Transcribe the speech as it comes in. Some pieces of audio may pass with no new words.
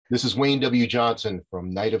This is Wayne W. Johnson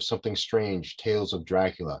from Night of Something Strange, Tales of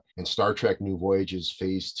Dracula, and Star Trek New Voyages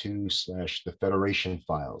Phase 2 / The Federation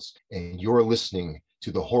Files. And you're listening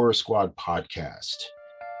to the Horror Squad podcast.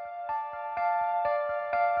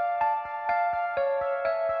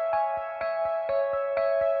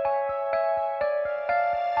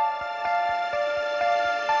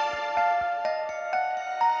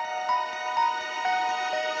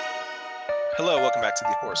 Hello, welcome back to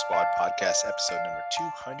the Horror Squad podcast, episode number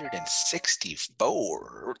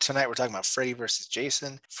 264. Tonight we're talking about Freddy vs.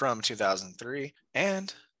 Jason from 2003,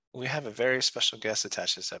 and we have a very special guest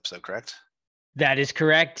attached to this episode, correct? That is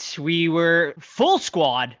correct. We were full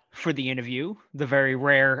squad for the interview, the very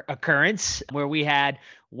rare occurrence where we had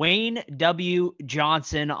Wayne W.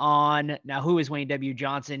 Johnson on. Now, who is Wayne W.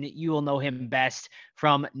 Johnson? You will know him best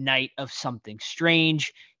from Night of Something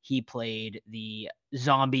Strange. He played the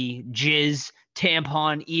zombie jizz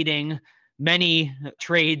tampon eating many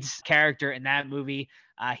trades character in that movie.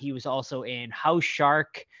 He was also in House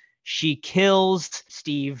Shark, She Kills.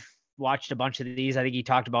 Steve watched a bunch of these. I think he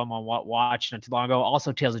talked about them on What Watched not too long ago.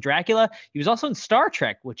 Also Tales of Dracula. He was also in Star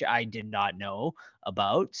Trek, which I did not know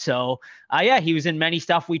about. So yeah, he was in many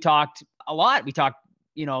stuff. We talked a lot. We talked,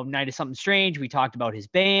 Night of Something Strange. We talked about his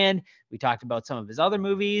band. We talked about some of his other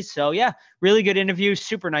movies. So yeah, really good interview.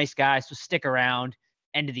 Super nice guy. So stick around.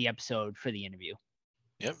 End of the episode for the interview.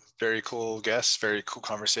 Yep. Very cool guest. Very cool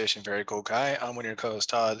conversation. Very cool guy. I'm one of your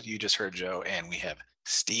co-hosts, Todd. You just heard Joe, and we have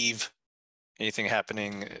Steve. Anything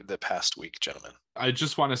happening the past week, gentlemen? I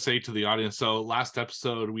just want to say to the audience, so last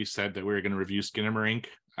episode we said that we were going to review Skinamarink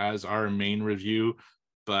as our main review,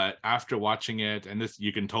 but after watching it, and this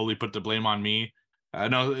you can totally put the blame on me.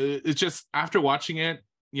 No, it's just after watching it,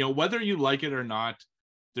 whether you like it or not,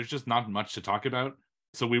 there's just not much to talk about.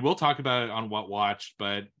 So we will talk about it on What Watched,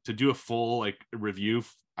 but to do a full review,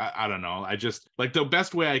 I don't know. I just the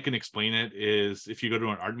best way I can explain it is if you go to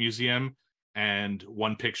an art museum and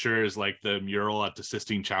one picture is the mural at the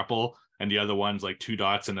Sistine Chapel and the other one's two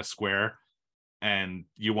dots and a square, and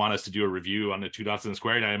you want us to do a review on the two dots and the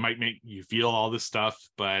square. Now it might make you feel all this stuff,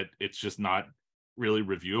 but it's just not really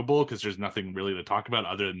reviewable because there's nothing really to talk about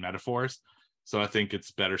other than metaphors. So I think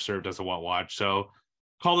it's better served as a What Watch. So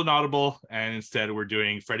called an audible, and instead we're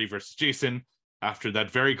doing Freddy versus Jason after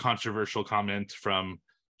that very controversial comment from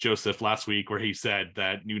Joseph last week where he said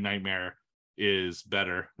that New Nightmare is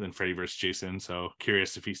better than Freddy vs. Jason. So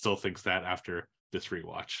curious if he still thinks that after this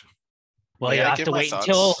rewatch. Well, you have to wait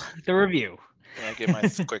until the review. May I give my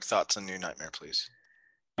quick thoughts on New Nightmare, please?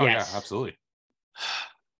 Oh, yes. Yeah, absolutely.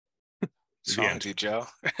 What's wrong with you, Joe?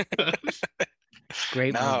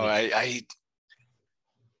 Great movie.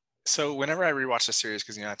 So whenever I rewatch the series,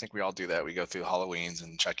 because I think we all do that, we go through Halloweens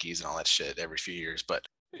and Chucky's and all that shit every few years, but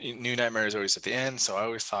New Nightmare is always at the end, so I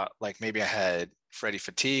always thought maybe I had Freddy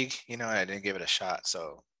fatigue, I didn't give it a shot,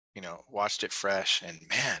 so watched it fresh, and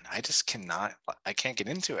man, I can't get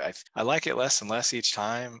into it. I like it less and less each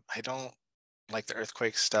time. I don't like the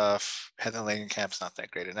earthquake stuff. Heather Langenkamp's not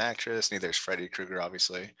that great an actress, neither is Freddy Krueger,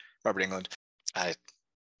 obviously. Robert Englund.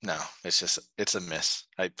 It's a miss.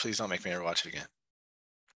 Please don't make me ever watch it again.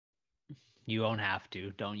 You won't have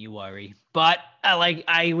to, don't you worry. But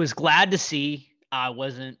I was glad to see I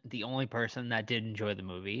wasn't the only person that did enjoy the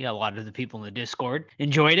movie. A lot of the people in the Discord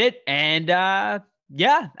enjoyed it. And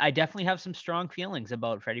yeah, I definitely have some strong feelings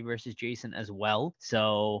about Freddy versus Jason as well.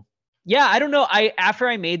 So yeah, I don't know. After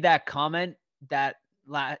I made that comment that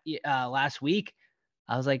last week,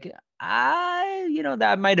 I was like,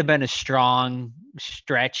 that might have been a strong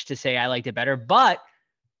stretch to say I liked it better. But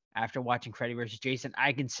after watching Freddy versus Jason,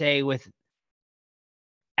 I can say with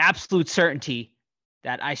absolute certainty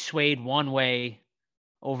that I swayed one way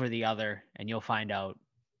over the other, and you'll find out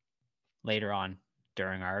later on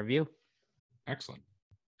during our review. Excellent.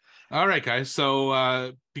 All right, guys.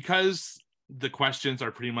 So because the questions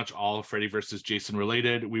are pretty much all Freddy versus Jason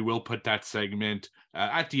related, we will put that segment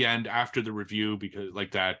at the end after the review, because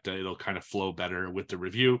it'll kind of flow better with the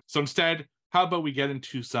review. So instead, how about we get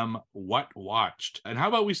into some What Watched? And how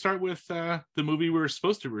about we start with the movie we were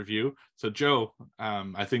supposed to review? So Joe,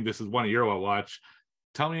 I think this is one of your What Watch.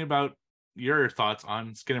 Tell me about your thoughts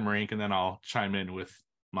on Skinamarink, and then I'll chime in with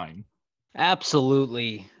mine.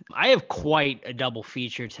 Absolutely. I have quite a double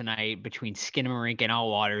feature tonight between Skinamarink and All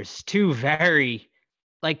Waters. Two very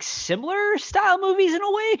similar style movies in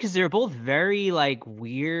a way, because they're both very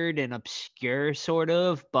weird and obscure sort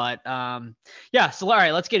of. But yeah, so all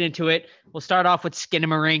right, let's get into it. We'll start off with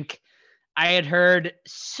Skinamarink. I had heard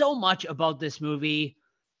so much about this movie,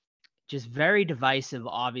 just very divisive,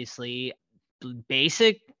 obviously.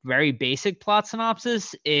 Very basic plot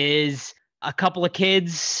synopsis is a couple of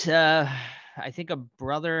kids I think a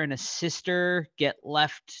brother and a sister get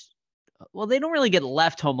left. Well, they don't really get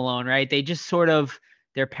left home alone, right? They just sort of,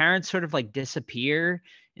 their parents sort of like disappear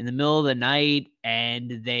in the middle of the night,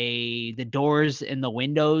 and the doors and the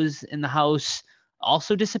windows in the house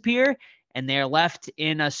also disappear, and they're left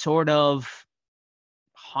in a sort of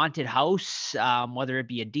haunted house, whether it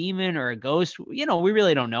be a demon or a ghost, we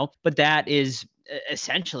really don't know. But that is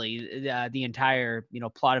essentially the entire,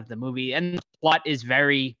 plot of the movie. And the plot is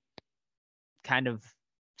very kind of,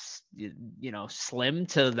 slim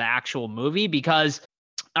to the actual movie, because,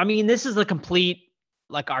 I mean, this is the complete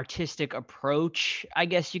like artistic approach, I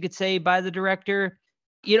guess you could say, by the director.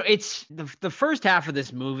 It's the first half of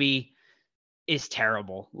this movie is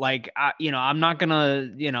terrible. Like, I'm not gonna,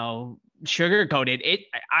 sugarcoat it.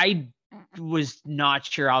 I was not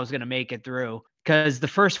sure I was gonna make it through, because the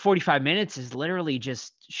first 45 minutes is literally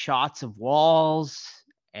just shots of walls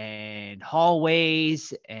and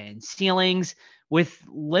hallways and ceilings with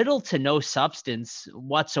little to no substance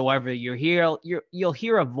whatsoever. You'll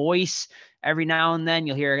hear a voice every now and then.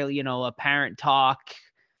 You'll hear, a parent talk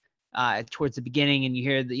towards the beginning, and you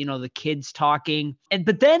hear the kids talking,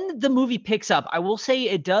 but then the movie picks up. I will say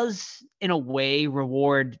it does in a way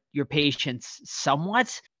reward your patience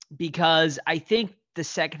somewhat, because I think the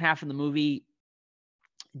second half of the movie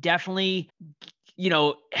definitely,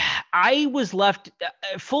 I was left,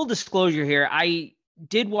 full disclosure here, I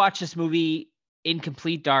did watch this movie in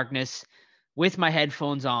complete darkness with my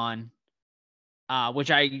headphones on, which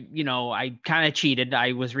I kind of cheated.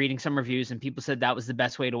 I was reading some reviews and people said that was the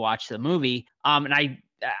best way to watch the movie. And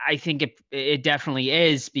I think it definitely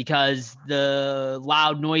is, because the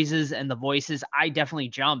loud noises and the voices, I definitely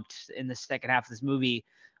jumped in the second half of this movie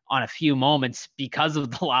on a few moments because of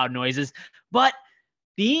the loud noises. But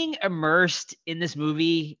being immersed in this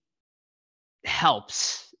movie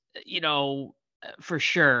helps, for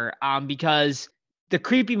sure. Because the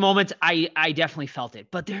creepy moments, I definitely felt it,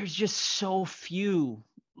 but there's just so few,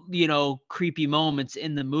 creepy moments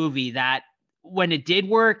in the movie that when it did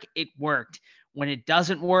work, it worked. When it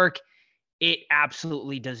doesn't work, it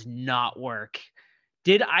absolutely does not work.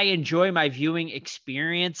 Did I enjoy my viewing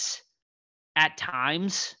experience at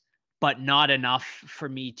times, but not enough for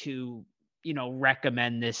me to,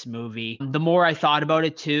 recommend this movie. The more I thought about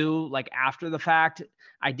it too, like after the fact,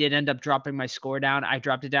 I did end up dropping my score down. I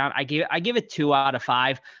dropped it down. I give it 2 out of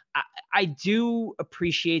 5. I do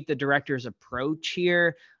appreciate the director's approach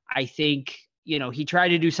here. I think, he tried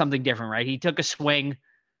to do something different, right? He took a swing,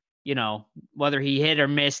 whether he hit or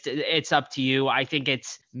missed, it's up to you. I think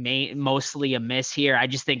it's mostly a miss here. I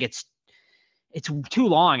just think it's too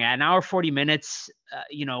long. At an hour, 40 minutes,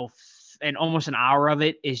 and almost an hour of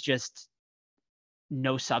it is just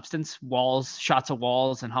no substance, shots of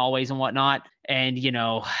walls and hallways and whatnot. And,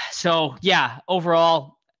 so yeah,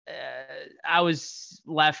 overall, I was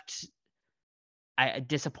left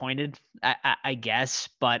disappointed, I guess,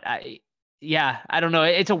 but I don't know.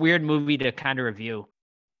 It's a weird movie to kind of review.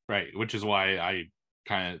 Right. Which is why I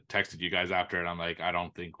kind of texted you guys after it. I'm like, I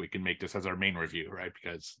don't think we can make this as our main review, right?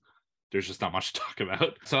 Because there's just not much to talk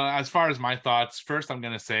about. So as far as my thoughts, first, I'm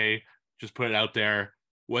going to say, just put it out there,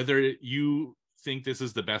 whether you think this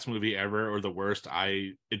is the best movie ever or the worst,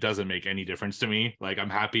 it doesn't make any difference to me. Like, I'm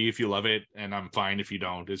happy if you love it and I'm fine if you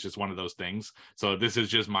don't. It's just one of those things. So this is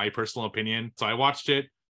just my personal opinion. So I watched it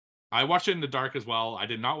in the dark as well. I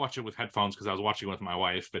did not watch it with headphones because I was watching it with my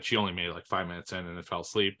wife, but she only made it like 5 minutes in and it fell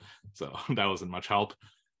asleep, so that wasn't much help.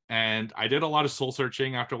 And I did a lot of soul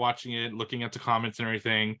searching after watching it, looking at the comments and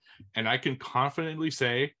everything, and I can confidently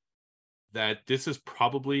say that this is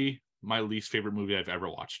probably my least favorite movie I've ever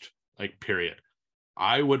watched, like, period.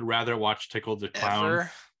 I would rather watch Tickle the Clown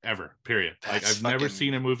ever, period. Like, I've never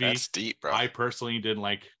seen a movie that's deep, bro. I personally didn't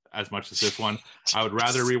like as much as this one. I would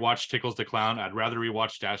rather rewatch Tickles the Clown. I'd rather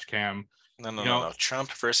rewatch Dash Cam. No. Trump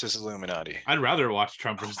versus Illuminati. I'd rather watch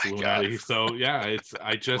Trump versus Illuminati. God. So yeah,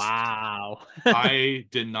 Wow. I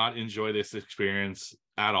did not enjoy this experience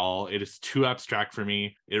at all. It is too abstract for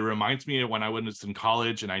me. It reminds me of when I was in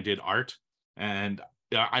college and I did art, and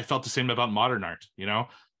I felt the same about modern art.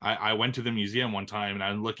 I went to the museum one time and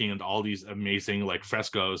I'm looking at all these amazing like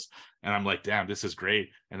frescoes and I'm like, damn, this is great.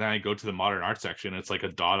 And then I go to the modern art section. It's like a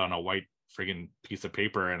dot on a white friggin' piece of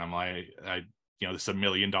paper. And I'm like, this is $1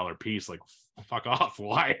 million piece. Like, fuck off.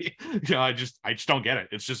 Why? I just don't get it.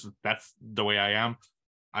 It's just, that's the way I am.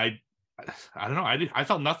 I don't know. I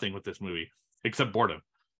felt nothing with this movie except boredom.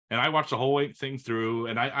 And I watched the whole thing through,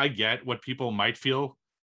 and I get what people might feel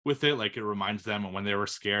with it, like it reminds them of when they were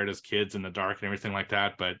scared as kids in the dark and everything like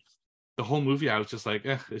that. But the whole movie, I was just like,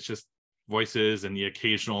 it's just voices and the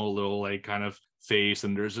occasional little like kind of face,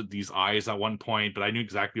 and there's these eyes at one point, but I knew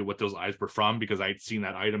exactly what those eyes were from because I'd seen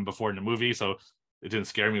that item before in the movie, so it didn't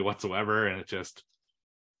scare me whatsoever. And it just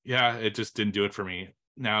didn't do it for me.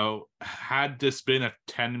 Now, had this been a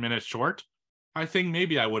 10-minute short, I think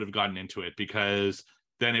maybe I would have gotten into it, because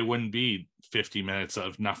then it wouldn't be 50 minutes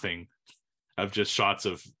of nothing, of just shots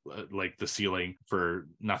of like the ceiling for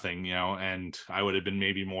nothing, and I would have been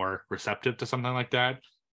maybe more receptive to something like that.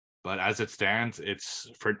 But as it stands, it's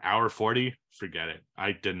for an hour 40, forget it.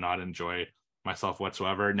 I did not enjoy myself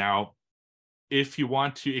whatsoever. Now, if you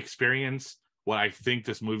want to experience what I think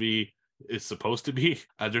this movie is supposed to be,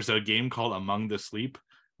 there's a game called Among the Sleep,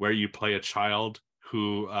 where you play a child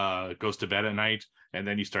who goes to bed at night, and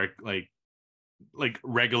then you start like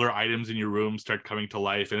regular items in your room start coming to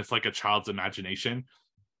life, and it's like a child's imagination.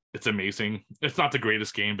 It's amazing. It's not the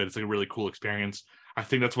greatest game, but it's a really cool experience. I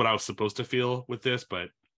think that's what I was supposed to feel with this, but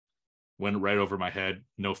went right over my head.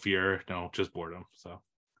 No fear, no, just boredom. So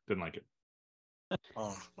didn't like it.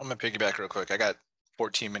 Oh, I'm gonna piggyback real quick. I got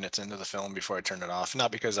 14 minutes into the film before I turned it off.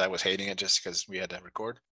 Not because I was hating it, just because we had to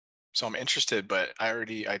record. So I'm interested, but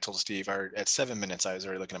I told Steve, at 7 minutes, I was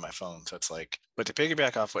already looking at my phone. So it's like, but to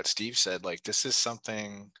piggyback off what Steve said, like, this is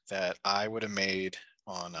something that I would have made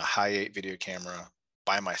on a Hi8 video camera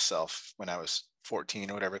by myself when I was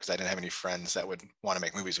 14 or whatever, because I didn't have any friends that would want to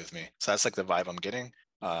make movies with me. So that's like the vibe I'm getting.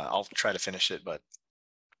 I'll try to finish it, but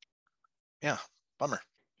yeah, bummer.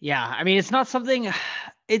 Yeah, I mean, it's not something.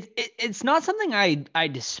 It's not something I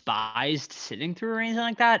despised sitting through or anything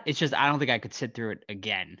like that. It's just I don't think I could sit through it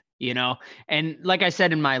again. And like I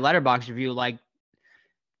said in my Letterboxd review, like,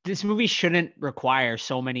 this movie shouldn't require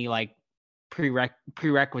so many like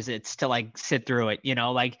prerequisites to like sit through it.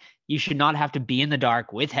 Like, you should not have to be in the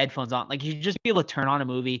dark with headphones on. Like, you should just be able to turn on a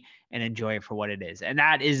movie and enjoy it for what it is. And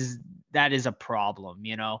that is a problem.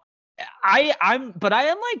 I am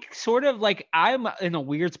like sort of like, I'm in a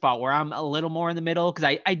weird spot where I'm a little more in the middle,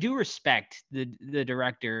 because I do respect the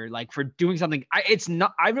director, like, for doing something.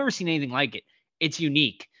 I've never seen anything like it. It's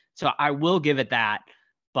unique, so I will give it that.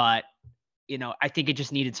 But I think it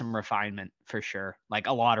just needed some refinement for sure, like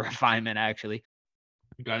a lot of refinement actually.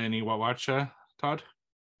 You got any watch, Todd?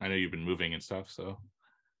 I know you've been moving and stuff, so.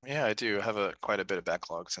 Yeah, I do have quite a bit of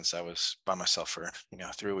backlog since I was by myself for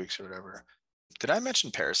 3 weeks or whatever. Did I mention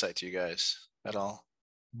Parasite to you guys at all?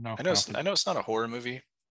 No, I know it's not a horror movie.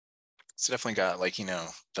 It's definitely got like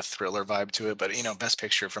the thriller vibe to it, but Best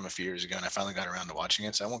Picture from a few years ago, and I finally got around to watching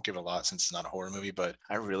it, so I won't give it a lot since it's not a horror movie. But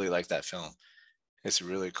I really like that film. It's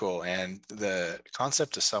really cool, and the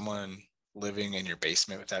concept of someone living in your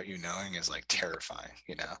basement without you knowing is like terrifying.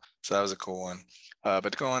 So that was a cool one.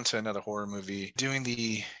 But to go on to another horror movie, doing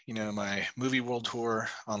the my movie world tour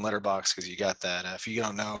on Letterboxd, because you got that. If you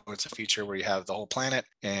don't know, it's a feature where you have the whole planet,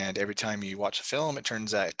 and every time you watch a film, it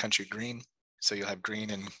turns that country green. So you'll have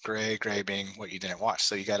green and gray being what you didn't watch.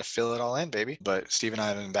 So you got to fill it all in, baby. But Steve and I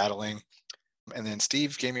have been battling, and then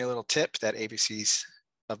Steve gave me a little tip that ABC's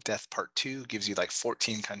of Death Part 2 gives you like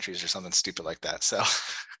 14 countries or something stupid like that. So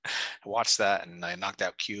I watched that, and I knocked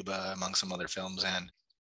out Cuba among some other films. And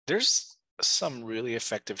there's some really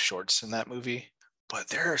effective shorts in that movie, but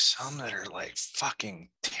there are some that are like fucking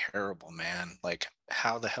terrible, man. Like,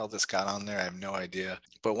 how the hell this got on there, I have no idea.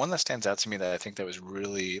 But one that stands out to me that I think that was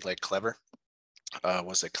really like clever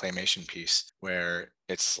was a claymation piece where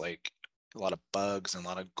it's like a lot of bugs and a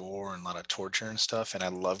lot of gore and a lot of torture and stuff. And I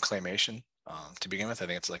love claymation. To begin with, I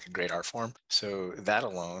think it's like a great art form. So that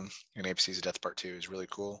alone, in ABC's Death Part 2, is really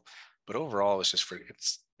cool. But overall, it's just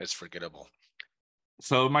it's forgettable.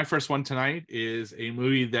 So my first one tonight is a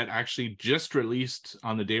movie that actually just released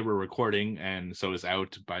on the day we're recording, and so is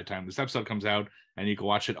out by the time this episode comes out, and you can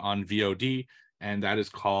watch it on VOD, and that is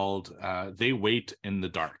called They Wait in the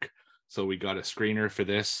Dark. So we got a screener for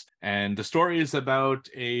this, and the story is about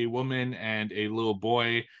a woman and a little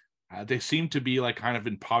boy. They seem to be like kind of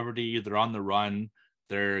in poverty. They're on the run.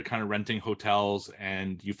 They're kind of renting hotels,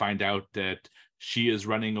 and you find out that she is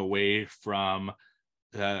running away from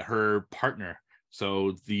her partner.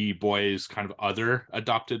 So the boy's kind of other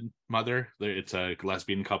adopted mother. It's a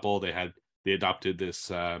lesbian couple. They adopted this.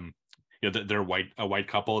 They're a white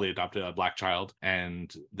couple. They adopted a black child,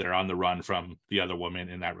 and they're on the run from the other woman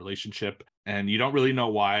in that relationship. And you don't really know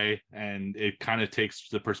why. And it kind of takes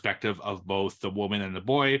the perspective of both the woman and the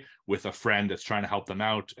boy, with a friend that's trying to help them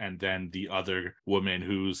out, and then the other woman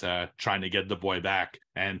who's trying to get the boy back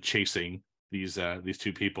and chasing these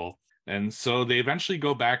two people. And so they eventually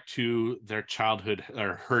go back to their childhood,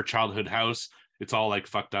 or her childhood house. It's all like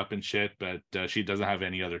fucked up and shit, but she doesn't have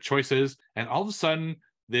any other choices. And all of a sudden,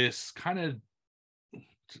 this kind of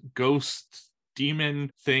ghost demon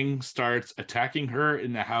thing starts attacking her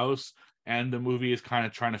in the house, and the movie is kind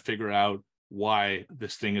of trying to figure out why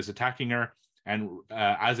this thing is attacking her. And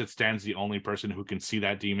as it stands, the only person who can see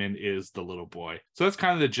that demon is the little boy. So that's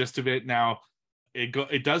kind of the gist of it. Now,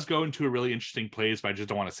 it does go into a really interesting place, but I just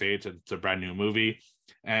don't want to say it. It's a brand new movie.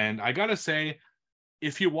 And I gotta say,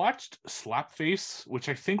 if you watched Slapface, which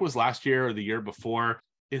I think was last year or the year before,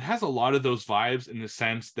 it has a lot of those vibes in the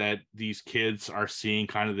sense that these kids are seeing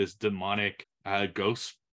kind of this demonic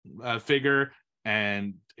ghost figure,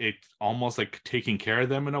 and it's almost like taking care of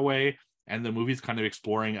them in a way. And the movie's kind of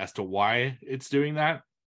exploring as to why it's doing that.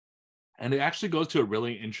 And it actually goes to a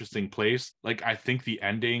really interesting place. Like, I think the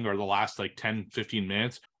ending or the last like 10, 15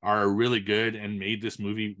 minutes are really good and made this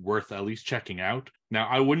movie worth at least checking out. Now,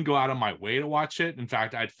 I wouldn't go out of my way to watch it. In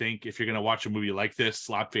fact, I think if you're going to watch a movie like this,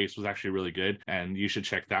 Slapface was actually really good, and you should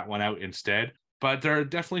check that one out instead. But there are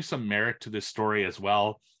definitely some merit to this story as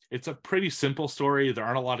well. It's a pretty simple story. There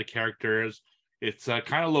aren't a lot of characters. It's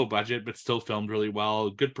kind of low budget, but still filmed really well.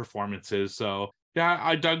 Good performances. So yeah,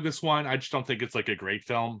 I dug this one. I just don't think it's like a great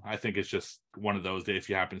film. I think it's just one of those that if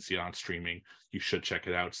you happen to see it on streaming, you should check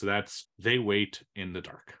it out. So that's They Wait in the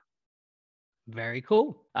Dark. Very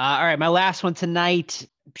cool. All right, my last one tonight.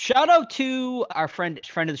 Shout out to our friend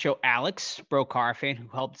of the show, Alex, Bro Car fan, who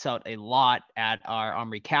helped us out a lot at our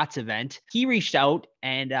Omri Cats event. He reached out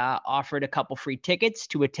and offered a couple free tickets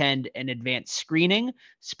to attend an advanced screening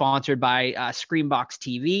sponsored by Screambox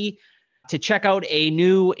TV to check out a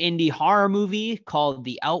new indie horror movie called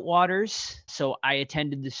The Outwaters. So I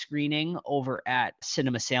attended the screening over at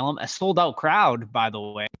Cinema Salem, a sold out crowd, by the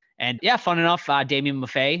way. And yeah, fun enough, Damien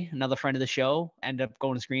Maffei, another friend of the show, ended up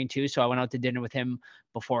going to screen too. So I went out to dinner with him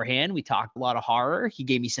beforehand. We talked a lot of horror. He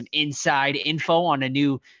gave me some inside info on a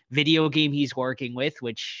new video game he's working with,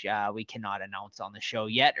 which we cannot announce on the show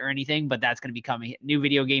yet or anything, but that's going to be coming. New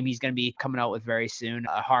video game he's going to be coming out with very soon.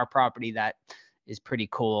 A horror property that is pretty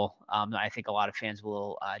cool. I think a lot of fans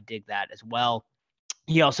will dig that as well.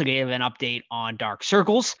 He also gave an update on Dark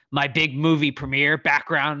Circles, my big movie premiere,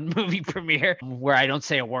 background movie premiere, where I don't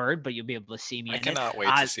say a word, but you'll be able to see me. I cannot wait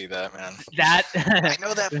to see that, man. I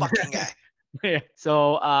know that fucking guy.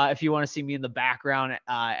 So if you want to see me in the background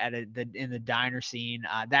in the diner scene,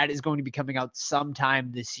 that is going to be coming out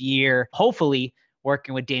sometime this year. Hopefully,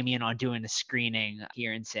 working with Damien on doing a screening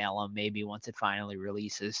here in Salem, maybe once it finally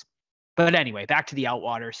releases. But anyway, back to The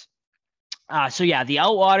Outwaters. So yeah, The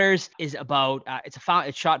Outwaters is about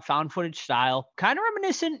it's shot found footage style, kind of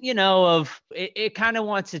reminiscent, of it kind of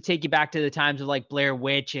wants to take you back to the times of like Blair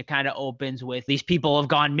Witch. It kind of opens with these people have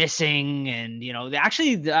gone missing, and they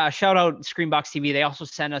actually shout out Screenbox TV. They also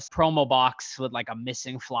sent us promo box with like a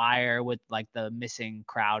missing flyer with like the missing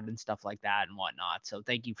crowd and stuff like that and whatnot. So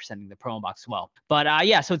thank you for sending the promo box as well. But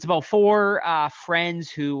yeah, so it's about four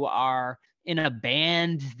friends who are in a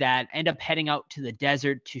band that end up heading out to the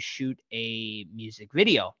desert to shoot a music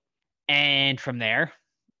video. And from there,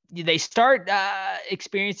 they start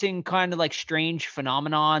experiencing kind of like strange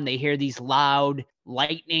phenomenon. They hear these loud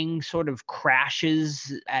lightning sort of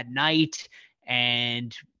crashes at night,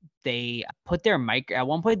 and they put their at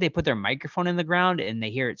one point they put their microphone in the ground and they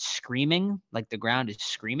hear it screaming, like the ground is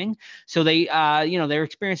screaming. So they they're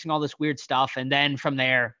experiencing all this weird stuff. And then from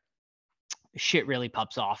there, shit really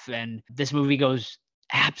pops off, and this movie goes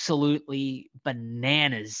absolutely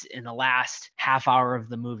bananas in the last half hour of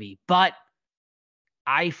the movie. But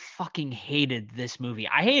I fucking hated this movie.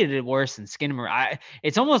 I hated it worse than Skinamarink.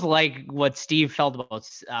 It's almost like what Steve felt about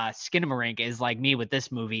Skinamarink is like me with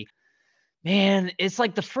this movie. Man, it's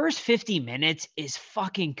like the first 50 minutes is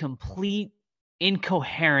fucking complete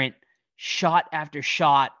incoherent shot after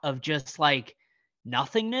shot of just like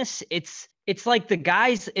nothingness. It's like the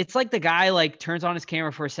guy like turns on his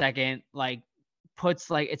camera for a second, like puts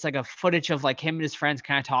like it's like a footage of like him and his friends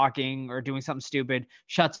kind of talking or doing something stupid,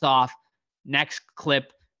 shuts off, next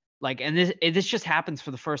clip, like, and this just happens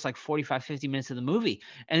for the first like 45, 50 minutes of the movie.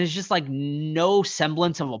 And there's just like no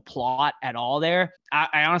semblance of a plot at all there.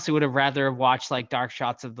 I honestly would have rather have watched like dark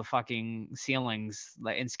shots of the fucking ceilings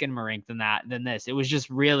like in Skinamarink than this. It was just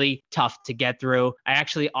really tough to get through. I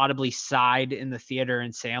actually audibly sighed in the theater,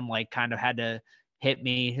 and Sam like kind of had to hit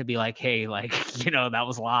me to be like, hey, like, that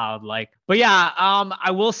was loud. Like, but yeah,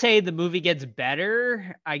 I will say the movie gets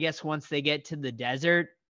better, I guess, once they get to the desert.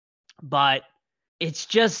 But it's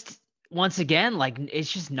just, once again, like,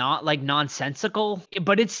 it's just not like nonsensical,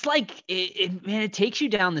 but it's like, it takes you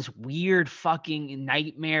down this weird fucking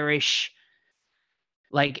nightmarish,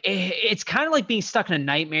 like, it's kind of like being stuck in a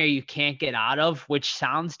nightmare you can't get out of, which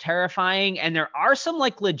sounds terrifying. And there are some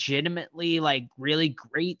like legitimately like really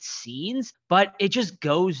great scenes, but it just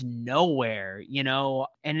goes nowhere,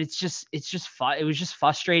 and it's just fun. It was just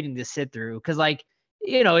frustrating to sit through. Cause like,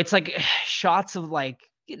 it's like shots of like,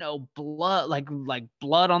 blood, like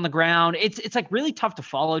blood on the ground. It's like really tough to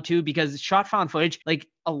follow too, because shot found footage, like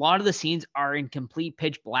a lot of the scenes are in complete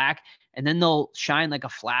pitch black, and then they'll shine like a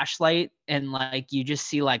flashlight and like you just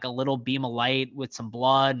see like a little beam of light with some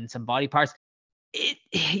blood and some body parts.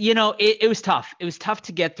 It was tough. It was tough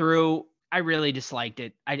to get through. I really disliked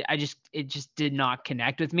it. It just did not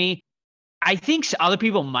connect with me. I think other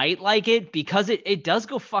people might like it because it does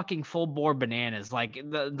go fucking full bore bananas. Like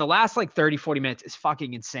the last like 30, 40 minutes is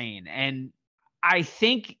fucking insane. And I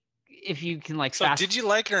think if you can like So did you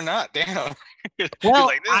like it or not? Damn. Well,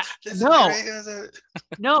 like, this is no, great.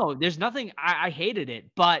 no, there's nothing. I hated it,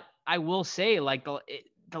 but I will say like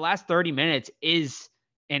the last 30 minutes is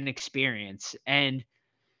an experience. And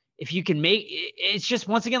if you can it's just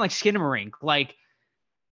once again like Skinamarink, like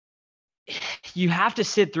you have to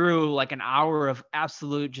sit through like an hour of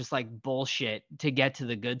absolute just like bullshit to get to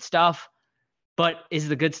the good stuff. But is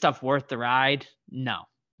the good stuff worth the ride? No.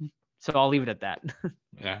 So I'll leave it at that.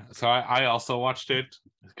 Yeah. So I also watched it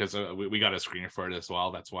because we got a screener for it as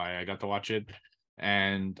well. That's why I got to watch it.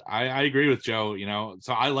 And I agree with Joe,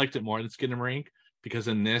 so I liked it more than Skinamarink because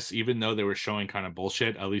in this, even though they were showing kind of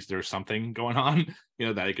bullshit, at least there's something going on,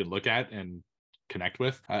 that I could look at and connect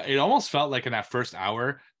with. It almost felt like in that first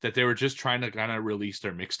hour that they were just trying to kind of release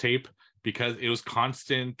their mixtape because it was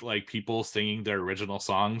constant like people singing their original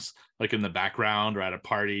songs like in the background or at a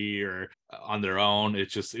party or on their own.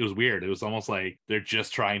 It was weird. It was almost like they're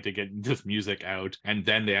just trying to get this music out and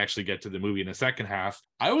then they actually get to the movie in the second half.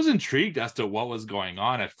 I was intrigued as to what was going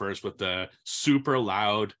on at first with the super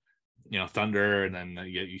loud thunder, and then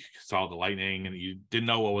you saw the lightning and you didn't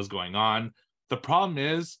know what was going on. The problem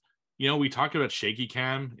is, we talk about shaky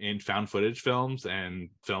cam in found footage films and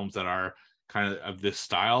films that are kind of this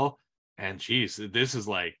style. And geez, this is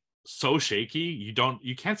like so shaky.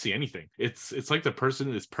 You can't see anything. It's like the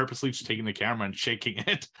person is purposely just taking the camera and shaking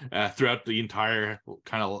it throughout the entire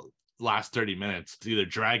kind of last 30 minutes. It's either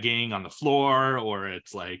dragging on the floor or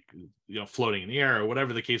it's like, floating in the air or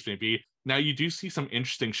whatever the case may be. Now you do see some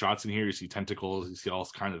interesting shots in here. You see tentacles, you see all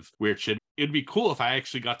this kind of weird shit. It'd be cool if I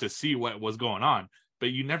actually got to see what was going on,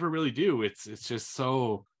 but you never really do. It's just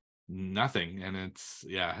so nothing, and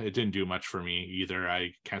it didn't do much for me either.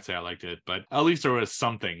 I can't say I liked it, but at least there was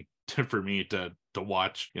something for me to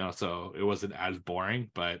watch, so it wasn't as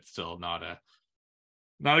boring, but still not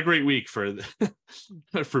a great week for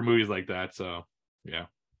for movies like that. So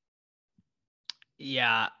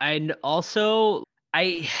yeah. And also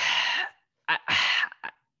I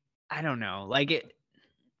don't know, like it.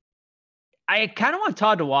 I kind of want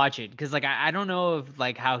Todd to watch it because like I don't know if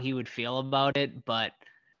like how he would feel about it, but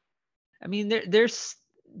I mean there's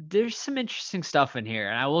some interesting stuff in here,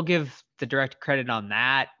 and I will give the director credit on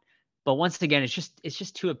that. But once again, it's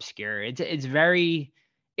just too obscure. It's very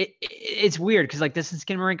it's weird because like this and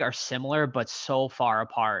Skinamarink are similar but so far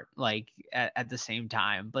apart, like at the same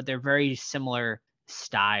time. But they're very similar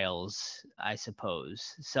styles, I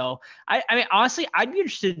suppose. So I mean honestly, I'd be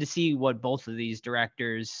interested to see what both of these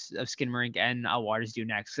directors of Skinamarink and Waters do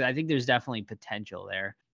next. I think there's definitely potential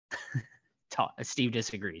there. Steve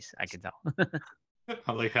disagrees. I can tell.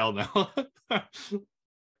 I'm like, hell no. All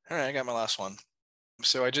right, I got my last one.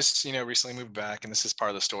 So I just, recently moved back, and this is part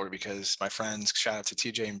of the story because my friends, shout out to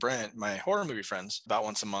TJ and Brent, my horror movie friends, about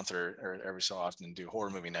once a month or every so often do horror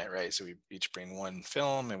movie night, right? So we each bring one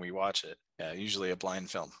film and we watch it, usually a blind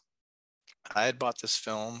film. I had bought this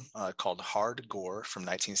film called Hard Gore from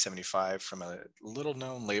 1975 from a little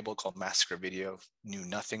known label called Massacre Video. Knew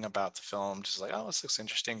nothing about the film, just like, oh, this looks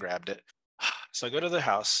interesting, grabbed it. So I go to their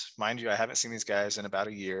house. Mind you, I haven't seen these guys in about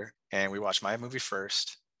a year, and we watch my movie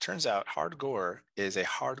first. Turns out Hard Gore is a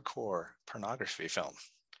hardcore pornography film.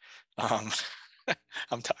 I'm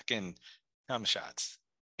talking cum shots,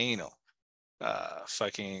 anal,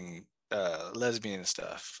 fucking lesbian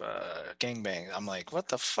stuff, gangbang. I'm like, what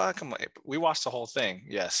the fuck? I'm like, we watched the whole thing,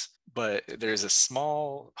 yes, but there's a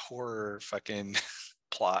small horror fucking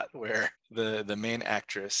plot where the main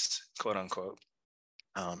actress, quote unquote,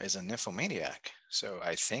 is a nymphomaniac. So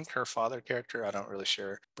I think her father character, I don't really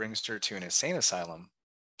sure, brings her to an insane asylum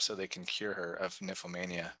so they can cure her of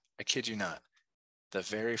nymphomania. I kid you not. The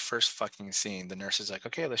very first fucking scene, the nurse is like,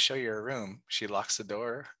 okay, let's show you a room. She locks the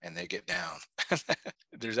door and they get down.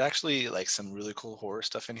 There's actually like some really cool horror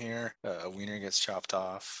stuff in here. A wiener gets chopped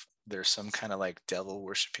off. There's some kind of like devil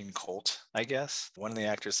worshipping cult, I guess. One of the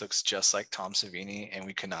actors looks just like Tom Savini, and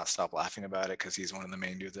we could not stop laughing about it because he's one of the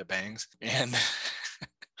main dudes that bangs. And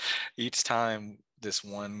each time this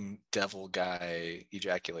one devil guy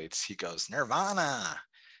ejaculates, he goes, Nirvana.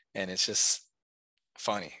 And it's just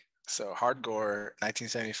funny. So Hard Gore,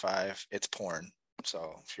 1975, it's porn.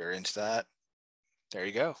 So if you're into that, there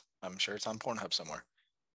you go. I'm sure it's on Pornhub somewhere.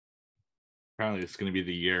 Apparently, it's going to be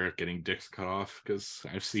the year of getting dicks cut off because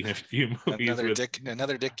I've seen a few movies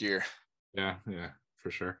another dick year. Yeah,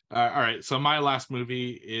 for sure. All right, so my last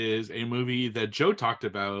movie is a movie that Joe talked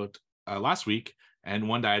about last week, and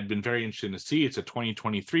one that I'd been very interested to see. It's a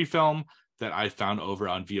 2023 film that I found over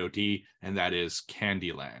on VOD, and that is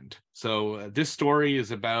Candyland. So this story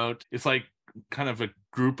is about, it's like kind of a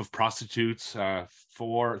group of prostitutes,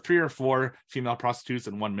 three or four female prostitutes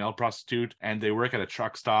and one male prostitute, and they work at a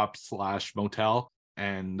truck stop / motel,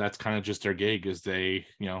 and that's kind of just their gig, is they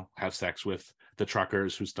have sex with the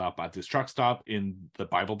truckers who stop at this truck stop in the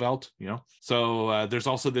Bible Belt. So there's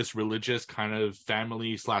also this religious kind of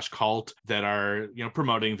family / cult that are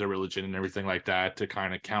promoting their religion and everything like that to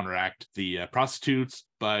kind of counteract the prostitutes.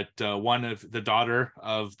 But one of the daughter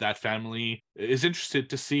of that family is interested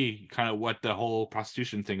to see kind of what the whole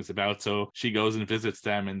prostitution thing is about. So she goes and visits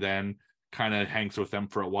them and then kind of hangs with them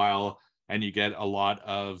for a while. And you get a lot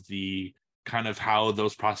of the kind of how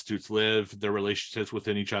those prostitutes live, their relationships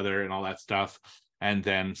within each other and all that stuff. And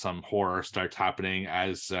then some horror starts happening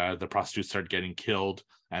as the prostitutes start getting killed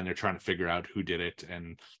and they're trying to figure out who did it.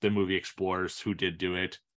 And the movie explores who did do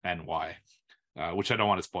it and why. Which I don't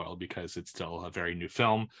want to spoil because it's still a very new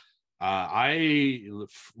film. I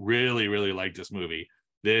really, really like this movie.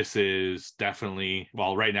 This is definitely,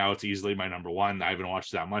 well, right now it's easily my number one. I haven't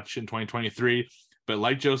watched that much in 2023. But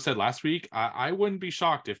like Joe said last week, I wouldn't be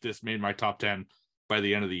shocked if this made my top 10 by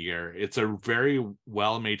the end of the year. It's a very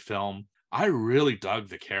well-made film. I really dug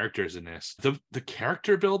the characters in this. The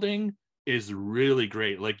character building is really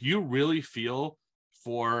great. Like, you really feel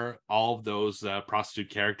for all of those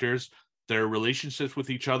prostitute characters. Their relationships with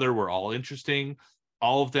each other were all interesting.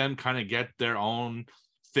 All of them kind of get their own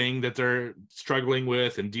thing that they're struggling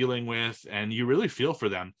with and dealing with, and you really feel for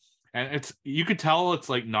them. And you could tell it's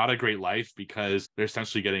like not a great life because they're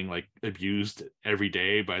essentially getting like abused every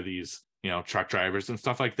day by these, truck drivers and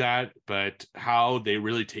stuff like that. But how they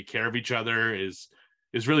really take care of each other is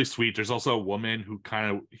really sweet. There's also a woman who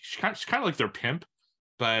she's kind of like their pimp,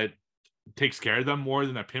 but takes care of them more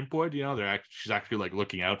than a pimp would. She's actually like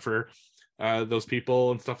looking out for those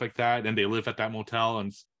people and stuff like that. And they live at that motel,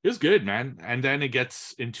 and it's good, man. And then it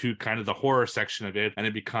gets into kind of the horror section of it, and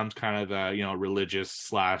it becomes kind of a religious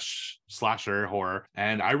slasher horror.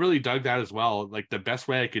 And I really dug that as well. Like, the best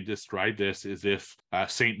way I could describe this is if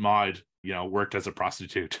Saint Maud worked as a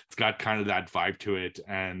prostitute. It's got kind of that vibe to it.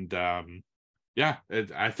 And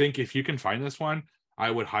I think if you can find this one, I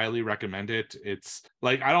would highly recommend it. It's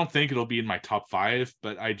like, I don't think it'll be in my top 5,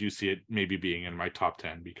 but I do see it maybe being in my top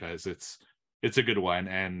 10 because it's a good one,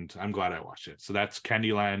 and I'm glad I watched it. So that's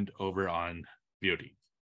Candyland over on VOD.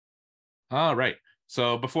 All right.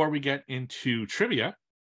 So before we get into trivia,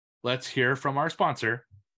 let's hear from our sponsor,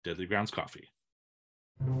 Deadly Grounds Coffee.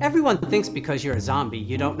 Everyone thinks because you're a zombie,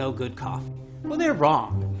 you don't know good coffee. Well, they're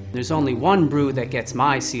wrong. There's only one brew that gets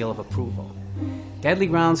my seal of approval. Deadly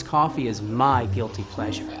Grounds Coffee is my guilty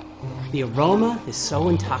pleasure. The aroma is so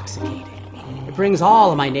intoxicating. It brings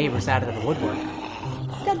all of my neighbors out of the woodwork.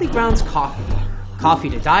 Deadly Grounds Coffee.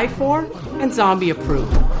 Coffee to die for and zombie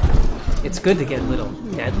approved. It's good to get a little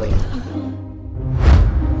deadly.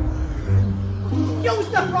 Use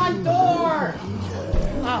the front door!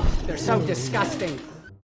 Oh, they're so disgusting.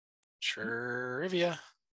 Trivia.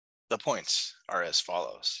 The points are as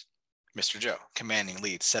follows. Mr. Joe, commanding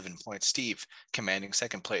lead, 7 points. Steve, commanding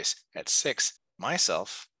second place at 6.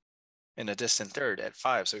 Myself, in a distant third at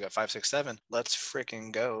 5. So we got 5, 6, 7. Let's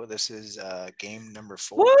freaking go. This is game number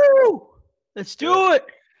 4. Woo! Let's do it.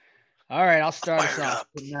 All right, I'll start us off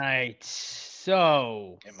tonight.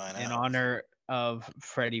 So, in honor of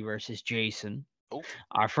Freddy versus Jason,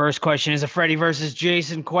 our first question is a Freddy versus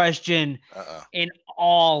Jason question. In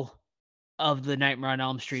all of the Nightmare on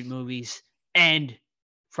Elm Street movies and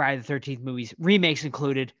Friday the 13th movies, remakes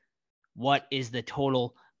included, what is the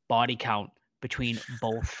total body count between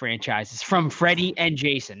both franchises from Freddy and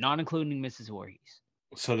Jason, not including Mrs. Voorhees?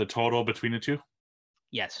 So the total between the two?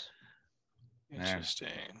 Yes. Interesting.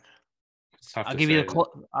 I'll give you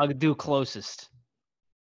I'll do closest.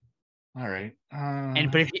 All right.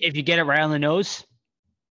 But if you get it right on the nose,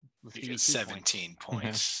 you get 17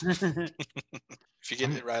 points. If you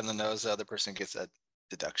get it right on the nose, the other person gets a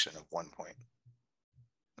deduction of 1 point.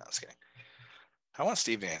 No, I was kidding. I want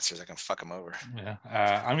Steve to answer so I can fuck him over. Yeah.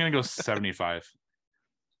 I'm going to go 75.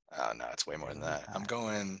 Oh, no, it's way more than that. I'm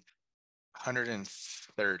going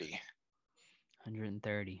 130.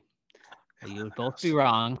 130. Well, you would both be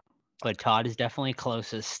wrong, but Todd is definitely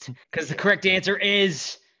closest because the correct answer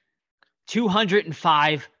is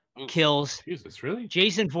 205 kills. Jesus, really?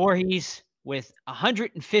 Jason Voorhees with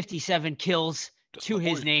 157 kills Just to my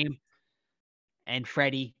his boy. name, and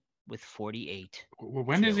Freddy with 48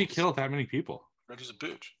 When does he Kills. kill that many people? Freddy's a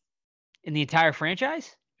bitch. in the entire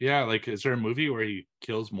franchise. Yeah, like is there a movie where he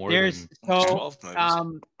kills more There's than There's so 12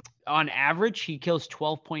 movies. on average he kills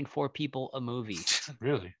 12.4 people a movie.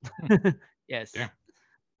 really? Yes. Damn.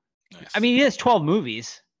 Nice. I mean, he has 12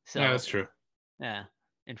 movies. So Yeah, that's true. yeah.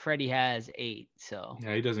 And Freddy has 8. So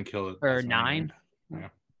Yeah, he doesn't kill it. or as many, 9. right?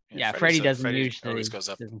 Yeah, Freddy doesn't Freddy usually always goes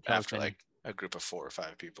up doesn't kill after as many. like a group of 4 or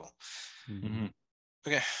 5 people. Mhm.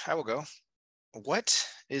 Okay, I will go. What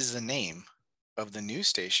is the name of the news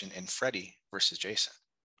station in Freddy versus Jason?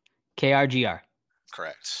 KRGR.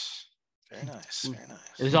 Correct. Very nice. Very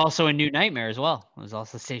nice. It was also a New Nightmare as well. It was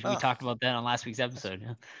also a station. We Oh. talked about that on last week's episode.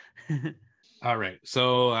 Yeah. All right.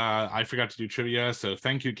 So I forgot to do trivia. So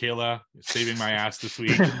thank you, Kayla, saving my ass this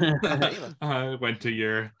week. I went to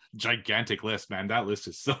your gigantic list, man. That list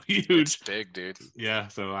is so huge. It's big, dude. Yeah.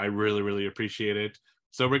 So I really, really appreciate it.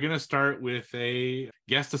 So we're going to start with a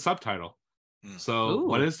guess the subtitle. So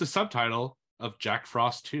what Ooh. is the subtitle of Jack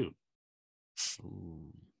Frost 2?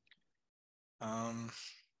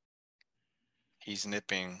 He's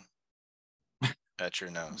nipping at your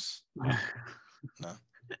nose. No?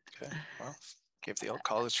 Okay. Well, give the old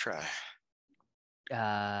college try.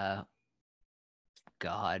 God.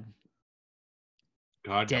 God.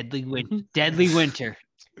 Deadly Winter. Deadly Winter.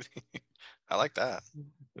 I like that.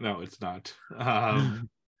 No, it's not.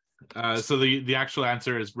 So the actual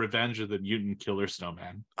answer is Revenge of the Mutant Killer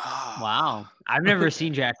Snowman. Ah, Wow. I've never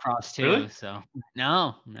seen Jack Frost 2, Really? so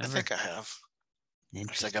no, never. I think I have.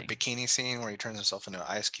 There's like a Interesting. bikini scene where he turns himself into an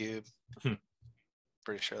ice cube.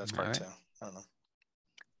 Pretty sure that's part All 2. right. I don't know.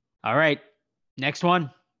 All right. Next one.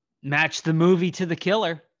 Match the movie to the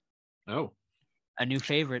killer. Oh. A new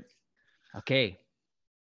favorite. Okay.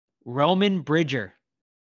 Roman Bridger.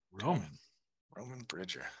 Roman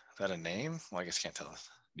Bridger. Is that a name? Well, I guess you can't tell us.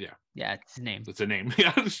 Yeah, it's his name. That's a name.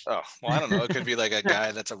 Yeah. Oh, well, I don't know. It could be like a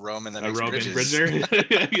guy that's a Roman that A makes Roman bridges. Bridger.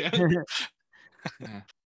 Yeah.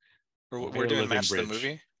 We're doing Living Match Bridge. the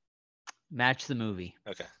Movie? Match the movie.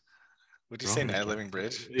 Okay. Would you say Night Living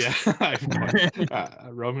Bridge? Yeah.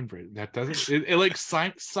 Roman Bridge. That doesn't it like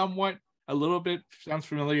somewhat a little bit sounds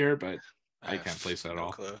familiar, but I can't place that at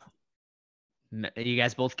all. Clue. You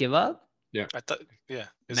guys both give up? I thought, yeah.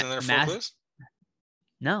 Isn't there 4 Mass- clues?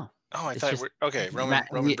 No. Oh, I It's thought just we're okay.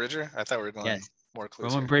 Roman Bridger. I thought we were going Yes. more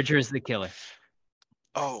clues. Roman here. Bridger is the killer.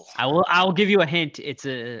 Oh, I will give you a hint. It's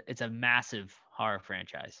a massive horror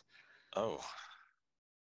franchise. oh,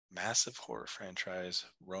 massive horror franchise.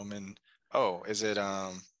 Roman. Oh, is it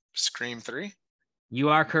Scream 3? You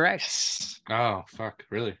are correct. Yes. Oh fuck,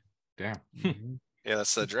 really? Damn. Mhm. Yeah,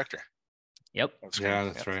 that's the director. Yep. Of Scream. Yeah,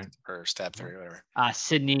 that's right. Or Stab 3, whatever.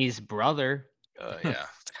 Sydney's brother. Yeah.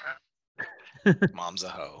 Mom's a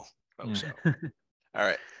hoe. Hope so. Mm. All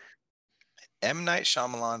right. M. Night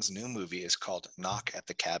Shyamalan's new movie is called Knock at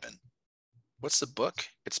the Cabin. What's the book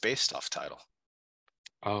it's based off title?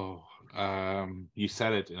 Oh, you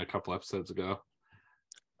said it in a couple episodes ago.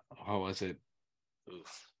 What was it? Ooh.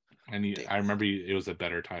 And I remember it was a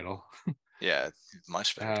better title. Yeah,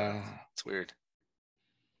 much better. title. It's weird.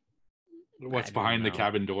 What's I don't behind the know.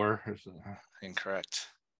 cabin door? Incorrect.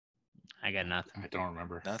 I got nothing. I don't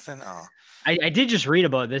remember. Nothing? Oh. I did just read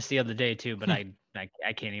about this the other day too, but I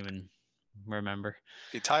can't even remember.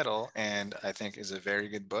 The title, and I think is a very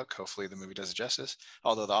good book. Hopefully the movie does it justice.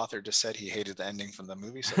 Although the author just said he hated the ending from the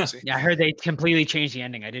movie, so we'll see. Yeah, I heard they completely changed the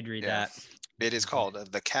ending. I did read Yeah. that. It is called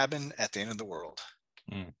The Cabin at the End of the World.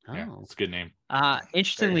 Yeah, Oh. it's a good name.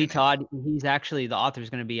 Interestingly, Very good Todd, he's actually the author's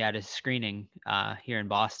going to be at a screening here in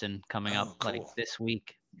Boston coming Oh, up like cool. this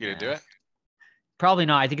week. You gonna do it? Probably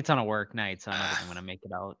not. I think it's on a work night, so I'm not even going to make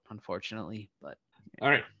it out, unfortunately. But All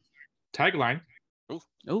right. Tagline: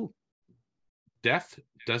 oh, Death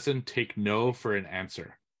doesn't take no for an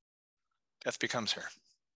answer. Death Becomes Her.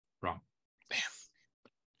 Wrong. Damn.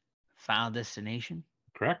 Final Destination.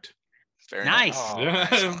 Correct. Very Nice. Oh,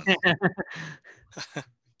 nice one.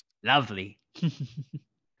 Lovely.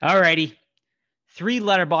 Alrighty. 3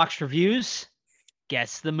 letterbox reviews.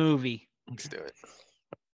 Guess the movie. Let's do it.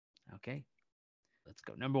 Okay. Let's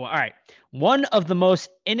go. Number 1. All right. One of the most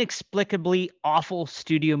inexplicably awful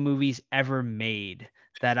studio movies ever made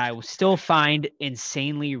that I will still find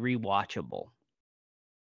insanely rewatchable.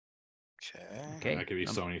 Okay. That could be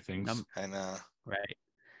so many things. I know. Right.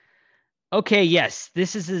 Okay, yes,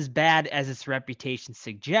 this is as bad as its reputation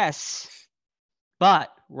suggests, but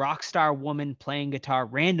rock star woman playing guitar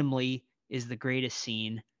randomly is the greatest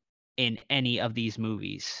scene in any of these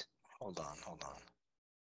movies. Hold on.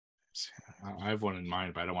 I have one in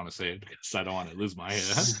mind, but I don't want to say it because I don't want to lose my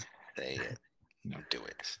Say it. No. Do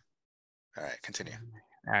it. All right, continue.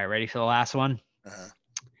 All right, ready for the last one? Uh-huh.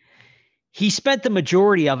 He spent the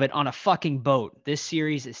majority of it on a fucking boat. This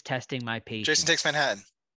series is testing my patience. Jason Takes Manhattan.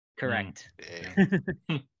 Correct.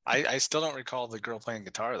 I still don't recall the girl playing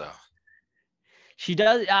guitar though. She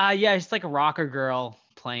does. Yeah, it's like a rocker girl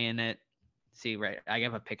playing it. See, right? I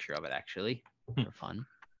have a picture of it actually for fun.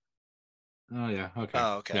 Oh yeah. Okay.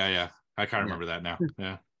 Oh, okay. Yeah. I can't remember that now.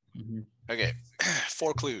 Yeah. Mm-hmm. Okay.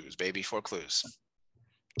 4 clues, baby. 4 clues.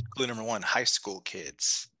 Clue number 1: high school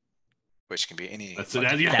kids, which can be any. That's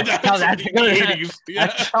fucking- That's a good one. Yeah.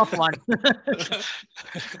 That's a tough one.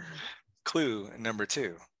 Clue number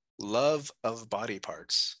 2: love of body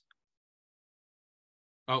parts.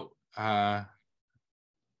 Oh.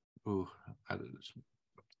 Ooh.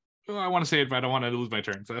 I want to say it, but I don't want to lose my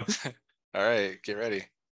turn. So. All right, get ready.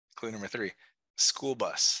 Clue number 3: school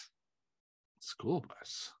bus. School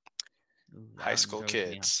bus. Ooh, that High one school throws me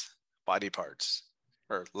off. kids, body parts,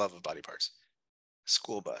 or love of body parts.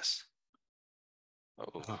 School bus.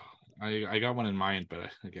 Oh, I got one in mind,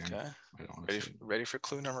 but again, okay. I don't want to say it. Ready for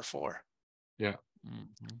clue number 4. Yeah.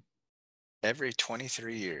 Mhm. Every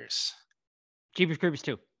 23 years. Jeepers Creepers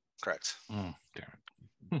 2. Correct. Damn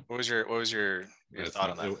it. What was your That's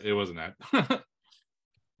thought on not- that? It wasn't that.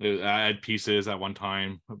 I had pieces at one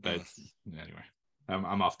time, but anyway,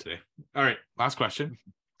 I'm off today. All right, last question.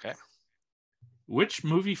 Okay. Which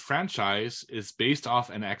movie franchise is based off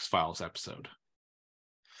an X-Files episode?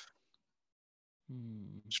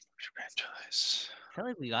 Franchise. I feel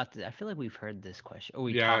like we got this. I feel like we've heard this question, or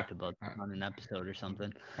we Yeah. talked about this on an episode or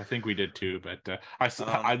something. I think we did too, but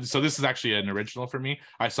so this is actually an original for me.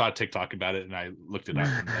 I saw a TikTok about it and I looked it up,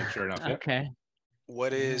 and like, sure enough, yeah. Okay.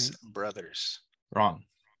 What is Brothers? Wrong.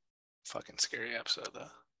 Fucking scary episode though.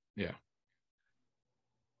 Yeah,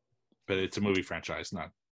 but it's a movie franchise,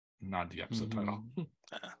 not the episode title.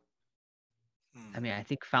 I mean, I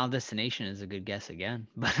think Final Destination is a good guess again,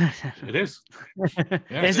 but It is.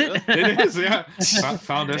 Yeah. Is it? It is. Yeah.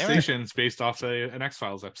 Found Damn it. Destinations based off an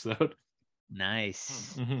X-Files episode.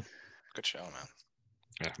 Nice. Good show, man.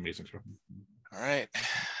 Yeah, amazing show. All right.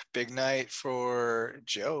 Big night for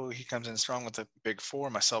Joe. He comes in strong with a big 4.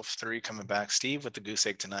 Myself 3 coming back. Steve with the goose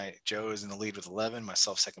egg tonight. Joe is in the lead with 11.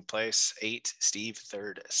 Myself second place 8. Steve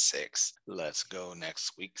third 6. Let's go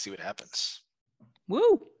next week. See what happens. Woo.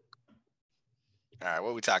 All right.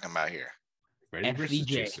 What are we talking about here? Freddy versus FVJ.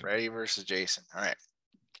 Jason. Freddy versus Jason. All right.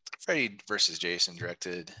 Freddy versus Jason,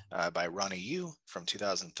 directed by Ronnie Yu from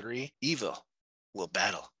 2003. Evil will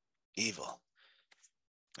battle evil.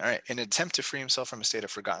 All right. In an attempt to free himself from a state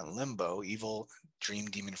of forgotten limbo, evil dream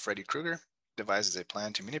demon Freddy Krueger devises a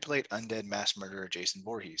plan to manipulate undead mass murderer Jason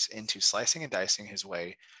Voorhees into slicing and dicing his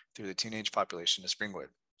way through the teenage population of Springwood.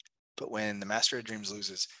 But when the Master of Dreams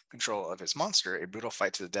loses control of his monster, a brutal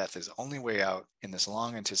fight to the death is the only way out in this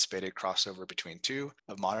long-anticipated crossover between 2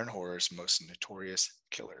 of modern horror's most notorious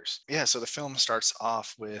killers. Yeah, so the film starts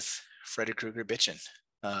off with Freddy Krueger bitching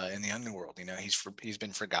in the underworld. You know, he's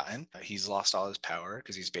been forgotten. He's lost all his power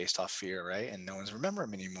because he's based off fear, right? And no one's remember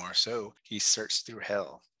him anymore. So he searched through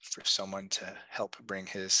hell for someone to help bring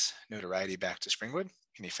his notoriety back to Springwood.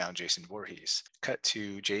 And he found Jason Voorhees. Cut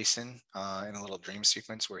to Jason in a little dream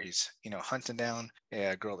sequence where he's, hunting down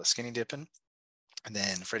a girl that's skinny dipping. And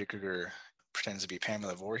then Freddy Krueger pretends to be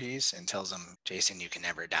Pamela Voorhees and tells him, Jason, you can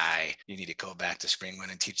never die. You need to go back to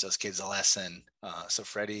Springwood and teach those kids a lesson. So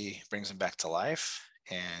Freddy brings him back to life.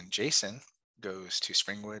 And Jason goes to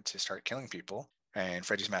Springwood to start killing people. And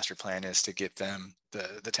Freddy's master plan is to get them,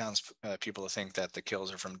 the town's people, to think that the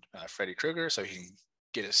kills are from Freddy Krueger, so he can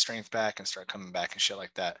get his strength back and start coming back and shit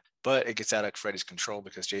like that. But it gets out of Freddy's control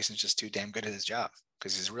because Jason's just too damn good at his job,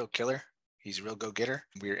 because he's a real killer. He's a real go-getter.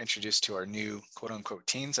 We are introduced to our new quote-unquote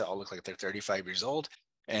teens that all look like they're 35 years old,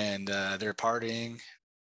 and they're partying.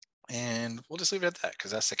 And we'll just leave it at that,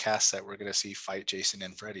 because that's the cast that we're going to see fight Jason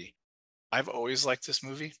and Freddy. I've always liked this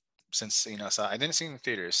movie since, I didn't see it in the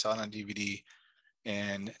theaters, saw it on DVD.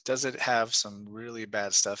 And does it have some really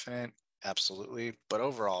bad stuff in it? Absolutely. But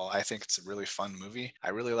overall, I think it's a really fun movie.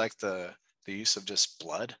 I really like the use of just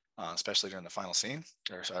blood, especially during the final scene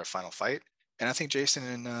or our final fight. And I think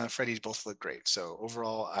Jason and Freddy both look great. So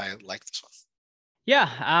overall, I like this one. Yeah,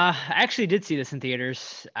 I actually did see this in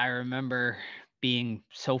theaters. I remember being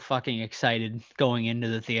so fucking excited going into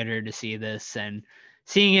the theater to see this, and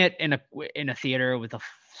seeing it in a theater with a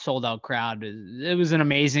sold out crowd. It was an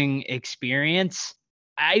amazing experience.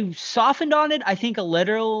 I softened on it, I think, a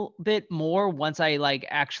little bit more once I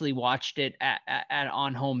actually watched it at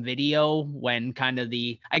on home video, when kind of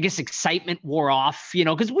the, I guess, excitement wore off,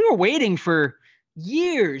 because we were waiting for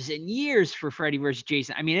years and years for Freddy versus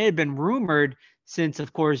Jason. I mean, it had been rumored since,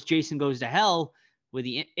 of course, Jason Goes to Hell with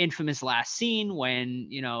the infamous last scene when,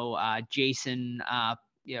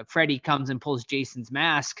 Freddy comes and pulls Jason's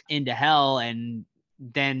mask into hell, and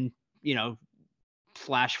then,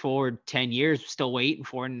 flash forward 10 years, still waiting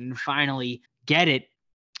for it, and finally get it.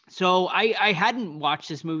 So I hadn't watched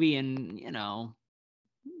this movie in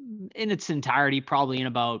its entirety, probably in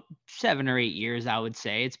about 7 or 8 years, I would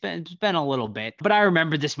say. It's been a little bit, but I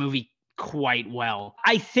remember this movie quite well.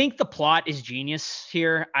 I think the plot is genius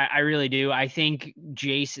here. I really do. I think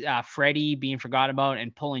Freddy being forgotten about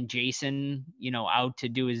and pulling Jason, out to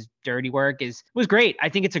do his dirty work was great. I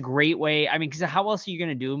think it's a great way. I mean, because how else are you going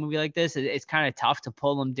to do a movie like this? It's kind of tough to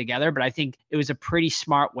pull them together, but I think it was a pretty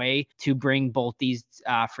smart way to bring both these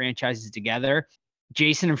franchises together.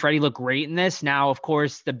 Jason and Freddy look great in this. Now, of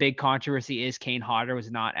course, the big controversy is Kane Hodder was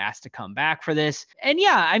not asked to come back for this. And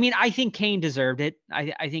yeah, I mean, I think Kane deserved it.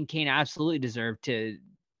 I think Kane absolutely deserved to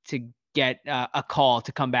get a call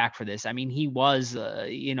to come back for this. I mean, he was,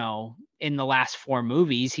 in the last 4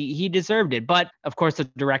 movies, he deserved it. But of course, the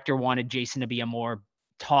director wanted Jason to be a more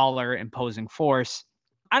taller, imposing force.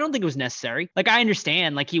 I don't think it was necessary. Like, I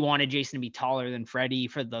understand, like, he wanted Jason to be taller than Freddy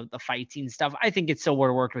for the fight scene stuff. I think it still would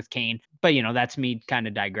have worked with Kane, but that's me kind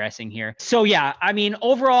of digressing here. So yeah, I mean,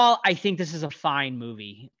 overall, I think this is a fine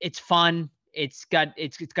movie. It's fun. It's got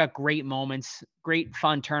great moments, great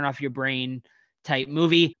fun, turn off your brain type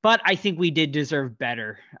movie. But I think we did deserve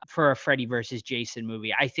better for a Freddy versus Jason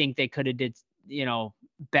movie. I think they could have did,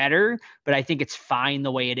 better, but I think it's fine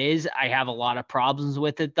the way it is. I have a lot of problems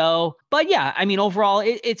with it though. But yeah, I mean, overall,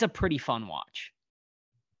 it's a pretty fun watch.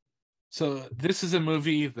 So this is a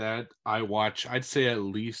movie that I watch, I'd say at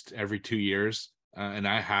least every 2 years. And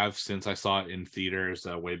I have since I saw it in theaters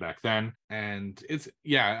way back then. And is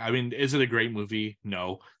it a great movie?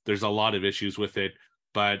 No, there's a lot of issues with it,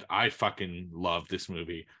 but I fucking love this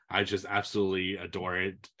movie. I just absolutely adore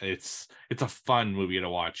it. It's a fun movie to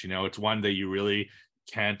watch. It's one that you really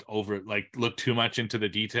can't look too much into the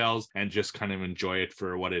details and just kind of enjoy it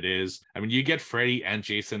for what it is. I mean, you get Freddy and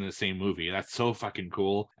Jason in the same movie. That's so fucking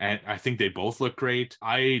cool. And I think they both look great.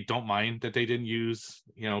 I don't mind that they didn't use,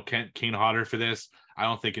 Kane Hodder for this. I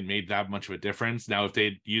don't think it made that much of a difference. Now, if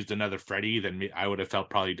they'd used another Freddy, then I would have felt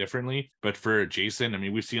probably differently. But for Jason, I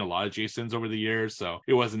mean, we've seen a lot of Jasons over the years, so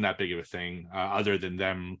it wasn't that big of a thing, other than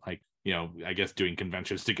them, I guess doing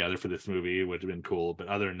conventions together for this movie would have been cool. But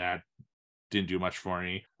other than that, didn't do much for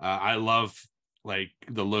me. I love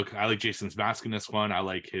the look. I like Jason's mask in this one. I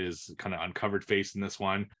like his kind of uncovered face in this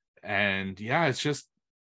one. And yeah, it's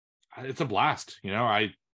a blast.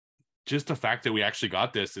 Just the fact that we actually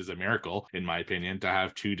got this is a miracle, in my opinion, to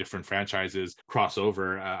have 2 different franchises cross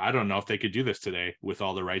over. I don't know if they could do this today with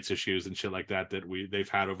all the rights issues and shit like that they've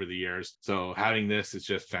had over the years. So having this is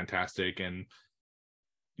just fantastic. And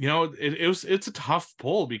it's a tough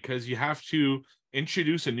pull because you have to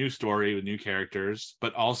introduce a new story with new characters,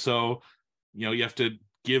 but also, you have to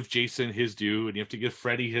give Jason his due and you have to give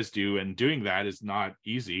Freddy his due, and doing that is not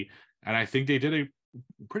easy. And I think they did a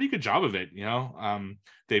pretty good job of it.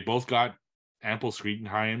 They both got ample screen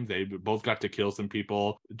time. They both got to kill some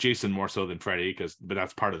people. Jason more so than Freddy, but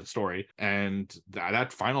that's part of the story. And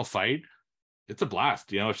that final fight, it's a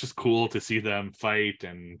blast. It's just cool to see them fight.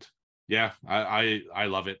 And yeah, I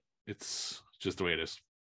love it. It's just the way it is.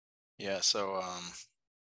 Yeah, so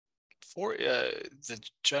for the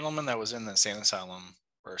gentleman that was in the insane asylum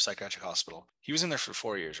or psychiatric hospital, he was in there for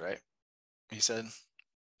 4 years, right? He said.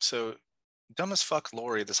 So dumb as fuck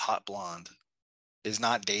Lori, this hot blonde, is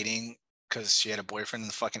not dating because she had a boyfriend in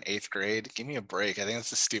the fucking 8th grade. Give me a break. I think that's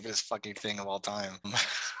the stupidest fucking thing of all time.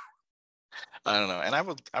 I don't know. And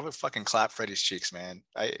I would fucking clap Freddy's cheeks, man.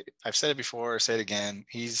 I've said it before, say it again.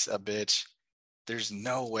 He's a bitch. There's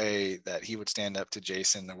no way that he would stand up to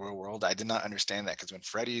Jason in the real world. I did not understand that, because when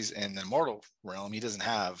Freddy's in the mortal realm, he doesn't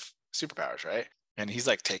have superpowers, right? And he's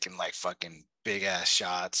taking fucking big ass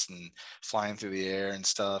shots and flying through the air and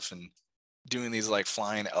stuff and doing these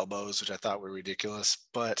flying elbows, which I thought were ridiculous,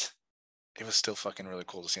 but it was still fucking really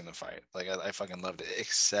cool to see them fight. I fucking loved it,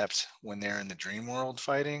 except when they're in the dream world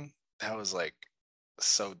fighting. That was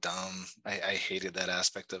so dumb. I hated that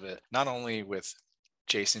aspect of it. Not only with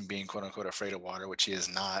Jason being quote unquote afraid of water, which he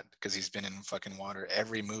is not, because he's been in fucking water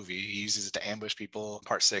every movie. He uses it to ambush people.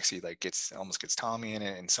 Part 6, he almost gets Tommy in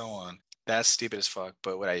it and so on. That's stupid as fuck.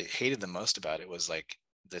 But what I hated the most about it was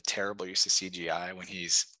the terrible use of CGI when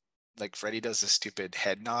he's Freddy does this stupid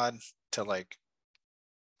head nod to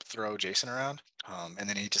throw Jason around. And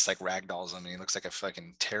then he just ragdolls him and he looks like a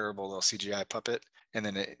fucking terrible little CGI puppet. And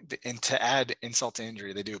then and to add insult to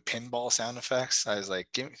injury, they do pinball sound effects. I was like,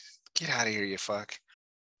 get out of here, you fuck.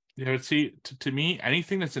 Yeah, see, to me,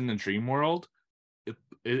 anything that's in the dream world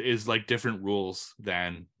is like different rules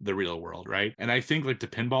than the real world, right? And I think like the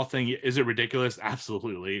pinball thing, is it ridiculous?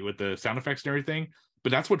 Absolutely, with the sound effects and everything. But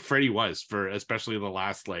that's what Freddy was for especially the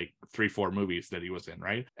last like 3-4 movies that he was in,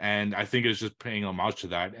 right? And I think it's just paying homage to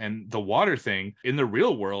that. And the water thing, in the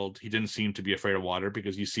real world, he didn't seem to be afraid of water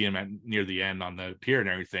because you see him at near the end on the pier and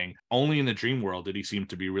everything. Only in the dream world did he seem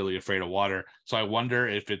to be really afraid of water. So I wonder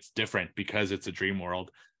if it's different because it's a dream world,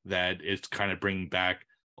 that it's kind of bringing back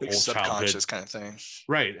Like old subconscious childhood kind of thing.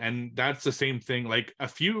 Right. And that's the same thing. Like a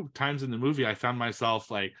few times in the movie, I found myself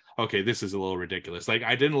like, okay, this is a little ridiculous. Like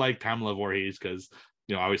I didn't like Pamela Voorhees because,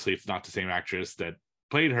 you know, obviously it's not the same actress that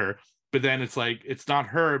played her. But then it's like, it's not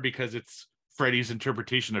her because it's Freddy's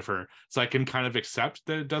interpretation of her. So I can kind of accept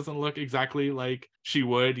that it doesn't look exactly like she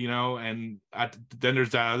would, you know. And then there's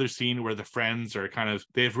that other scene where the friends are kind of,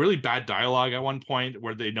 they have really bad dialogue at one point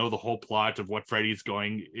where they know the whole plot of what Freddy's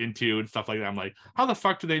going into and stuff like that. I'm like, how the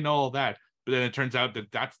fuck do they know all that? But then it turns out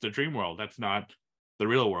that that's the dream world. That's not the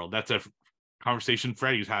real world. That's a conversation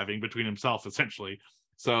Freddy's having between himself, essentially.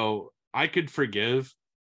 So I could forgive,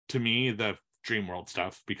 to me, the dream world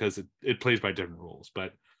stuff because it plays by different rules.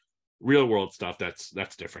 But real world stuff, that's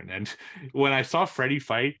different. And when I saw Freddy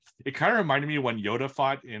fight, it kind of reminded me when Yoda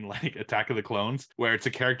fought in like Attack of the Clones, where it's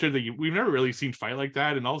a character that we've never really seen fight like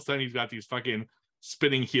that, and all of a sudden he's got these fucking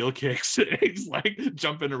spinning heel kicks. He's like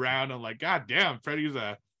jumping around. I'm like, god damn,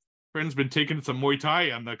 Friend's been taking some Muay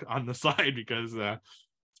Thai on the side because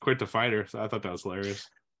it's quite the fighter. So I thought that was hilarious.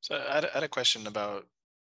 So I had a question about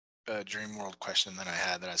a dream world question that I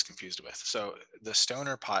had that I was confused with. So the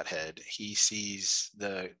stoner pothead, he sees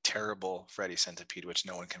the terrible Freddy centipede, which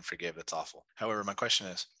no one can forgive. It's awful. However, my question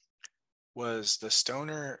is, was the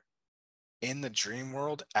stoner in the dream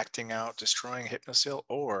world acting out, destroying Hypnosil,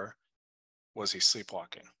 or was he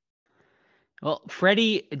sleepwalking? Well,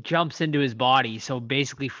 Freddy jumps into his body, so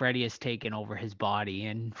basically Freddy has taken over his body,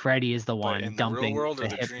 and Freddy is the But one in the real dumping world or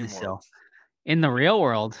the the dream Hypnosil. world? In the real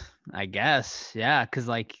world, I guess, yeah, because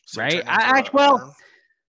like, So he right? turned into a worm?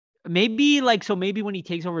 Maybe like, so maybe when he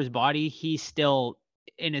takes over his body, he's still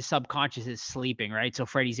in his subconscious is sleeping, right? So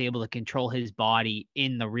Freddy's able to control his body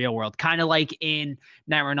in the real world, kind of like in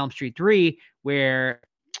Nightmare on Elm Street 3, where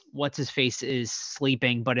what's his face is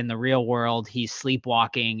sleeping, but in the real world he's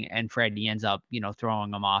sleepwalking, and Freddy ends up,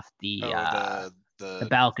 throwing him off the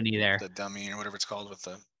balcony there. The dummy or whatever it's called with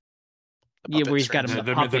the Yeah, where puppet he's got him strings.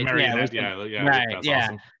 the The puppet. marionette, Right, that's yeah.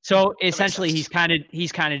 awesome. So essentially, sense.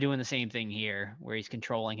 he's kind of doing the same thing here, where he's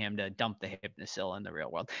controlling him to dump the Hypnosil in the real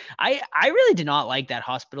world. I really did not like that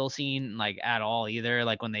hospital scene like at all either.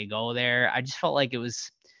 Like when they go there, I just felt like it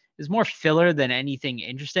was more filler than anything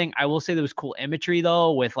interesting. I will say there was cool imagery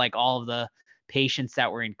though, with like all of the patients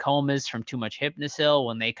that were in comas from too much Hypnosil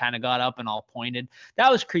when they kind of got up and all pointed.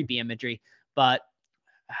 That was creepy imagery, but.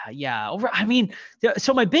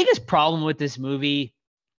 So my biggest problem with this movie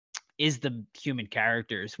is the human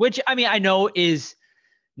characters, which I know is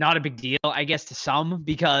not a big deal, I guess, to some,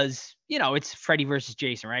 because it's Freddy versus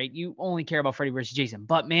Jason, right? You only care about Freddy versus Jason.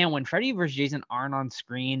 But man, when Freddy versus Jason aren't on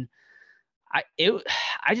screen, I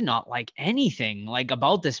did not like anything like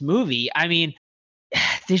about this movie.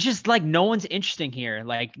 There's just like no one's interesting here.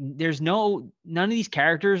 Like none of these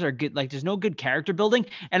characters are good. Like there's no good character building.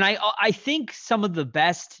 And I think some of the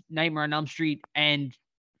best Nightmare on Elm Street and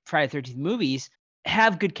Friday the 13th movies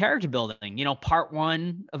have good character building. Part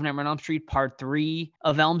 1 of Nightmare on Elm Street, part 3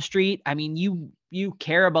 of Elm Street. You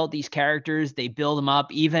care about these characters. They build them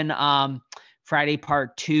up. Even Friday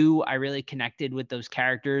part 2, I really connected with those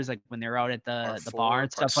characters, like when they're out at the bar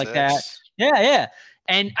and stuff like that. Yeah.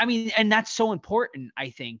 And and that's so important, I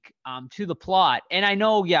think, to the plot. And I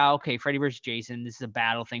know, okay, Freddy versus Jason, this is a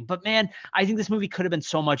battle thing. But man, I think this movie could have been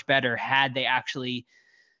so much better had they actually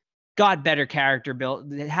got better character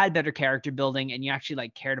build, had better character building, and you actually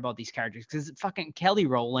like cared about these characters. Because fucking Kelly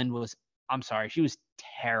Rowland was, I'm sorry, she was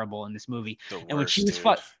terrible in this movie. And when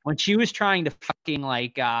she was trying to fucking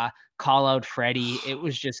like call out Freddy, it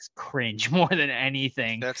was just cringe more than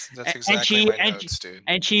anything. That's exactly my notes, dude.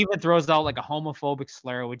 And she even throws out like a homophobic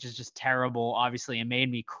slur, which is just terrible, obviously, and made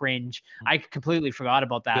me cringe. I completely forgot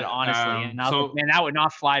about that, honestly. And I was like, man, that would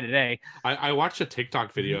not fly today. I watched a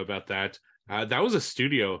TikTok video about that. That was a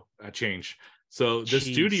studio change. So the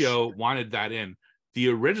studio wanted that in. The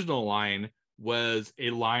original line was a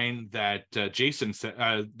line that Jason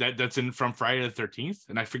said that's in from Friday the 13th,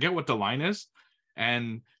 and I forget what the line is.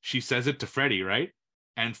 And she says it to Freddy, right?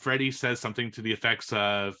 And Freddy says something to the effects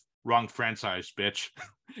of "wrong franchise, bitch,"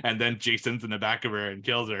 and then Jason's in the back of her and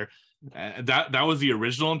kills her. That was the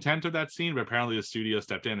original intent of that scene, but apparently the studio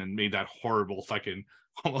stepped in and made that horrible fucking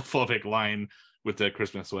homophobic line with the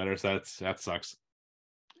Christmas sweater. So that sucks.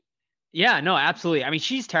 Yeah, no, absolutely. I mean,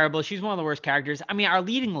 she's terrible. She's one of the worst characters. I mean, our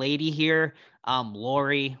leading lady here,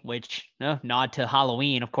 Lori, which nod to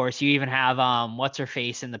Halloween, of course. You even have what's her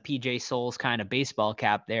face in the PJ Souls kind of baseball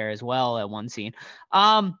cap there as well at one scene.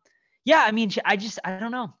 Yeah, I mean, I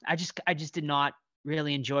don't know. I just did not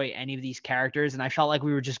really enjoy any of these characters, and I felt like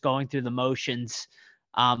we were just going through the motions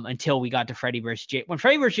until we got to Freddy versus Jason. When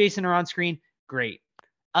Freddy versus Jason are on screen, great.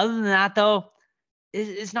 Other than that, though,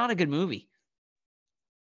 it's not a good movie.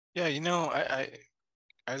 Yeah,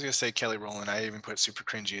 I was gonna say Kelly Rowland. I even put super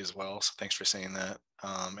cringy as well. So thanks for saying that.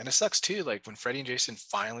 And it sucks too. Like when Freddie and Jason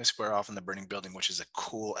finally square off in the burning building, which is a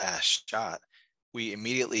cool ass shot, we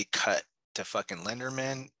immediately cut to fucking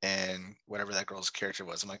Lenderman and whatever that girl's character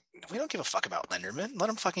was. I'm like, we don't give a fuck about Lenderman. Let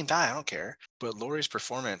him fucking die. I don't care. But Laurie's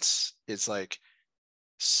performance is like,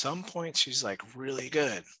 some points she's like really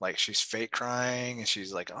good. Like she's fake crying and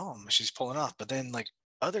she's like, oh, she's pulling off. But then like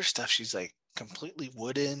other stuff, she's like completely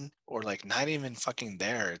wooden or like not even fucking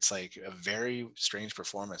there. It's like a very strange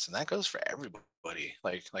performance, and that goes for everybody.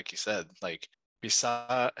 Like you said, like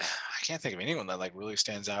beside, I can't think of anyone that like really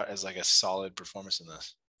stands out as like a solid performance in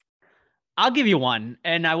this. I'll give you one,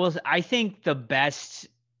 and I think the best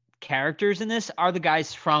characters in this are the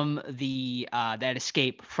guys from the that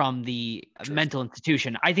escape from the True. mental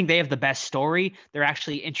institution. I think they have the best story. They're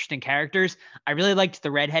actually interesting characters. I really liked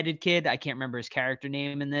the redheaded kid. I can't remember his character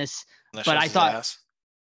name in this, Unless but I his thought ass.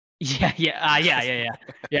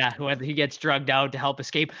 Yeah. Whether he gets drugged out to help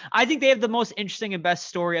escape. I think they have the most interesting and best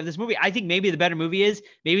story of this movie. I think maybe the better movie is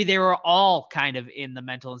maybe they were all kind of in the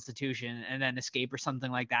mental institution and then escape or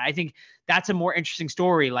something like that. I think that's a more interesting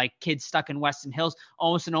story, like kids stuck in Weston Hills,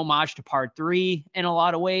 almost an homage to Part 3 in a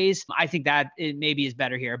lot of ways. I think that it maybe is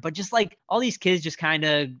better here. But just like all these kids just kind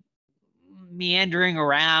of meandering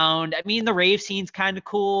around. I mean, the rave scene's kind of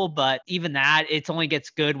cool, but even that, it only gets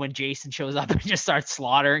good when Jason shows up and just starts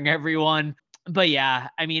slaughtering everyone. But yeah,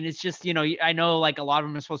 I mean, it's just, I know like a lot of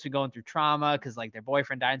them are supposed to be going through trauma because like their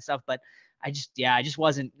boyfriend died and stuff, but I just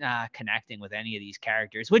wasn't connecting with any of these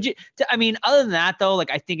characters. I mean, other than that though,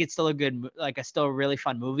 like I think it's still still a really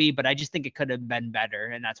fun movie, but I just think it could have been better,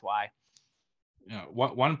 and that's why. Yeah,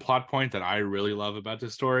 one plot point that I really love about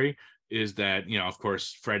this story is that, of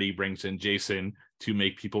course, Freddy brings in Jason to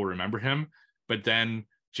make people remember him, but then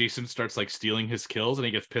Jason starts like stealing his kills and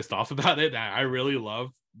he gets pissed off about it. I really love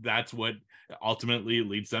that's what ultimately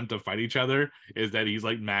leads them to fight each other, is that he's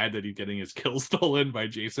like mad that he's getting his kills stolen by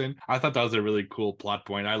Jason. I thought that was a really cool plot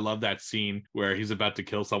point. I love that scene where he's about to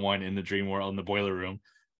kill someone in the dream world in the boiler room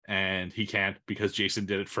and he can't because Jason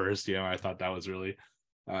did it first. I thought that was really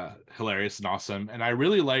hilarious and awesome. And I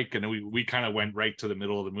really like, and we kind of went right to the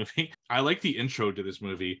middle of the movie. I like the intro to this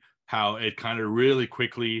movie, how it kind of really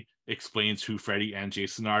quickly explains who Freddy and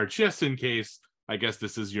Jason are, just in case, I guess,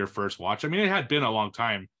 this is your first watch. I mean, it had been a long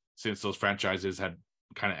time since those franchises had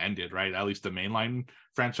kind of ended, right? At least the mainline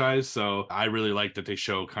franchise. So I really like that they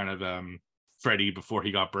show kind of Freddy before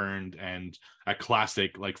he got burned, and a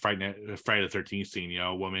classic like Friday the 13th scene.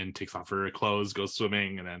 A woman takes off her clothes, goes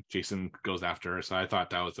swimming, and then Jason goes after her. So I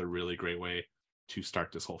thought that was a really great way to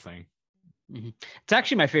start this whole thing. Mm-hmm. It's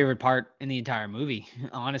actually my favorite part in the entire movie.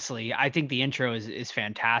 Honestly, I think the intro is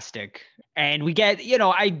fantastic, and we get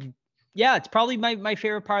it's probably my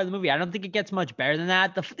favorite part of the movie. I don't think it gets much better than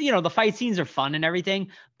that. The fight scenes are fun and everything,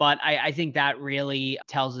 but I think that really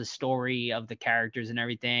tells the story of the characters and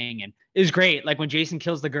everything. And it was great. Like when Jason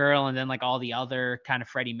kills the girl and then like all the other kind of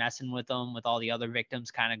Freddy messing with them, with all the other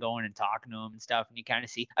victims kind of going and talking to him and stuff. And you kind of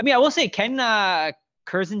see, I mean, I will say Ken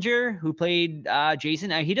Kersinger, who played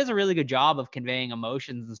Jason, he does a really good job of conveying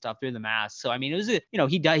emotions and stuff through the mask. So, I mean, it was,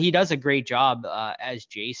 he does a great job as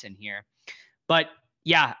Jason here. But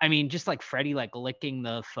yeah, I mean, just like Freddy, like licking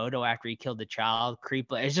the photo after he killed the child,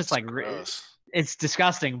 it's just like, gross. It's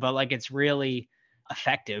disgusting, but like, it's really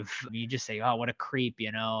effective. You just say, oh, what a creep,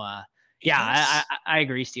 I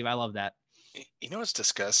agree, Steve. I love that. You know what's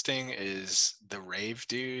disgusting is the rave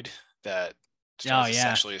dude that tries to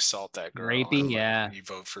sexually assault that girl. Rapey, yeah. You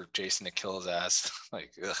vote for Jason to kill his ass.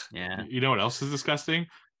 Like, ugh. Yeah. You know what else is disgusting?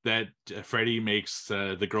 That Freddy makes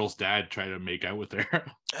the girl's dad try to make out with her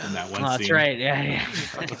in that one scene. That's right. Yeah.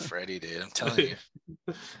 Fucking Freddy, dude. I'm telling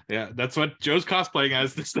you. Yeah, that's what Joe's cosplaying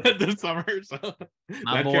as this summer. So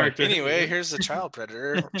that character. Anyway, here's the child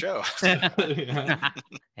predator, Joe.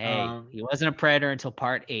 Hey, he wasn't a predator until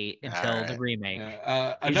Part 8, until the remake.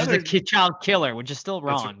 Yeah. He's just a child killer, which is still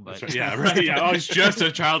wrong. But right. Yeah, right. Yeah, oh, he's just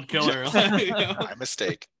a child killer. My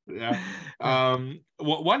mistake. Yeah.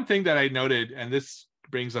 One thing that I noted, and this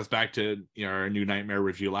brings us back to our New Nightmare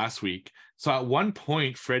review last week. So at one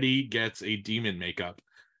point, Freddy gets a demon makeup,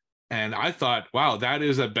 and I thought, wow, that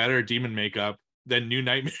is a better demon makeup than New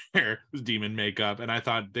Nightmare's demon makeup, and I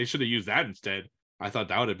thought they should have used that instead. I thought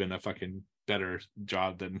that would have been a fucking better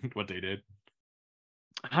job than what they did.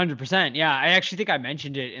 100%. Yeah, I actually think I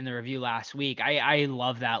mentioned it in the review last week. I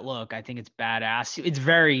love that look. I think it's badass. It's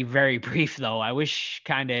very, very brief though. I wish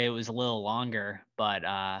kind of it was a little longer, but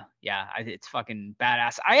yeah, it's fucking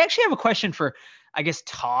badass. I actually have a question for, I guess,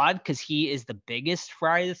 Todd, because he is the biggest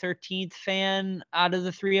Friday the 13th fan out of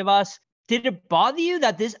the three of us. Did it bother you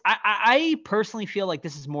that this? I personally feel like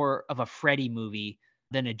this is more of a Freddy movie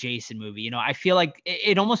than a Jason movie. You know, I feel like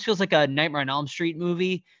it almost feels like a Nightmare on Elm Street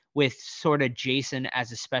movie with sort of Jason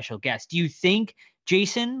as a special guest. Do you think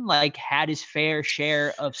Jason like had his fair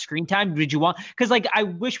share of screen time? Did you want, because like I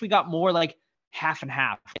wish we got more like half and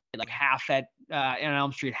half, like half at in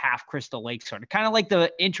Elm Street, half Crystal Lake, sort of kind of like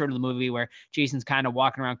the intro to the movie where Jason's kind of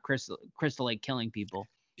walking around Crystal Lake killing people.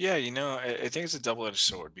 Yeah, I think it's a double-edged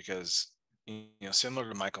sword because similar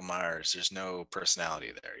to Michael Myers, there's no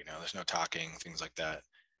personality there. There's no talking, things like that,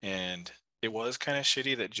 and it was kind of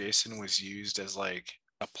shitty that Jason was used as like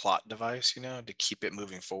a plot device, to keep it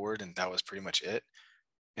moving forward, and that was pretty much it.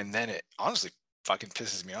 And then it honestly fucking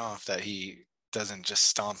pisses me off that he doesn't just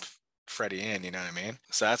stomp Freddy in, you know what I mean?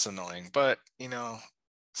 So that's annoying. But,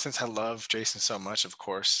 since I love Jason so much, of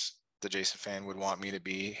course, the Jason fan would want him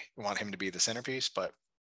to be the centerpiece, but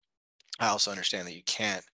I also understand that you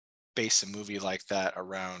can't base a movie like that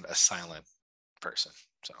around a silent person.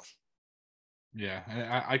 So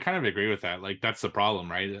yeah, I kind of agree with that. Like, that's the problem,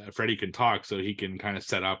 right? Freddy can talk, so he can kind of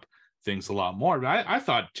set up things a lot more. But I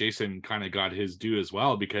thought Jason kind of got his due as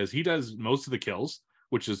well, because he does most of the kills,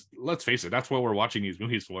 which is, let's face it, that's what we're watching these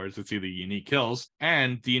movies for, is to see the unique kills.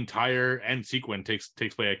 And the entire end sequence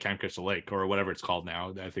takes place at Camp Crystal Lake, or whatever it's called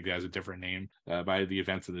now. I think it has a different name by the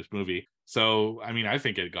events of this movie. So, I mean, I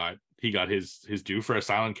think he got his due for a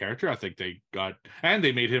silent character. I think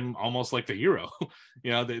they made him almost like the hero.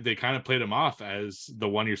 They kind of played him off as the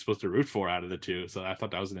one you're supposed to root for out of the two. So I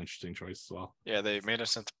thought that was an interesting choice as well. Yeah, they made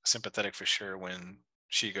us sympathetic for sure when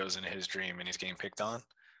she goes into his dream and he's getting picked on.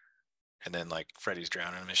 And then like Freddy's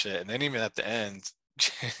drowning him and shit. And then even at the end,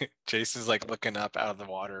 Jason's like looking up out of the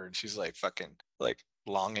water and she's like fucking like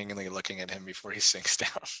longingly looking at him before he sinks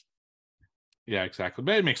down. Yeah, exactly.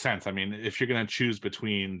 But it makes sense. I mean, if you're going to choose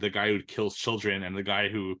between the guy who kills children and the guy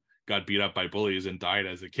who got beat up by bullies and died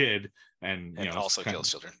as a kid, and also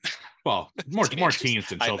kills children. Well, more teens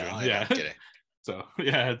than children. I know, yeah. I'm kidding. So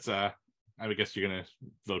yeah, it's I would guess you're going to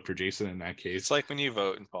vote for Jason in that case. It's like when you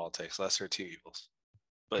vote in politics, lesser of two evils.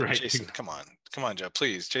 But right. Jason, come on, Joe,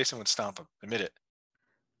 please. Jason would stomp him. Admit it.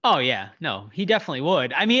 Oh yeah, no, he definitely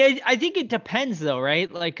would. I mean, I think it depends though,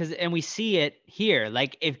 right? Like, and we see it here.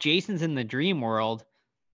 Like, if Jason's in the dream world,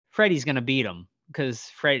 Freddy's gonna beat him because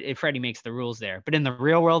Freddy makes the rules there. But in the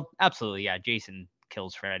real world, absolutely, yeah, Jason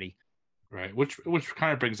kills Freddy. Right, which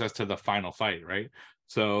kind of brings us to the final fight, right?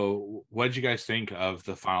 So, what did you guys think of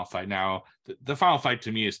the final fight? Now, the final fight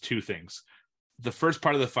to me is two things. The first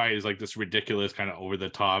part of the fight is like this ridiculous kind of over the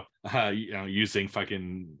top, using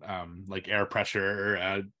fucking like air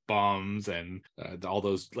pressure bombs and all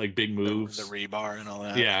those like big moves, the rebar and all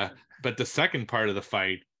that. Yeah, but the second part of the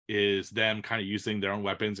fight is them kind of using their own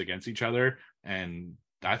weapons against each other, and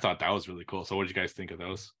I thought that was really cool. So, what did you guys think of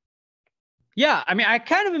those? Yeah, I mean, I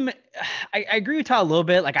agree with Todd a little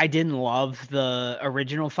bit. Like, I didn't love the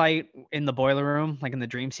original fight in the boiler room, like in the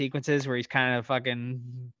dream sequences where he's kind of fucking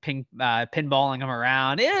pinballing him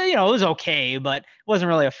around. It was okay, but it wasn't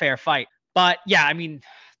really a fair fight. But yeah, I mean,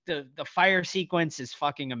 the fire sequence is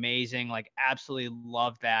fucking amazing. Like, absolutely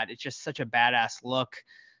love that. It's just such a badass look.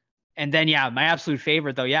 And then, yeah, my absolute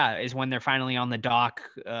favorite though, yeah, is when they're finally on the dock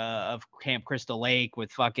of Camp Crystal Lake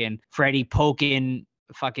with fucking Freddy poking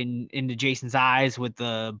fucking into Jason's eyes with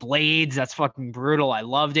the blades. That's fucking brutal. I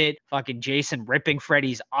loved it. Fucking Jason ripping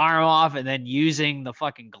Freddy's arm off and then using the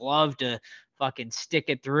fucking glove to fucking stick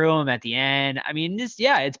it through him at the end. I mean, it's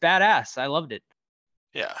badass. I loved it.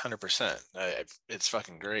 Yeah, 100%. It's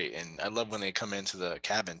fucking great. And I love when they come into the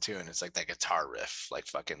cabin too, and it's like that guitar riff, like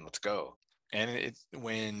fucking let's go. And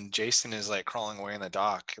when Jason is like crawling away in the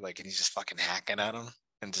dock, like, and he's just fucking hacking at him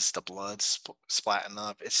and just the blood splatting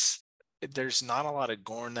up. There's not a lot of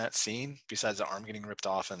gore in that scene besides the arm getting ripped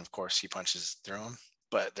off, and of course he punches through him,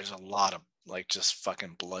 but there's a lot of like just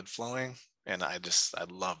fucking blood flowing, and I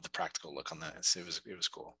love the practical look on that. It was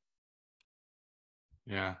cool.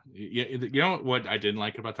 Yeah, you know what I didn't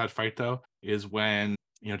like about that fight though is when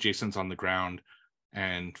Jason's on the ground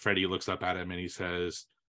and Freddy looks up at him and he says,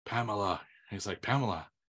 "Pamela," and he's like, "Pamela,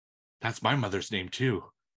 that's my mother's name too."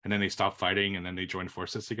 And then they stop fighting, and then they join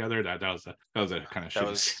forces together. That was a kind of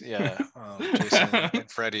shitty. Jason and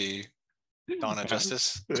Freddy Dawn of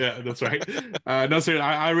Justice. Yeah, that's right. No, sir,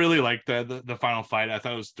 I really liked the final fight. I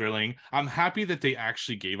thought it was thrilling. I'm happy that they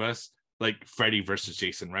actually gave us like Freddy versus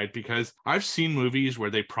Jason, right? Because I've seen movies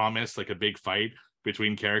where they promise like a big fight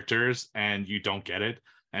between characters and you don't get it,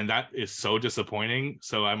 and that is so disappointing.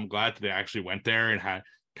 So I'm glad that they actually went there and had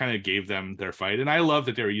kind of gave them their fight. And I love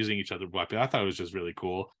that they were using each other's weapons. I thought it was just really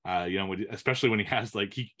cool. Especially when he has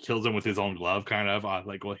like he kills him with his own glove, kind of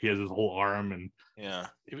he has his whole arm, and yeah,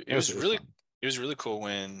 it was really cool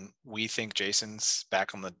when we think Jason's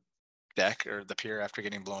back on the deck or the pier after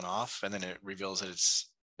getting blown off, and then it reveals that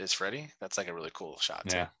it's Freddy. That's like a really cool shot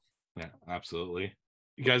too. Yeah, absolutely.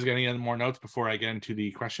 You guys got any more notes before I get into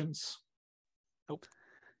the questions? Nope.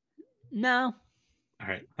 No. All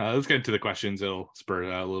right, let's get into the questions. It'll spur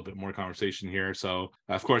a little bit more conversation here. So,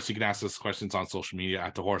 of course, you can ask us questions on social media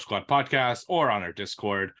at the Horror Squad Podcast or on our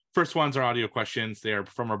Discord. First ones are audio questions. They are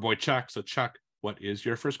from our boy Chuck. So, Chuck, what is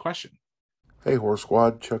your first question? Hey, Horror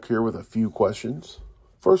Squad. Chuck here with a few questions.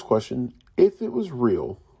 First question, if it was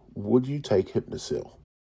real, would you take Hypnosil?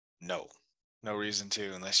 No reason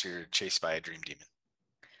to, unless you're chased by a dream demon.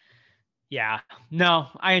 Yeah. No,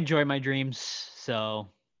 I enjoy my dreams, so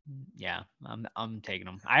yeah, I'm taking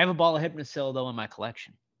them. I have a ball of Hypnosil though in my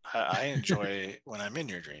collection. I enjoy when I'm in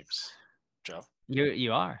your dreams, Joe.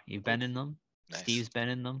 You are. You've been in them. Nice. Steve's been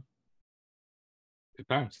in them. Good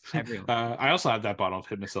times. Everyone. I also have that bottle of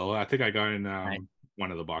Hypnosil. I think I got in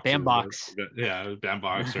one of the boxes. Bandbox. Yeah,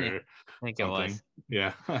 Bandbox or I think something. it was.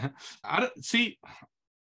 Yeah.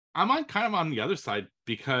 I'm kind of on the other side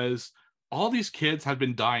because all these kids have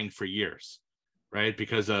been dying for years, right?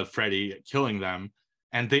 Because of Freddy killing them.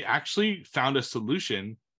 And they actually found a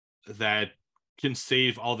solution that can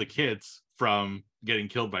save all the kids from getting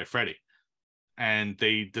killed by Freddy. And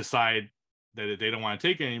they decide that they don't want to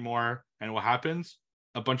take it anymore. And what happens?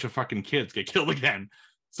 A bunch of fucking kids get killed again.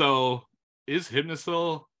 So is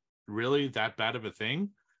Hypnosil really that bad of a thing?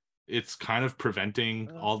 It's kind of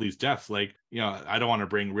preventing all these deaths. Like, I don't want to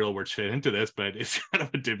bring real world shit into this, but it's kind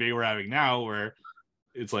of a debate we're having now where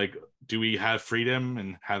it's like, do we have freedom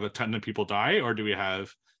and have a ton of people die, or do we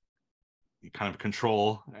have kind of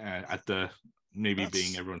control at the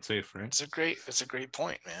being everyone safe, right? It's a great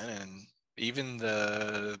point, man. And even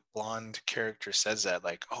the blonde character says that,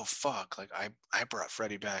 like, oh fuck, like I brought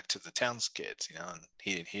Freddy back to the town's kids, and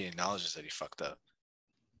he acknowledges that he fucked up.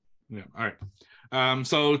 Yeah. All right.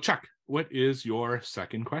 So Chuck, what is your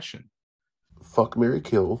second question? Fuck, marry,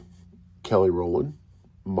 kill Kelly Rowland,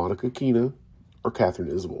 Monica Keena, or Catherine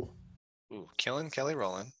Isabel? Ooh, killing Kelly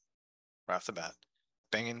Rowland right off the bat,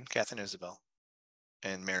 banging Catherine Isabel,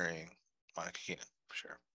 and marrying Monica Keena for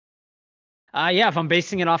sure. Yeah, if I'm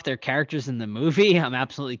basing it off their characters in the movie, I'm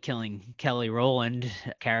absolutely killing Kelly Rowland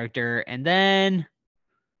character. And then,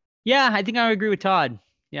 yeah, I think I would agree with Todd.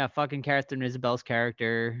 Yeah, fucking Catherine Isabel's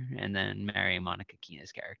character, and then marrying Monica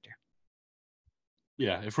Keena's character.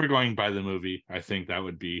 Yeah, if we're going by the movie, I think that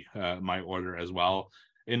would be my order as well.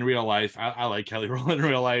 In real life, I like Kelly Rowland in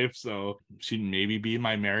real life, so she'd maybe be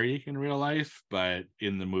my Mary in real life, but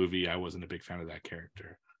in the movie, I wasn't a big fan of that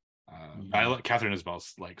character. I like Catherine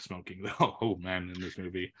Isabel's like smoking though. Oh man, in this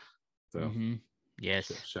movie. So yes,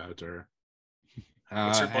 shout out to her.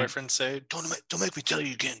 What's her boyfriend say? Don't make me tell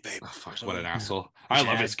you again, babe. Oh, fuck, what an asshole! I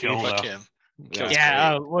love his kill Fuck though. him.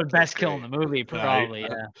 Yeah, what best kill in the movie probably.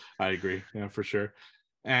 I agree. Yeah, for sure.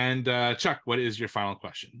 And Chuck, what is your final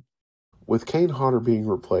question? With Kane Hodder being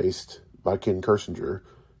replaced by Ken Kersinger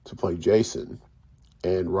to play Jason,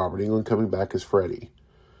 and Robert Englund coming back as Freddy,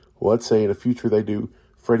 well, let's say in the future they do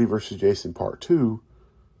Freddy vs. Jason Part 2,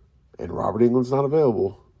 and Robert Englund's not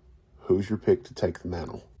available, who's your pick to take the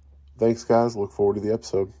mantle? Thanks, guys. Look forward to the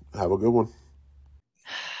episode. Have a good one.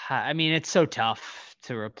 I mean, it's so tough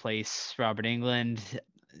to replace Robert Englund.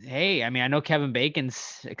 Hey, I mean, I know Kevin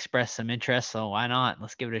Bacon's expressed some interest, so why not?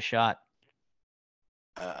 Let's give it a shot.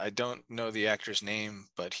 I don't know the actor's name,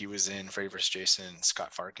 but he was in Freddy vs. Jason,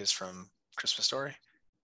 Scott Farkas from Christmas Story.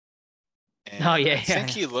 And I think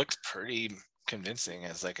he looked pretty convincing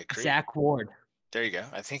as like a creep. Zach Ward. There you go.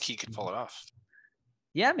 I think he could pull it off.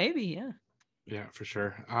 Yeah, maybe. Yeah. Yeah, for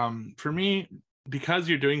sure. For me, because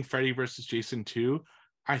you're doing Freddy versus Jason 2,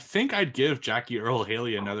 I think I'd give Jackie Earle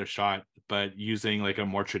Haley another shot, but using like a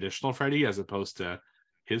more traditional Freddy as opposed to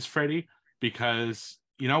his Freddy, because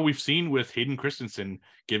we've seen with Hayden Christensen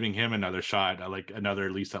giving him another shot, like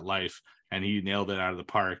another lease at life, and he nailed it out of the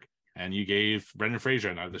park. And you gave Brendan Fraser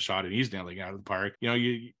another shot, and he's nailing it out of the park.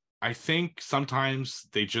 I think sometimes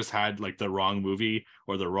they just had like the wrong movie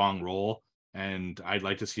or the wrong role, and I'd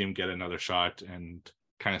like to see him get another shot and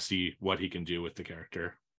kind of see what he can do with the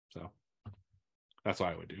character. So that's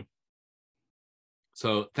what I would do.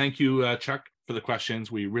 So thank you, Chuck, for the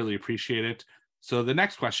questions. We really appreciate it. So the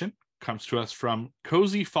next question comes to us from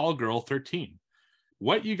Cozy Fall Girl 13.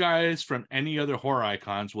 What you guys from any other horror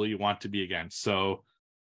icons will you want to be against? So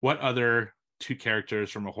what other two characters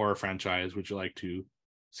from a horror franchise would you like to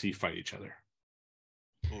see fight each other?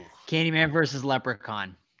 Candyman versus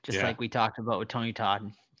Leprechaun, just like we talked about with Tony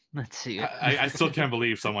Todd. Let's see it. I still can't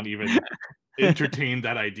believe someone even entertained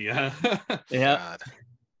that idea. Yeah.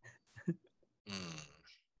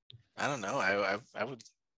 I don't know. I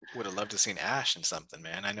would have loved to seen Ash in something,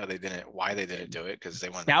 man. I know they didn't. Why they didn't do it? Because they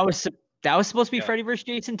wanted. That was supposed to be Freddy versus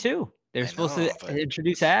Jason too. They were supposed to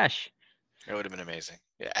introduce Ash. It would have been amazing.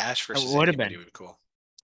 Yeah, Ash versus would anybody would be cool.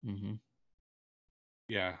 Mm-hmm.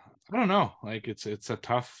 Yeah, I don't know. Like it's a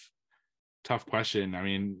tough question. I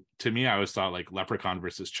mean, to me, I always thought like Leprechaun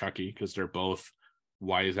versus Chucky because they're both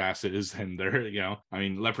wise asses and they're, I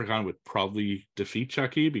mean, Leprechaun would probably defeat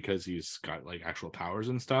Chucky because he's got like actual powers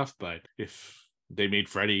and stuff. But if they made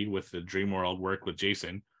Freddy with the dream world work with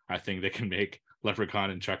Jason, I think they can make Leprechaun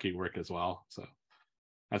and Chucky work as well. So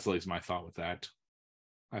that's at least my thought with that.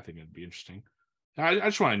 I think it'd be interesting. I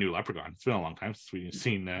just want a new Leprechaun. It's been a long time since we've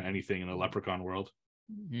seen anything in a Leprechaun world.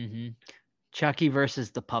 Mm-hmm. Chucky versus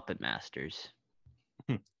the Puppet Masters.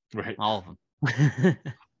 Right. All of them.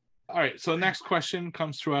 All right. So the next question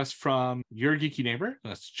comes to us from your geeky neighbor.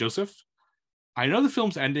 That's Joseph. I know the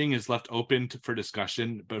film's ending is left open for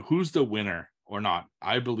discussion, but who's the winner or not?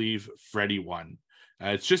 I believe Freddy won.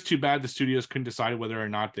 It's just too bad the studios couldn't decide whether or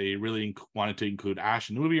not they really wanted to include Ash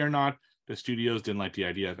in the movie or not. The studios didn't like the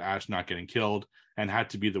idea of Ash not getting killed and had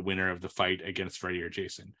to be the winner of the fight against Freddy or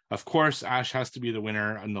Jason. Of course, Ash has to be the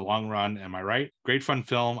winner in the long run. Am I right? Great fun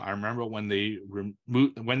film. I remember when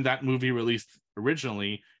when that movie released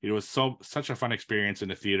originally, it was such a fun experience in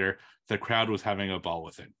the theater. The crowd was having a ball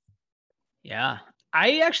with it. Yeah,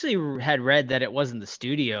 I actually had read that it wasn't the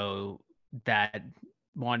studio that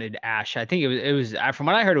wanted Ash. I think it was from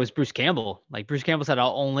what I heard, it was Bruce Campbell. Like Bruce Campbell said,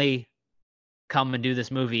 I'll only come and do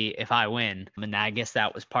this movie if I win. And I guess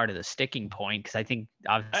that was part of the sticking point because I think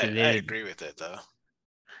obviously I agree with it though.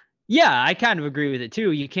 Yeah, I kind of agree with it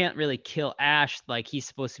too. You can't really kill Ash, like he's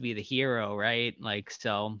supposed to be the hero, right? Like,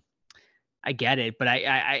 so I get it, but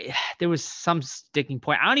I there was some sticking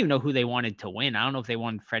point. I don't even know who they wanted to win. I don't know if they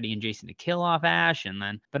wanted Freddy and Jason to kill off Ash,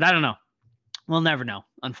 but I don't know. We'll never know,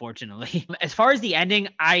 unfortunately. As far as the ending,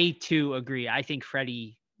 I too agree. I think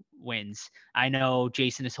Freddy wins. I know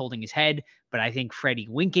Jason is holding his head, but I think Freddy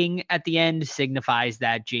winking at the end signifies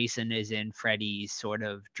that Jason is in Freddy's sort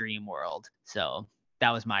of dream world. So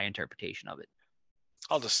that was my interpretation of it.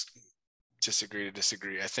 I'll just disagree to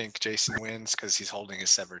disagree. I think Jason wins because he's holding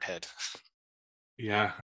his severed head.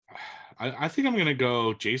 Yeah, I think I'm going to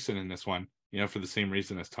go Jason in this one, for the same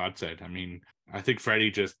reason as Todd said. I mean, I think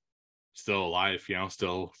Freddy just still alive,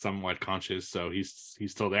 still somewhat conscious. So he's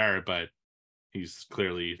still there, but he's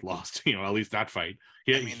clearly lost, at least that fight.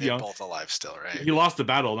 They're both alive still, right? He lost the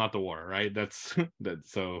battle, not the war, right? That's that.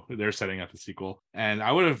 So they're setting up the sequel. And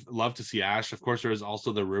I would have loved to see Ash. Of course, there was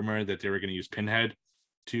also the rumor that they were going to use Pinhead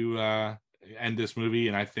to end this movie.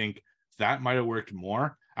 And I think that might have worked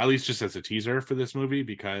more, at least just as a teaser for this movie,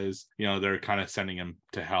 because, they're kind of sending him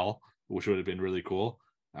to hell, which would have been really cool.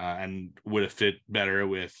 And would have fit better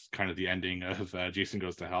with kind of the ending of Jason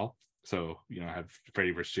Goes to Hell. So, have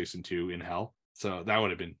Freddy versus Jason 2 in hell. So that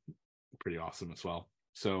would have been pretty awesome as well.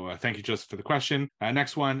 So thank you, Joseph, for the question.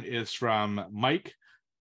 Next one is from Mike.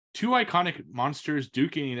 Two iconic monsters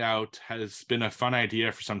duking it out has been a fun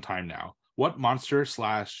idea for some time now. What monster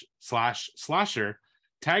slasher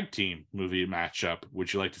tag team movie matchup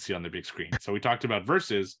would you like to see on the big screen? So we talked about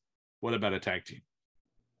versus. What about a tag team?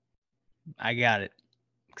 I got it.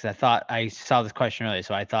 Because I thought I saw this question earlier,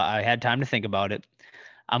 so I thought I had time to think about it.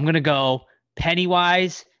 I'm going to go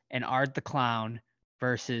Pennywise and Art the Clown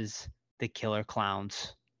versus the Killer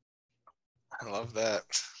Clowns. I love that.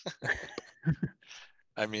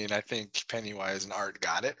 I mean, I think Pennywise and Art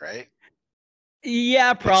got it, right?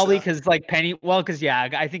 Yeah, probably because I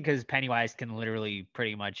think because Pennywise can literally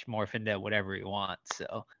pretty much morph into whatever he wants.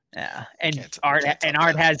 So yeah, and Art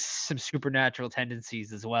has some supernatural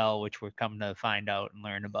tendencies as well, which we're coming to find out and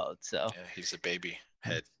learn about. So yeah, he's a baby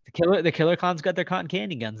head. The killer clowns got their cotton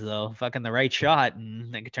candy guns though, fucking the right shot,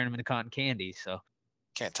 and they could turn them into cotton candy. So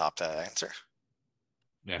can't top that answer.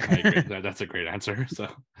 Yeah, I agree. That's a great answer. So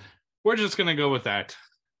we're just gonna go with that.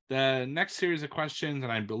 The next series of questions,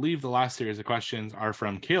 and I believe the last series of questions, are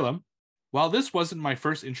from Caleb. While this wasn't my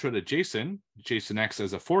first intro to Jason X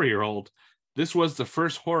as a 4-year-old, this was the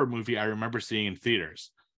first horror movie I remember seeing in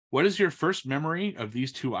theaters. What is your first memory of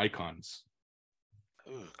these two icons?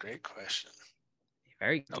 Ooh, great question.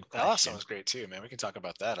 Very good That last question. one was great too, man. We can talk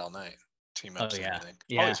about that all night. Team Oh ups and yeah, everything.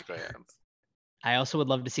 yeah. Always a great. I also would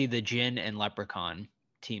love to see the Djinn and Leprechaun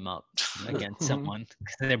team up against someone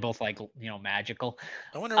because they're both like magical.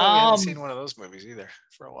 I wonder why we haven't seen one of those movies either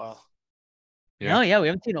for a while. Yeah. No, yeah, we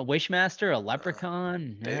haven't seen a Wishmaster, a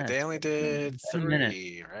Leprechaun. They only did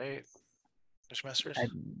 3, right? Wishmasters.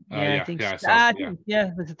 I think. Yeah,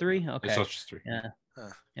 was it 3? Okay. It's just 3. Yeah.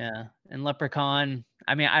 Yeah, and Leprechaun.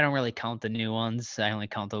 I mean, I don't really count the new ones. I only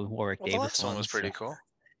count the Warwick Davis ones. The last one was pretty cool.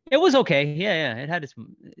 It was okay. Yeah. It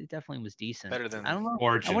definitely was decent. Better than I don't know.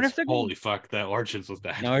 Origins. I wonder if they're Holy fuck, that Origins was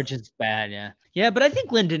bad. Origins bad, yeah. Yeah, but I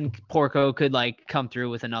think Lyndon Porco could come through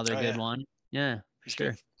with another good one. Yeah, for sure.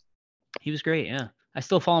 Good. He was great, yeah. I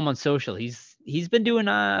still follow him on social. He's been doing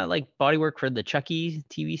body work for the Chucky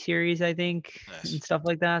TV series, I think, and stuff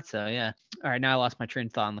like that. So yeah. All right, now I lost my train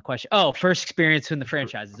of thought on the question. Oh, first experience in the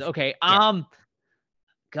franchises. Okay.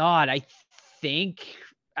 God, I think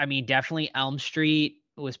definitely Elm Street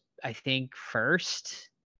was, I think, first.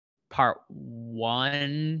 Part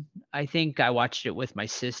 1, I think I watched it with my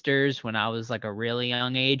sisters when I was a really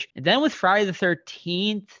young age. And then with Friday the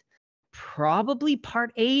 13th, probably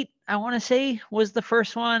part 8, I want to say, was the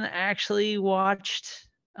first one I actually watched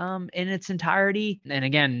in its entirety. And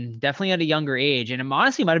again, definitely at a younger age. And it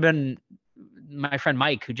honestly might have been my friend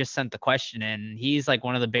Mike who just sent the question in. He's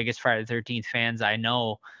one of the biggest Friday the 13th fans I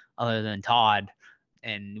know other than Todd.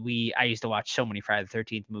 And I used to watch so many Friday the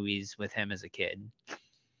 13th movies with him as a kid.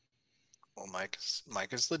 Well, Mike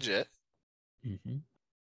is legit. Mm-hmm.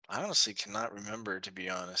 I honestly cannot remember, to be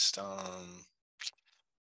honest.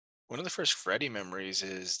 One of the first Freddy memories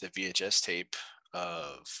is the VHS tape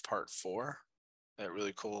of part 4. That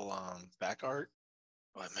really cool back art.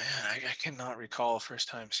 But man, I cannot recall first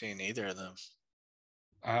time seeing either of them.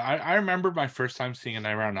 I remember my first time seeing A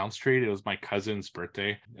Nightmare on Elm Street. It was my cousin's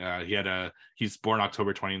birthday. He's born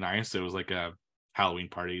October 29th, so it was like a Halloween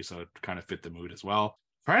party, so it kind of fit the mood as well.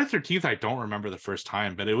 Friday the 13th, I don't remember the first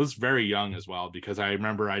time, but it was very young as well, because I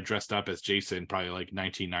remember I dressed up as Jason probably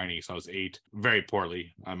 1990, so I was 8, very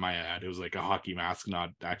poorly on my ad. It was like a hockey mask,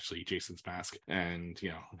 not actually Jason's mask, and you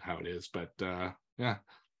know how it is. But yeah,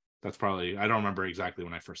 that's probably, I don't remember exactly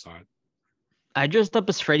when I first saw it. I dressed up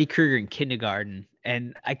as Freddy Krueger in kindergarten,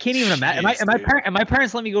 and I can't even imagine. And my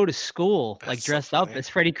parents let me go to school dressed up as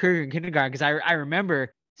Freddy Krueger in kindergarten, because I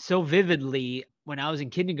remember so vividly when I was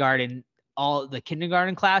in kindergarten. All the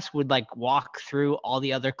kindergarten class would walk through all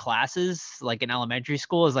the other classes in elementary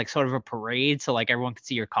school as sort of a parade, so everyone could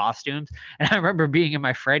see your costumes. And I remember being in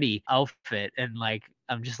my Freddy outfit, and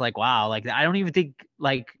I'm just wow, I don't even think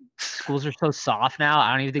schools are so soft now.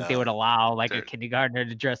 I don't even think they would allow a kindergartner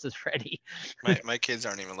to dress as Freddy. my kids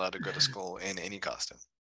aren't even allowed to go to school in any costume.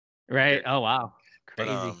 Right? Oh wow, crazy.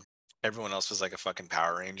 But, everyone else was a fucking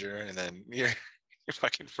Power Ranger, and then you're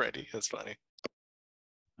fucking Freddy. That's funny.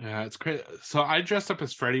 Yeah, it's crazy. So I dressed up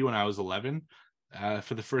as Freddy when I was 11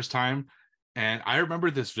 for the first time. And I remember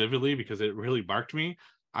this vividly because it really marked me.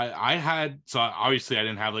 I had, so obviously I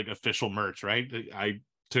didn't have official merch, right? I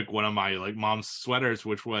took one of my mom's sweaters,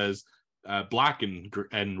 which was black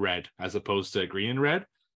and red as opposed to green and red.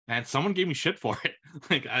 And someone gave me shit for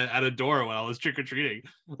it, at a door while I was trick-or-treating.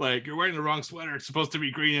 You're wearing the wrong sweater. It's supposed to be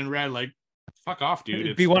green and red. Fuck off, dude.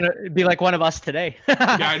 It'd be like one of us today. Yeah,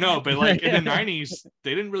 I know, but in the 90s,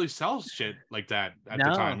 they didn't really sell shit like that at the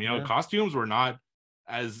time. Costumes were not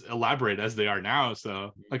as elaborate as they are now.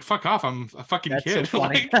 So fuck off, I'm a fucking kid. So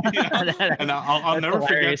funny. And I'll never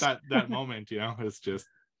forget that moment. It's just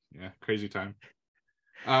crazy time.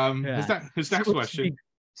 His next question.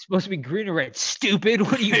 Supposed to be green or red. Stupid.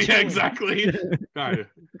 What are you doing? Yeah, exactly. God, can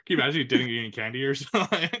you imagine you didn't get any candy or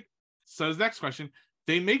something? So his next question.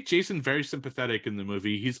 They make Jason very sympathetic in the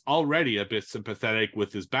movie. He's already a bit sympathetic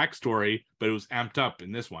with his backstory, but it was amped up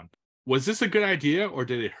in this one. Was this a good idea, or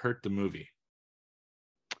did it hurt the movie?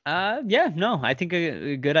 Yeah, no, I think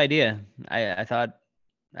a good idea. I thought,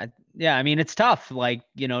 it's tough,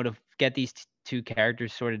 to get these two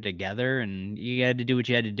characters sort of together, and you had to do what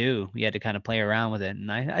you had to do. You had to kind of play around with it,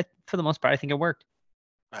 and I for the most part, I think it worked.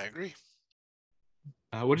 I agree.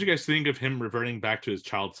 What did you guys think of him reverting back to his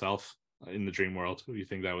child self in the dream world? Do you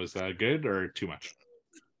think that was good or too much?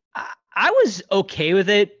 I was okay with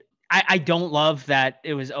it. I don't love that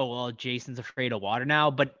it was, Jason's afraid of water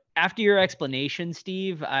now, but after your explanation,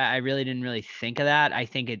 Steve, I really didn't really think of that. I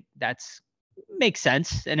think that's makes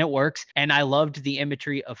sense and it works. And I loved the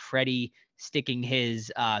imagery of Freddy sticking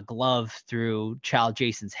his glove through child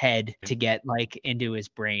Jason's head to get into his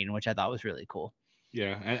brain, which I thought was really cool.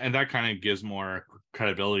 Yeah, and that kind of gives more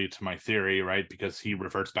credibility to my theory, right? Because he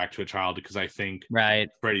reverts back to a child, because I think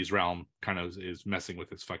Freddy's realm kind of is messing with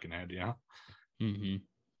his fucking head, Mm-hmm.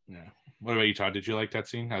 Yeah. What about you, Todd? Did you like that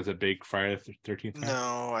scene as a big Friday the 13th fan?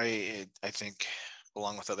 No, I think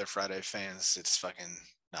along with other Friday fans, it's fucking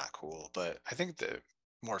not cool. But I think the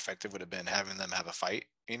more effective would have been having them have a fight,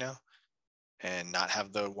 and not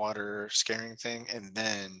have the water scaring thing. And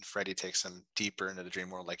then Freddy takes them deeper into the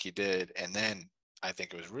dream world like he did. And then I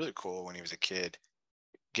think it was really cool when he was a kid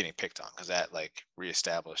getting picked on, because that like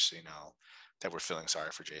reestablished, that we're feeling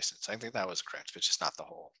sorry for Jason. So I think that was correct, but just not the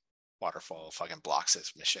whole waterfall fucking blocks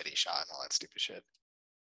his machete shot and all that stupid shit.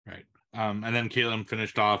 Right. And then Caleb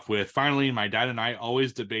finished off with, finally, my dad and I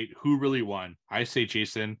always debate who really won. I say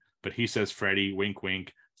Jason, but he says Freddy. Wink,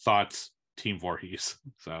 wink. Thoughts, Team Voorhees.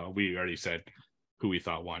 So we already said who we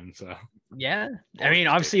thought won. So yeah, I mean,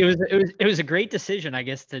 obviously it was a great decision, I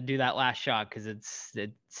guess, to do that last shot, because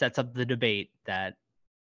it sets up the debate that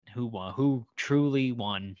who won, who truly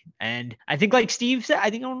won. And I think, like Steve said, I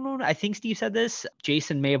think Steve said this,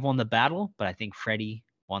 Jason may have won the battle, but I think Freddy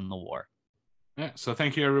won the war. Yeah, so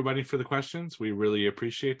thank you everybody for the questions. We really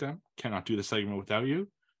appreciate them. Cannot do the segment without you.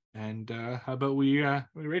 And how about we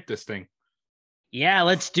rate this thing? Yeah,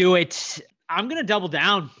 let's do it. I'm gonna double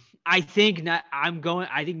down. I think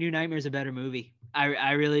New Nightmare is a better movie.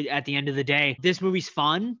 I really, at the end of the day, this movie's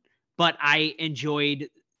fun, but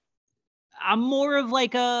I'm more of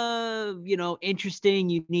like a, interesting,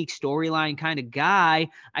 unique storyline kind of guy.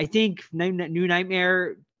 I think New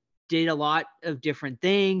Nightmare did a lot of different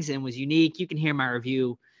things and was unique. You can hear my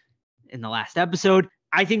review in the last episode.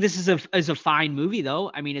 I think this is a fine movie,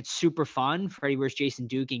 though. I mean, it's super fun, Freddy vs. Jason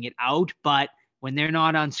duking it out, but when they're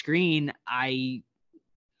not on screen, I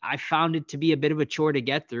found it to be a bit of a chore to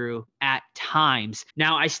get through at times.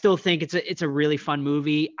 Now, I still think it's a really fun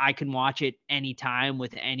movie. I can watch it anytime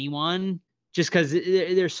with anyone, just because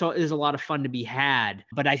there's a lot of fun to be had.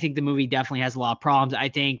 But I think the movie definitely has a lot of problems. I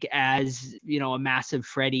think, as a massive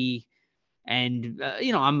Freddy and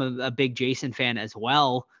I'm a big Jason fan as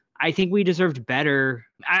well, I think we deserved better.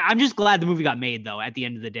 I'm just glad the movie got made, though. At the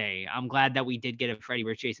end of the day, I'm glad that we did get a Freddy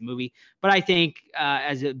vs. Jason movie. But I think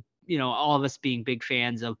all of us being big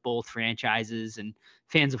fans of both franchises and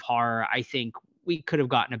fans of horror, I think we could have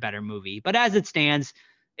gotten a better movie. But as it stands,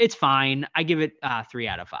 it's fine. I give it 3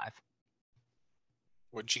 out of 5.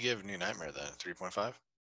 What'd you give New Nightmare then? 3.5?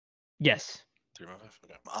 Yes. 3.5.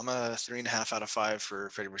 Okay. I'm a 3.5 out of 5 for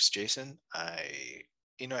Freddy vs. Jason.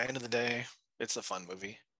 End of the day, it's a fun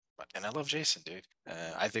movie, and I love Jason, dude.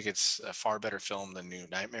 I think it's a far better film than New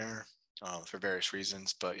Nightmare, for various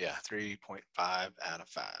reasons. But yeah, 3.5 out of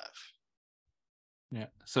 5. Yeah.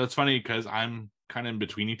 So it's funny because I'm kind of in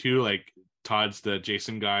between you two. Like, Todd's the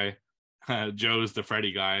Jason guy, Joe's the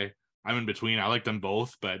Freddy guy. I'm in between. I like them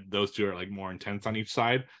both, but those two are like more intense on each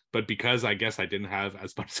side. But because I guess I didn't have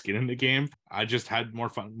as much skin in the game, I just had more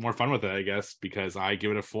fun with it, I guess, because I give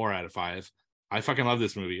it a 4 out of 5. I fucking love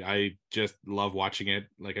this movie. I just love watching it.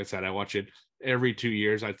 Like I said, I watch it every 2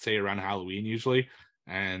 years, I'd say around Halloween usually.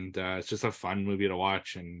 And it's just a fun movie to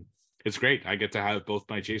watch. And it's great. I get to have both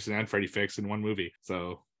my Jason and Freddy fix in one movie.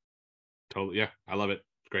 So totally, yeah, I love it.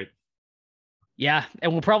 It's great. Yeah,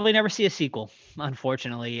 and we'll probably never see a sequel,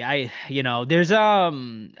 unfortunately. There's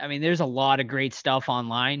a lot of great stuff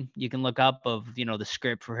online you can look up of, the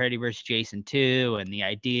script for Freddy vs. Jason 2 and the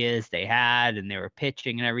ideas they had and they were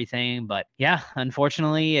pitching and everything. But yeah,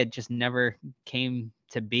 unfortunately, it just never came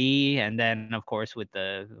to be. And then, of course, with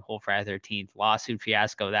the whole Friday the 13th lawsuit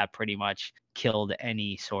fiasco, that pretty much killed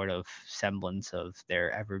any sort of semblance of there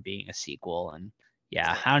ever being a sequel. And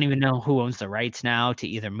yeah, I don't even know who owns the rights now to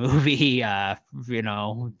either movie.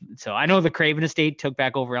 So I know the Craven estate took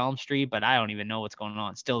back over Elm Street, but I don't even know what's going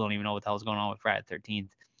on. Still don't even know what the hell's going on with Friday the 13th.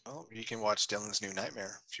 Well, you can watch Dylan's New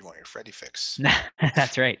Nightmare if you want your Freddy fix.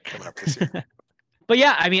 That's right. Coming up this year. But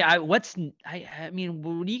yeah, I mean,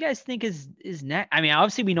 what do you guys think is next? I mean,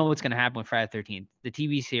 obviously we know what's going to happen with Friday the 13th. The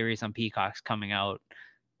TV series on Peacock's coming out,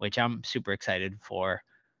 which I'm super excited for.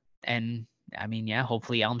 And I mean, yeah,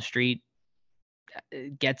 hopefully Elm Street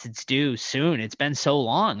gets its due soon. It's been so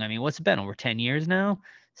long. I mean, what's it been, over 10 years now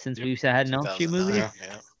since we've had an Elm Street movie?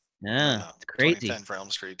 Yeah, it's crazy. 2010 for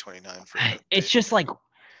Elm Street, 29 for it's just like,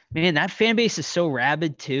 man, that fan base is so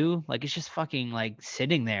rabid too. Like, it's just fucking like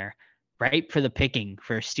sitting there right for the picking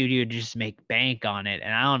for a studio to just make bank on it.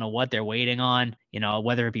 And I don't know what they're waiting on,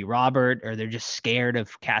 whether it be Robert or they're just scared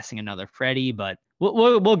of casting another Freddy, but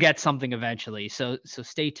we'll get something eventually. So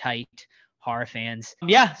stay tight, horror fans.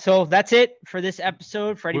 Yeah, so that's it for this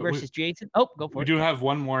episode, Freddy versus Jason. Oh, go for it. We do have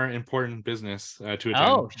one more important business to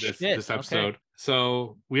attend this episode. Okay.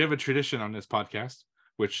 So we have a tradition on this podcast,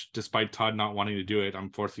 which, despite Todd not wanting to do it,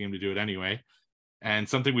 I'm forcing him to do it anyway. And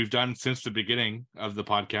something we've done since the beginning of the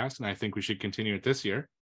podcast, and I think we should continue it this year,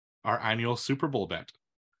 our annual Super Bowl bet.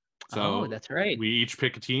 So that's right. we each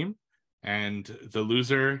pick a team, and the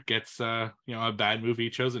loser gets a bad movie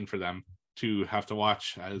chosen for them to have to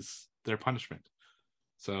watch as their punishment.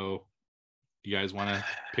 So you guys want to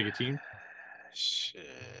pick a team? Shit.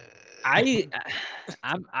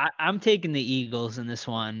 I'm taking the Eagles in this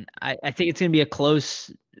one. I think it's gonna be a close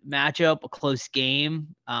matchup, a close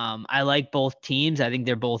game. I like both teams. I think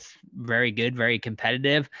they're both very good, very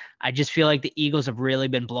competitive. I just feel like the Eagles have really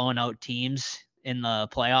been blowing out teams in the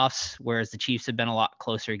playoffs, whereas the Chiefs have been a lot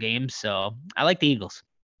closer games. So I like the Eagles.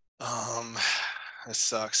 This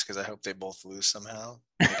sucks because I hope they both lose somehow.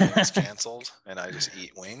 The game is canceled, and I just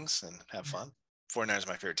eat wings and have fun. 49ers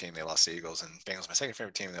my favorite team. They lost to the Eagles, and Bengals my second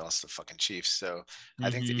favorite team. They lost to the fucking Chiefs. So I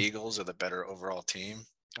think the Eagles are the better overall team.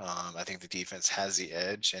 I think the defense has the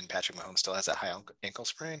edge, and Patrick Mahomes still has that high ankle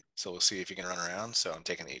sprain. So we'll see if he can run around. So I'm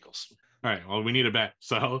taking the Eagles. All right. Well, we need a bet.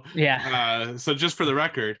 So yeah. So just for the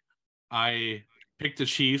record, I picked the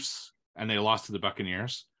Chiefs, and they lost to the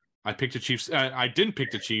Buccaneers. I picked the Chiefs. I didn't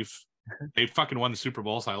pick the Chiefs. They fucking won the Super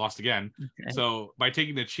Bowl, so I lost again. Okay. So by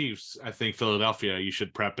taking the Chiefs, I think Philadelphia, you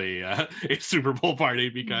should prep a Super Bowl party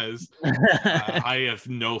because I have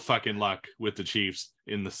no fucking luck with the Chiefs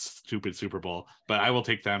in the stupid Super Bowl. But I will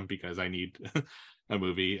take them because I need a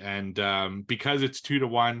movie, and because it's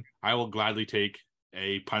 2-1, I will gladly take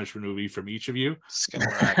a punishment movie from each of you.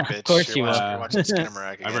 Skinamarink, bitch. Of course you will. You're watching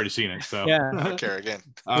Skinamarink again. I've already seen it, so yeah. I don't care again.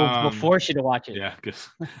 We'll force you to watch it. Yeah,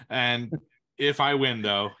 and if I win,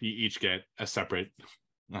 though, you each get a separate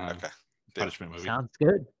punishment movie. Sounds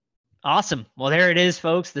good. Awesome. Well, there it is,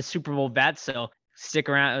 folks. The Super Bowl bet. So stick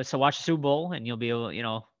around. So watch the Super Bowl, and you'll be able,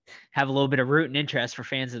 have a little bit of root and interest for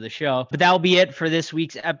fans of the show. But that will be it for this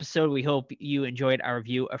week's episode. We hope you enjoyed our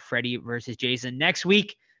review of Freddy versus Jason. Next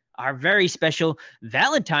week, our very special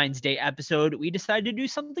Valentine's Day episode, we decided to do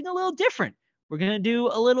something a little different. We're going to do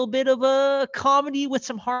a little bit of a comedy with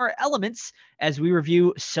some horror elements as we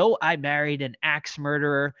review So I Married an Axe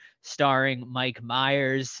Murderer starring Mike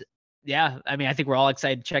Myers. Yeah, I mean, I think we're all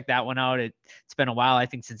excited to check that one out. It's been a while, I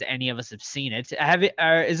think, since any of us have seen it.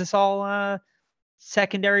 Is this all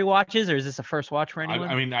secondary watches, or is this a first watch for anyone?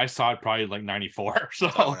 I mean, I saw it probably like 94. So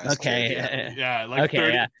okay. Yeah, like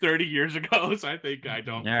 30 years ago. So I think I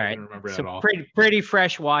don't remember it at all. Pretty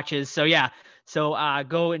fresh watches. So yeah. So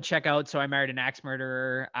go and check out So I Married an Axe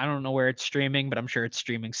Murderer. I don't know where it's streaming, but I'm sure it's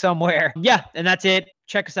streaming somewhere. Yeah, and that's it.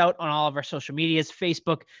 Check us out on all of our social medias,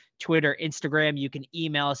 Facebook, Twitter, Instagram. You can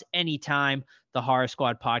email us anytime,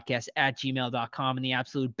 thehorrorsquadpodcast@gmail.com. And the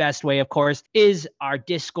absolute best way, of course, is our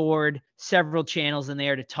Discord. Several channels in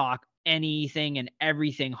there to talk anything and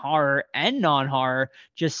everything horror and non-horror.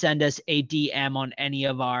 Just send us a DM on any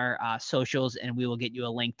of our socials, and we will get you a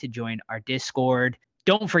link to join our Discord.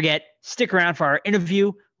 Don't forget, stick around for our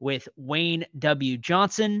interview with Wayne W.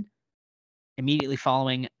 Johnson immediately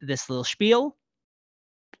following this little spiel.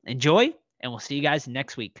 Enjoy, and we'll see you guys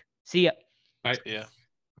next week. See ya. Bye. Yeah.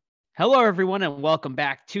 Hello, everyone, and welcome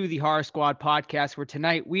back to the Horror Squad podcast, where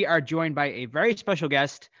tonight we are joined by a very special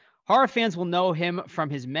guest. Horror fans will know him from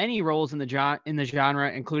his many roles in the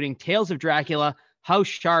genre, including Tales of Dracula, House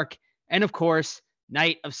Shark, and, of course,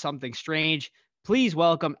 Night of Something Strange. Please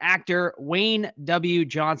welcome actor Wayne W.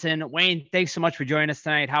 Johnson. Wayne, thanks so much for joining us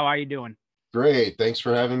tonight. How are you doing? Great. Thanks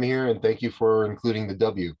for having me here, and thank you for including the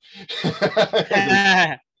W.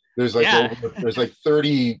 there's like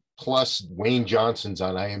 30 plus Wayne Johnsons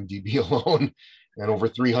on IMDb alone, and over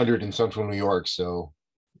 300 in Central New York. So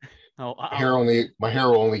my hair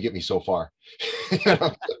will only get me so far.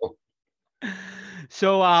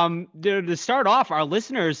 So to start off, our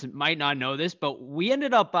listeners might not know this, but we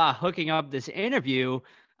ended up hooking up this interview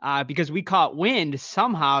because we caught wind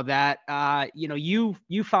somehow that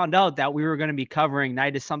you found out that we were going to be covering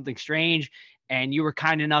Night of Something Strange, and you were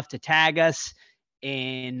kind enough to tag us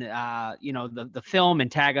in the film and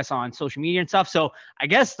tag us on social media and stuff. So I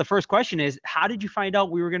guess the first question is, how did you find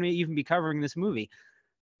out we were going to even be covering this movie?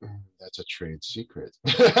 That's a trade secret.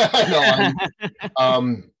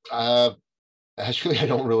 Actually, I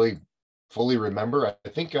don't really fully remember. I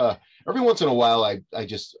think every once in a while I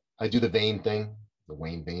do the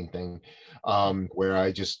Wayne Vane thing, where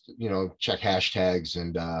I just check hashtags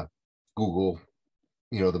and Google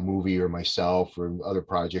the movie or myself or other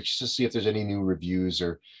projects to see if there's any new reviews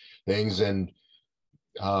or things. And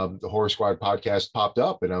the Horror Squad podcast popped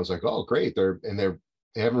up, and I was like, oh great, they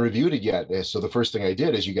haven't reviewed it yet. And so the first thing I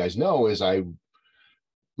did, as you guys know, is I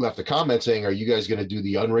left a comment saying, are you guys going to do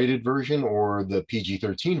the unrated version or the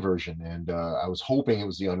PG-13 version? And I was hoping it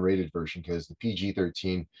was the unrated version, because the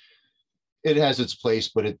PG-13, it has its place,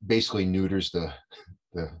 but it basically neuters the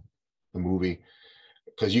movie.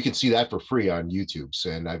 because you can see that for free on YouTube's,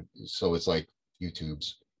 and so it's like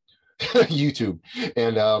YouTube's YouTube,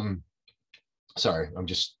 and sorry, I'm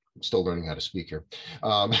just still learning how to speak here,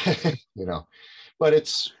 you know, but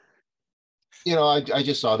it's, you know, I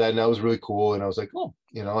just saw that and that was really cool, and I was like, oh,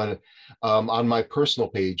 you know, and on my personal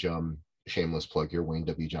page, shameless plug here,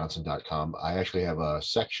 WayneWJohnson.com, I actually have a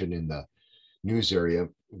section in the news area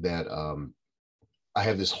that I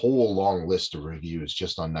have this whole long list of reviews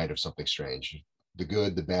just on Night of Something Strange, the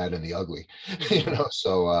good, the bad, and the ugly, you know.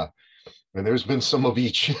 So and there's been some of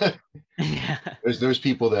each. Yeah. There's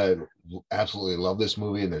people that absolutely love this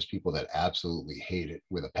movie, and there's people that absolutely hate it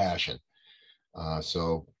with a passion.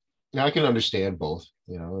 So yeah, I can understand both,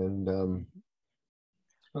 you know, and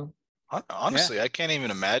well, honestly, I can't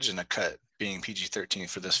even imagine a cut being PG-13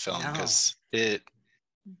 for this film, No. because it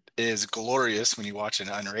is glorious when you watch it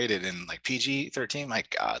unrated, and like PG-13, my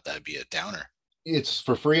God, that'd be a downer. it's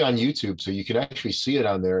for free on YouTube, so you can actually see it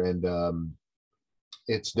on there, and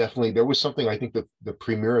it's definitely, there was something, I think the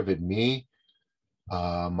premiere of it,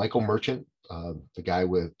 Michael Merchant, the guy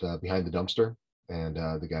with Behind the Dumpster, and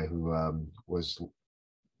the guy who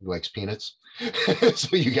likes peanuts.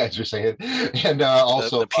 So you guys are saying, and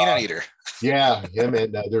also the peanut eater. Yeah, him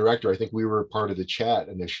and the director. I think we were part of the chat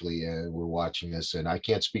initially, and we're watching this. And I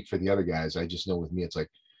can't speak for the other guys. I just know with me, it's like,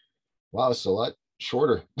 wow, it's a lot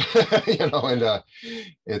shorter, you know. And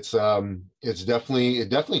it's definitely, it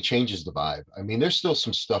definitely changes the vibe. I mean, there's still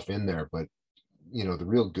some stuff in there, but you know, the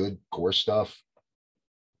real good gore stuff.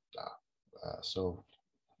 So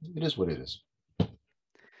it is what it is.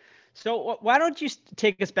 So why don't you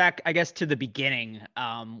take us back, I guess, to the beginning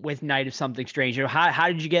with Night of Something Strange? You know, how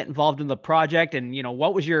did you get involved in the project, and you know,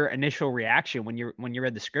 what was your initial reaction when you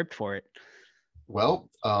read the script for it? Well,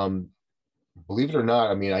 believe it or not,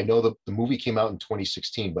 I mean, I know the movie came out in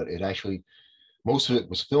 2016, but it actually, most of it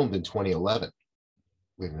was filmed in 2011.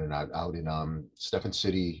 Believe it or not, out in Stephen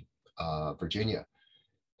City, Virginia,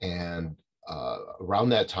 and around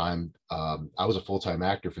that time, I was a full-time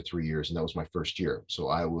actor for 3 years, and that was my first year. So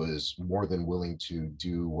I was more than willing to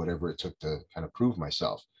do whatever it took to kind of prove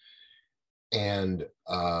myself. And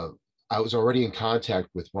I was already in contact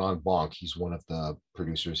with Ron Bonk. He's one of the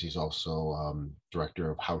producers. He's also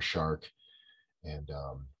director of House Shark and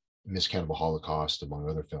Miss Cannibal Holocaust, among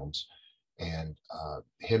other films. And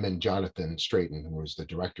him and Jonathan Straighten, who was the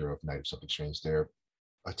director of Night of Something Strange, they're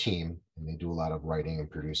a team, and they do a lot of writing and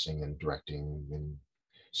producing and directing and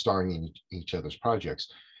starring in each other's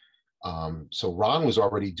projects. So Ron was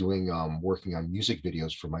already doing working on music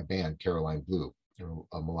videos for my band Caroline Blue, you know,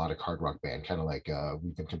 a melodic hard rock band, kind of like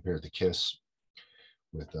we've been compared to Kiss,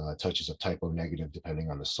 with touches of Typo Negative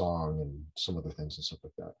depending on the song and some other things and stuff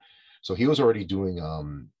like that. So he was already doing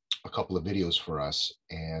a couple of videos for us,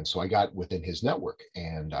 and so I got within his network,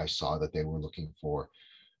 and I saw that they were looking for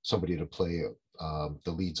somebody to play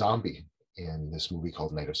the lead zombie in this movie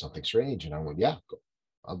called Night of Something Strange. And I went, yeah,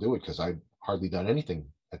 I'll do it, because I'd hardly done anything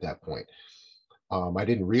at that point. I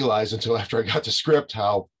didn't realize until after I got the script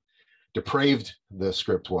how depraved the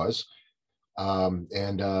script was. But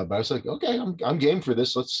I was like, okay, I'm game for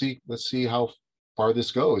this. Let's see how far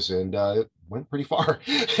this goes. And it went pretty far.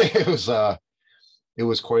 It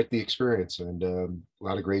was quite the experience, and a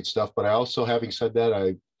lot of great stuff. But I also, having said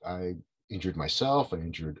that, I injured myself. I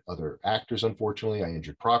injured other actors. Unfortunately, I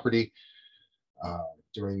injured property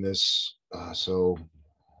during this. So,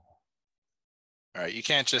 all right, you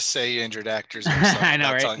can't just say you injured actors I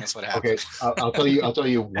know, right? Telling us what happened. Okay, I'll tell you. I'll tell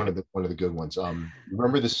you one of the good ones.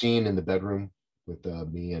 Remember the scene in the bedroom with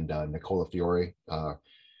me and Nicola Fiore,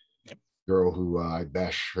 girl who I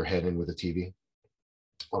bashed her head in with a TV.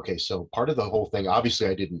 Okay, so part of the whole thing, obviously,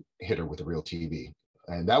 I didn't hit her with a real TV,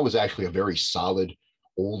 and that was actually a very solid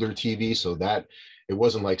older TV, so that it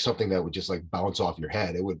wasn't like something that would just like bounce off your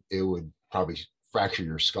head. It would probably fracture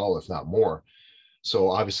your skull, if not more.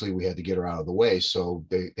 So obviously we had to get her out of the way. So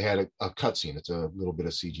they had a cut scene. It's a little bit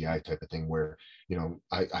of CGI type of thing where, you know,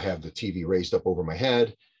 I have the TV raised up over my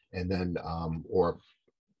head, and then or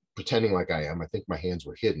pretending like I am. I think my hands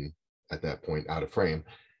were hidden at that point, out of frame.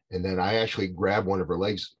 And then I actually grab one of her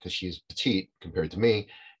legs, because she's petite compared to me,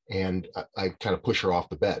 and I kind of push her off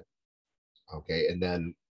the bed. Okay, and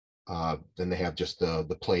then they have just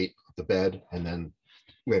the plate of the bed, and then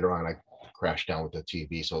later on I crashed down with the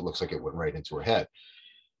TV, so it looks like it went right into her head.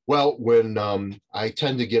 Well, when I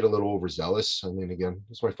tend to get a little overzealous. I mean, again,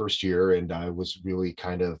 it's my first year, and I was really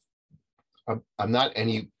kind of, I'm not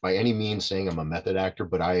by any means saying I'm a method actor,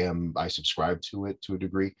 but I subscribe to it to a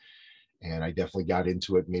degree. And I definitely got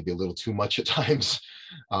into it maybe a little too much at times,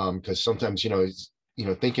 because sometimes,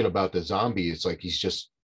 thinking about the zombie, it's like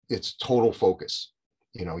it's total focus.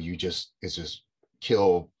 It's just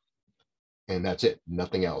kill, and that's it,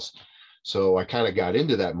 nothing else. So I kind of got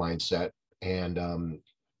into that mindset. And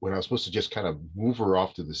when I was supposed to just kind of move her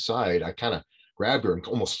off to the side, I kind of grabbed her and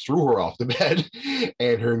almost threw her off the bed,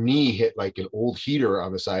 and her knee hit like an old heater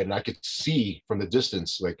on the side. And I could see from the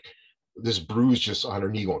distance, like this bruise just on her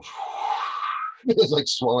knee going, it's like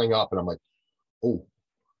swelling up. And I'm like, oh,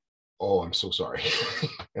 I'm so sorry.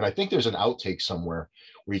 And I think there's an outtake somewhere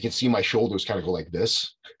where you can see my shoulders kind of go like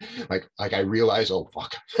this. Like I realize, oh,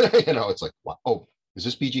 fuck. It's like, wow. Oh, is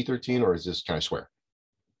this PG-13 or is this, can I swear?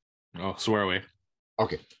 Oh, swear away.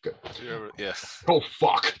 Okay, good. Yeah. Oh,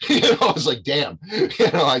 fuck. I was like, damn.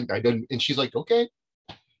 I didn't. And she's like, okay,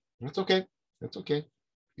 it's okay. It's okay.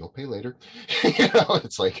 You'll pay later.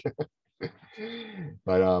 It's like,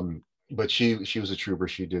 but she was a trooper.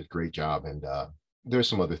 She did a great job. And there's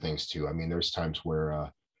some other things too. I mean, there's times where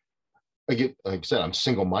I get, like I said, I'm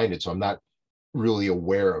single-minded, so I'm not really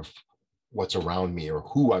aware of what's around me or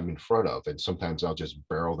who I'm in front of. And sometimes I'll just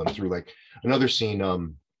barrel them through. Like another scene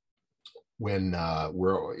when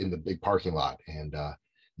we're in the big parking lot, and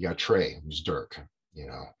you got Trey, who's Dirk,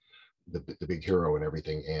 the big hero and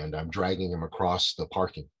everything, and I'm dragging him across the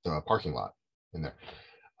parking lot in there.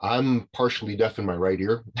 I'm partially deaf in my right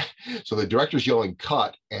ear, so the director's yelling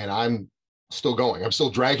cut, and I'm still going. I'm still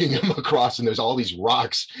dragging him across, and there's all these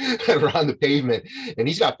rocks that are on the pavement, and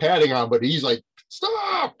he's got padding on, but he's like,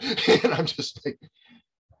 stop. And I'm just like,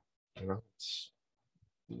 it's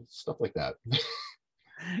stuff like that.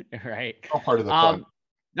 Right. All part of the fun.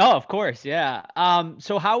 No, of course. Yeah.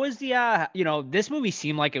 So how was the, this movie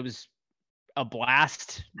seemed like it was a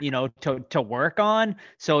blast, to work on.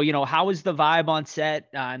 So, how was the vibe on set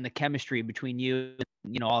and the chemistry between you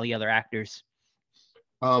and, all the other actors?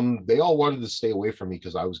 They all wanted to stay away from me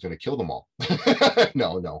because I was going to kill them all.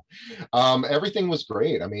 No. Everything was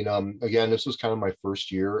great. I mean, again, this was kind of my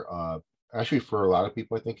first year. Actually, for a lot of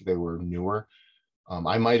people, I think they were newer.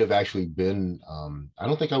 I might have actually been, I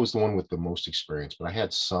don't think I was the one with the most experience, but I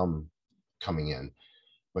had some coming in,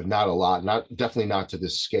 but not a lot, definitely not to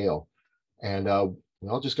this scale. And we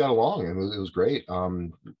all just got along, and it was great. A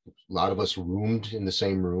lot of us roomed in the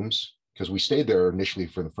same rooms because we stayed there initially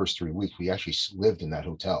for the first 3 weeks. We actually lived in that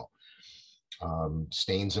hotel,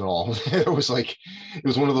 stains and all. It was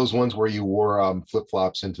one of those ones where you wore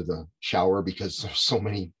flip-flops into the shower because there's so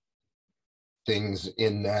many things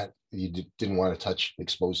in that you didn't want to touch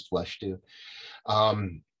exposed flesh to.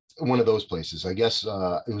 One of those places, I guess.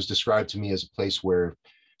 It was described to me as a place where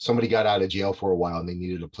somebody got out of jail for a while and they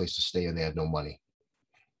needed a place to stay and they had no money.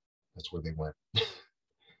 That's where they went.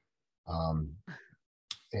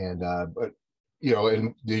 But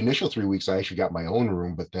in the initial 3 weeks, I actually got my own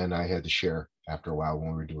room, but then I had to share after a while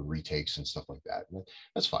when we were doing retakes and stuff like that. And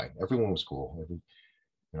that's fine. Everyone was cool.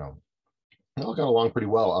 We all got along pretty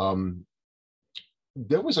well.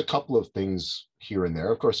 There was a couple of things here and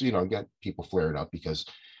there. Of course, get people flaring up because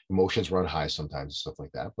emotions run high sometimes and stuff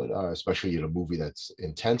like that. But especially in a movie that's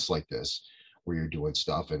intense like this, where you're doing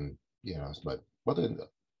stuff and, but other than that,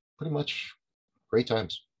 pretty much great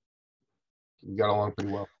times. We got along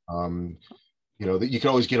pretty well. That you can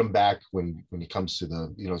always get them back when it comes to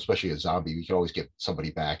the, especially a zombie, you can always get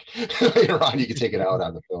somebody back later on. You can take it out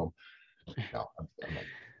on the film. No, I'm not.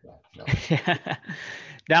 No.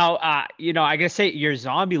 Now, I gotta say your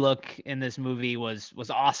zombie look in this movie was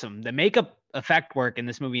awesome. The makeup effect work in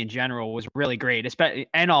this movie in general was really great, especially,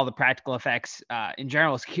 and all the practical effects in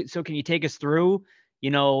general. So can you take us through,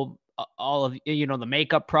 all of, the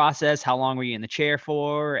makeup process? How long were you in the chair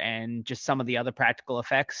for, and just some of the other practical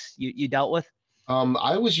effects you dealt with?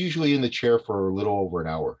 I was usually in the chair for a little over an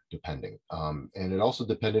hour, depending. And it also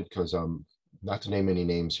depended because not to name any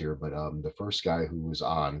names here, but the first guy who was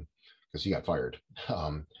on, because he got fired,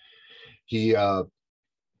 he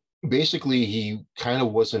basically he kind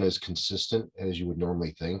of wasn't as consistent as you would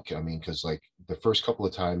normally think. I mean, because like the first couple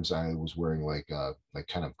of times I was wearing like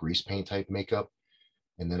kind of grease paint type makeup,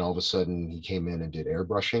 and then all of a sudden he came in and did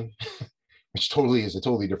airbrushing, which totally is a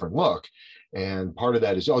totally different look. And part of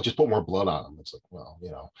that is, just put more blood on him. It's like, well,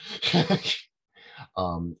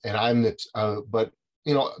 and I'm the, but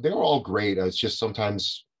they were all great. It's just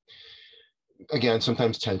sometimes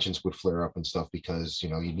tensions would flare up and stuff because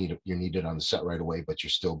you're needed on the set right away, but you're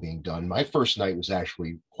still being done. My first night was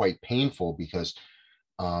actually quite painful because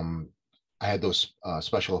I had those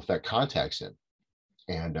special effect contacts in,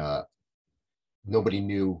 and nobody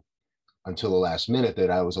knew until the last minute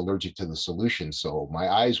that I was allergic to the solution. So my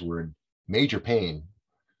eyes were in major pain,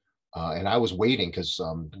 and I was waiting because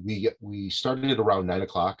we started at around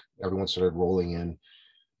 9:00. Everyone started rolling in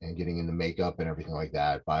and getting into makeup and everything like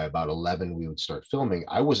that. By about 11, we would start filming.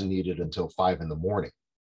 I wasn't needed until 5 in the morning.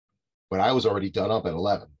 but I was already done up at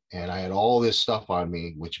 11 and I had all this stuff on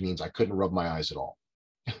me, which means I couldn't rub my eyes at all.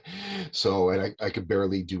 So, and I could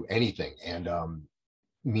barely do anything. And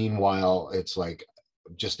meanwhile, it's like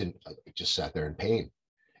I just sat there in pain.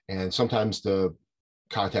 And sometimes the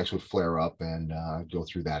contacts would flare up and go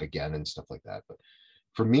through that again and stuff like that. But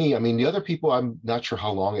for me, I mean, the other people, I'm not sure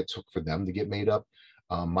how long it took for them to get made up.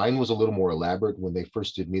 Mine was a little more elaborate. When they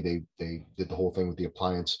first did me, they did the whole thing with the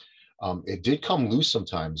appliance. It did come loose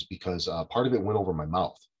sometimes because part of it went over my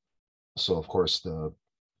mouth. So of course the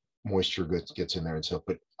moisture gets in there and stuff.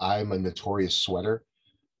 But I'm a notorious sweater,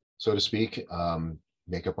 so to speak.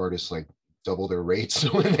 Makeup artists like double their rates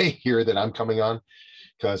when they hear that I'm coming on,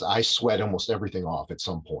 because I sweat almost everything off at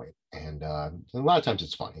some point. And a lot of times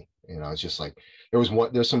it's funny. You know, it's just like there's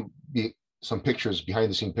some pictures,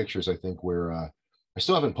 behind the scene pictures, I think, where I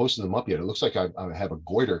still haven't posted them up yet. It looks like I have a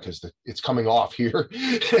goiter because it's coming off here.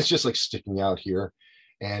 It's just like sticking out here.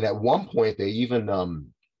 And at one point they even,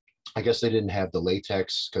 I guess they didn't have the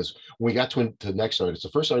latex, because when we got to the next artist, the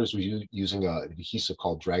first artist was using an adhesive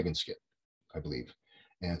called Dragon Skin, I believe.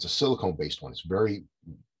 And it's a silicone based one.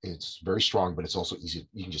 It's very strong, but it's also easy.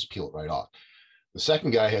 You can just peel it right off. The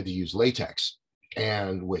second guy had to use latex,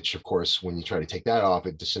 and which of course, when you try to take that off,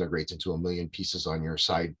 it disintegrates into a million pieces on your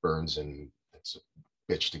sideburns, and it's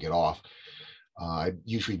a bitch to get off. I'd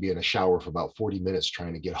usually be in a shower for about 40 minutes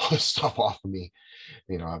trying to get all this stuff off of me.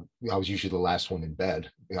 You know, I was usually the last one in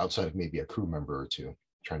bed, outside of maybe a crew member or two,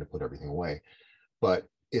 trying to put everything away. But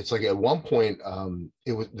it's like at one point,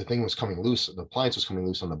 the thing was coming loose, the appliance was coming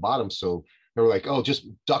loose on the bottom. So they were like, oh, just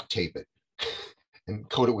duct tape it and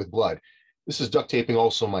coat it with blood. This is duct taping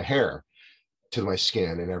also my hair to my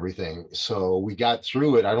skin and everything. So we got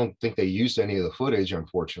through it. I don't think they used any of the footage,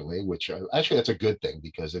 unfortunately, which actually that's a good thing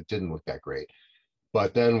because it didn't look that great.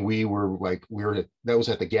 But then that was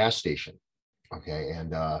at the gas station. Okay.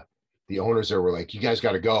 And the owners there were like, you guys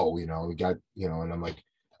got to go, you know, and I'm like,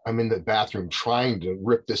 I'm in the bathroom trying to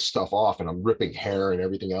rip this stuff off, and I'm ripping hair and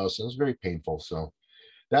everything else. And it was very painful. So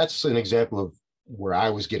that's an example of where I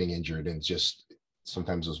was getting injured, and just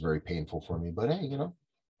sometimes it was very painful for me. But hey, you know,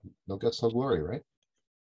 no guts, no glory, right?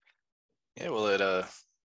 Yeah, well,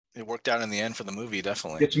 it worked out in the end for the movie,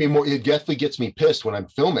 definitely. It definitely gets me pissed when I'm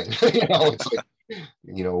filming. You know, it's like,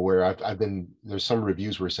 you know, where I've been, there's some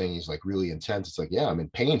reviews where saying he's like really intense. It's like, yeah, I'm in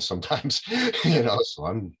pain sometimes, you know, so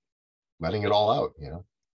I'm letting it all out, you know.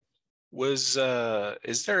 Is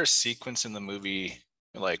there a sequence in the movie,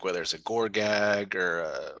 like whether it's a gore gag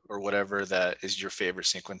or whatever, that is your favorite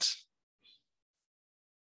sequence?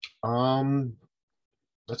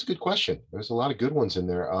 That's a good question. There's a lot of good ones in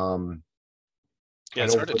there. Yeah,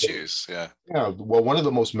 it's hard to choose. Yeah. Yeah. Well, one of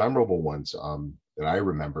the most memorable ones that I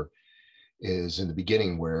remember is in the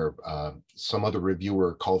beginning, where some other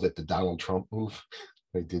reviewer called it the Donald Trump move.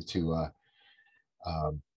 They did to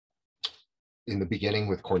in the beginning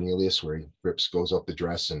with Cornelius, where he goes up the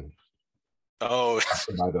dress and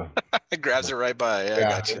grabs it right by. Yeah, I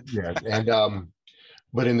gotcha. Yeah. And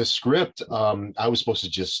but in the script, I was supposed to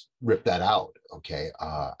just rip that out. Okay.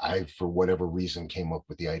 I, for whatever reason, came up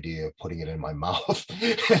with the idea of putting it in my mouth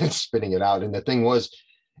and spitting it out. And the thing was,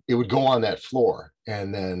 it would go on that floor,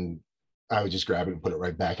 and then I would just grab it and put it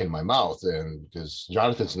right back in my mouth. And because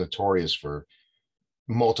Jonathan's notorious for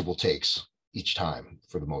multiple takes each time,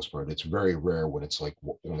 for the most part. It's very rare when it's like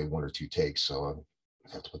only one or two takes. So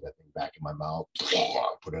I have to put that thing back in my mouth,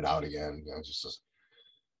 put it out again. You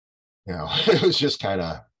know, it was just kind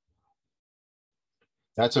of,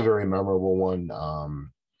 that's a very memorable one.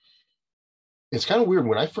 It's kind of weird.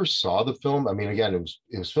 When I first saw the film, I mean, again,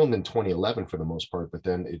 it was filmed in 2011 for the most part, but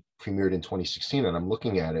then it premiered in 2016, and I'm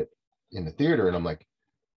looking at it in the theater and I'm like,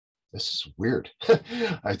 this is weird.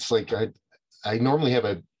 It's like I normally have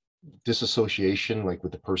a disassociation, like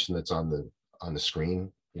with the person that's on the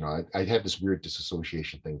screen. You know, I have this weird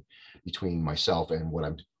disassociation thing between myself and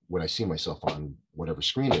when I see myself on whatever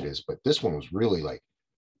screen it is. But this one was really like,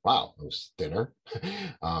 wow, I was thinner,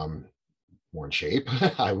 more in shape.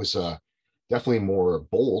 I was definitely more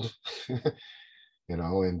bold, you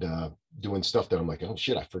know, and doing stuff that I'm like, oh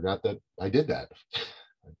shit, I forgot that I did that.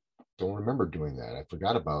 I don't remember doing that. I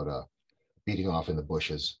forgot about beating off in the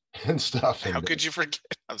bushes and stuff. How could you forget?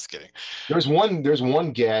 I'm just kidding. There's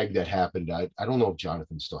one gag that happened. I don't know if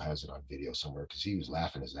Jonathan still has it on video somewhere, because he was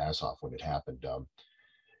laughing his ass off when it happened.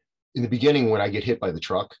 In the beginning, when I get hit by the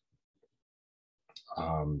truck,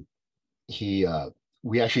 we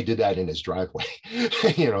actually did that in his driveway.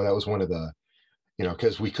 You know, that was one of the, you know,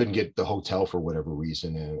 because we couldn't get the hotel for whatever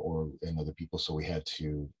reason, and other people, so we had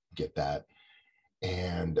to get that.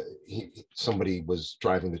 and somebody was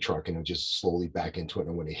driving the truck and it just slowly back into it.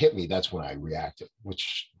 And when it hit me, that's when I reacted,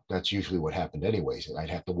 which that's usually what happened anyways. And I'd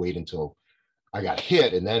have to wait until I got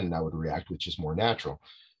hit and then I would react, which is more natural.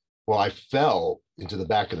 Well, I fell into the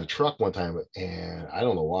back of the truck one time and I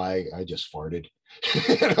don't know why, I just farted.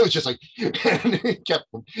 And I was just like, and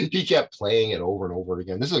he kept playing it over and over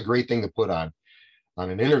again. This is a great thing to put on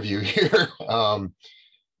an interview here.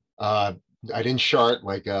 I didn't shart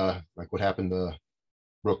like what happened to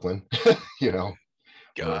Brooklyn, you know.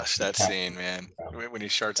 Gosh, that scene, man, when he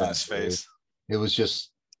sharts in his face. It was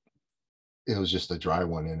just a dry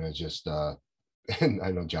one, and it just and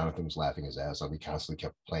I know Jonathan was laughing his ass off. We constantly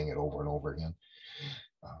kept playing it over and over again.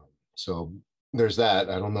 So there's that.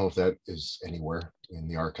 I don't know if that is anywhere in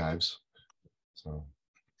the archives. So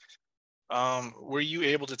were you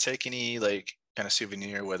able to take any like kind of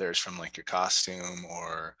souvenir, whether it's from like your costume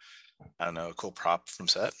or I don't know, a cool prop from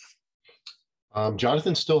set?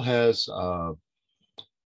 Jonathan still has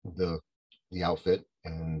the outfit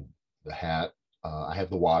and the hat. I have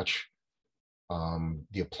the watch.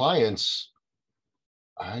 The appliance,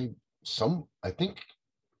 I think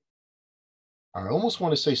I almost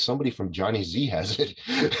want to say somebody from Johnny Z has it.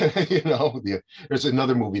 You know, there's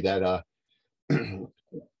another movie that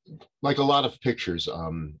like a lot of pictures,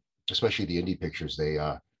 especially the indie pictures, they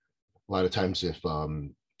a lot of times if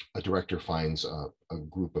a director finds a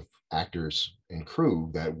group of actors and crew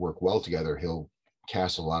that work well together, he'll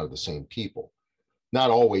cast a lot of the same people. Not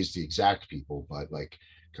always the exact people, but like,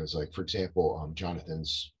 because like, for example,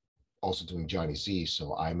 Jonathan's also doing Johnny Z,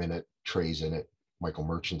 so I'm in it, Trey's in it, Michael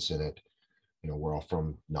Merchant's in it. You know, we're all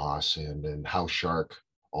from NOS, and House Shark.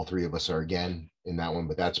 All three of us are again in that one,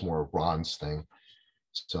 but that's more of Ron's thing.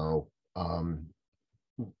 So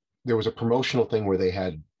there was a promotional thing where they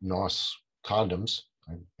had NOS condoms.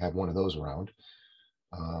 I had one of those around.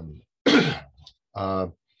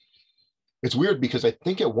 It's weird because I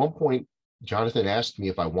think at one point Jonathan asked me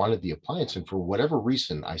if I wanted the appliance, and for whatever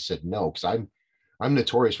reason I said no, because I'm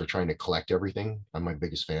notorious for trying to collect everything. I'm my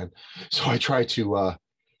biggest fan, so I try to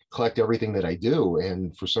collect everything that I do.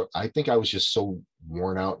 And I think I was just so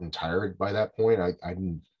worn out and tired by that point. I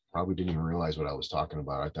probably didn't even realize what I was talking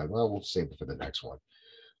about. I thought, well, we'll save it for the next one.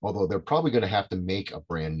 Although they're probably going to have to make a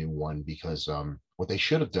brand new one because what they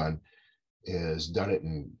should have done is done it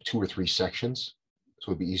in 2 or 3 sections.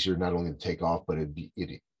 So it'd be easier not only to take off, but it'd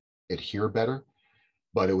adhere better.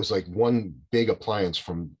 But it was like one big appliance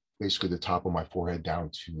from basically the top of my forehead down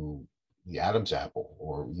to the Adam's apple,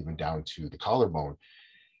 or even down to the collarbone.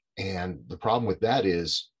 And the problem with that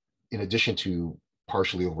is, in addition to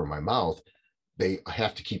partially over my mouth, they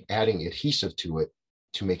have to keep adding adhesive to it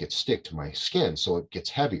to make it stick to my skin, so it gets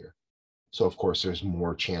heavier. So of course there's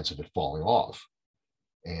more chance of it falling off.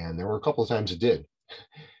 And there were a couple of times it did.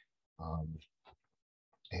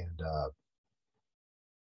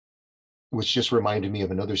 Which just reminded me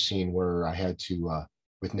of another scene where I had to,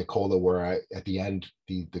 with Nicola, where at the end,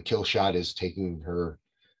 the kill shot is taking her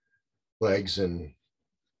legs and,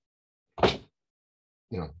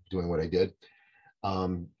 you know, doing what I did.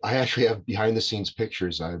 I actually have behind the scenes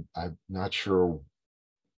pictures. I'm not sure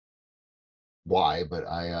why, but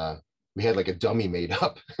we had like a dummy made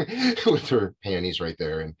up with her panties right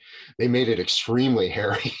there, and they made it extremely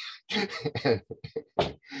hairy. and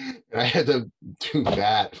I had to do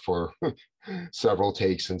that for several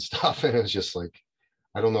takes and stuff, and it was just like,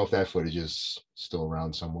 I don't know if that footage is still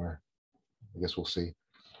around somewhere. I guess we'll see.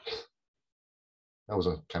 That was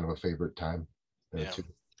a kind of a favorite time there too.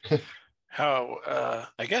 How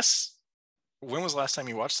I guess, when was the last time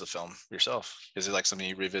you watched the film yourself? Is it like something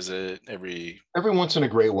you revisit every once in a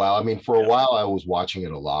great while? I mean, for a while I was watching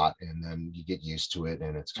it a lot, and then you get used to it,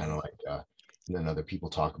 and it's kind of like and then other people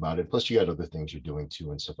talk about it. Plus you got other things you're doing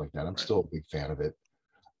too and stuff like that. I'm still a big fan of it.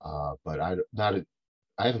 But I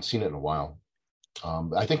haven't seen it in a while.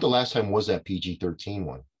 I think the last time was that PG-13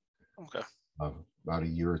 one. Okay. About a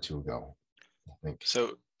year or two ago, I think.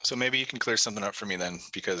 So maybe you can clear something up for me then,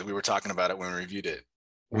 because we were talking about it when we reviewed it.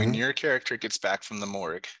 When your character gets back from the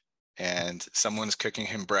morgue and someone's cooking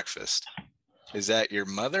him breakfast, is that your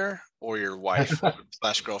mother or your wife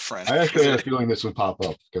 / girlfriend? I actually had a feeling this would pop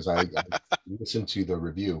up because I listened to the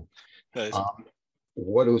review. Nice.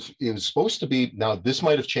 What it was supposed to be. Now this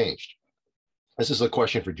might have changed. This is a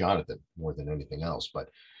question for Jonathan more than anything else, but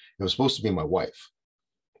it was supposed to be my wife.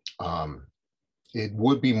 It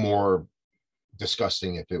would be more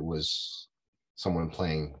disgusting if it was someone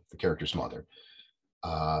playing the character's mother.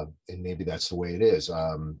 And maybe that's the way it is.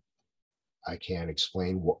 I can't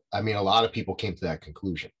explain what, I mean, a lot of people came to that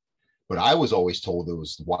conclusion, but I was always told it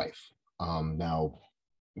was the wife. Now,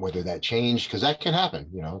 whether that changed, because that can happen,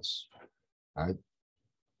 you know,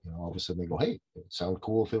 all of a sudden they go, hey, it sound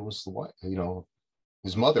cool if it was the wife,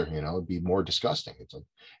 his mother, it'd be more disgusting. It's like,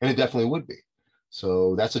 and it definitely would be.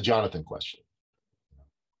 So that's a Jonathan question.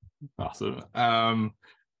 Awesome.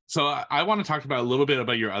 So I want to talk about a little bit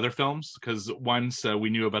about your other films, because once we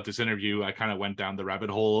knew about this interview, I kind of went down the rabbit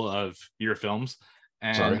hole of your films.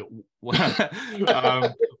 And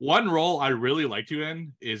one role I really liked you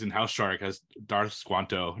in is in House Shark as Darth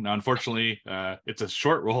Squanto. Now, unfortunately, it's a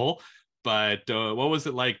short role, but what was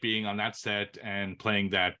it like being on that set and playing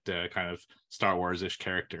that kind of Star Wars-ish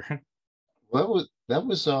character? Well, that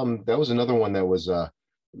was another one that was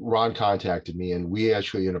Ron contacted me, and we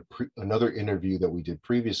actually in another interview that we did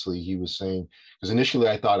previously, he was saying, because initially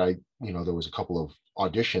I thought there was a couple of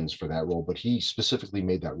auditions for that role, but he specifically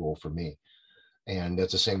made that role for me. And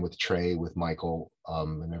that's the same with Trey, with Michael,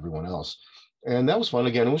 and everyone else. And that was fun.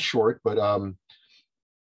 Again, it was short, but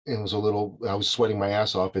it was I was sweating my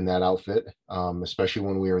ass off in that outfit, especially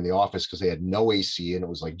when we were in the office because they had no AC and it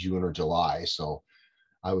was like June or July. So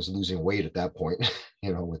I was losing weight at that point,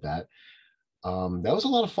 with that. That was a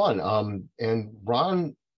lot of fun. And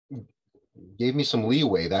Ron gave me some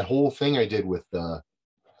leeway. That whole thing I did with the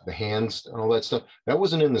hands and all that stuff, that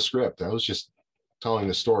wasn't in the script. I was just telling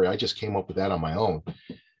the story. I just came up with that on my own,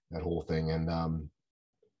 that whole thing. And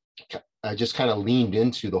I just kind of leaned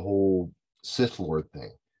into the whole Sith Lord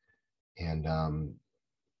thing. And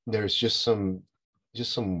there's just some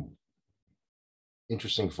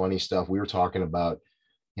interesting, funny stuff. We were talking about,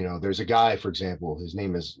 there's a guy, for example, his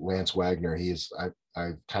name is Lance Wagner.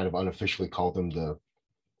 I kind of unofficially called him the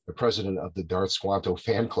president of the Darth Squanto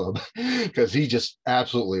fan club because he just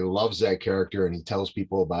absolutely loves that character and he tells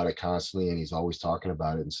people about it constantly and he's always talking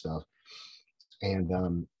about it and stuff.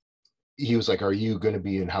 And he was like, are you going to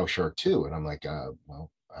be in House Shark 2? And I'm like,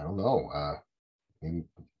 well, I don't know. Maybe,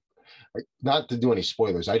 not to do any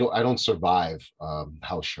spoilers. I don't survive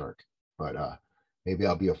House Shark, but maybe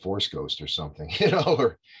I'll be a Force ghost or something, and I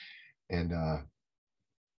don't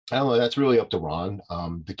know. That's really up to Ron.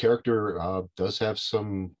 The character does have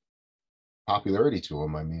some popularity to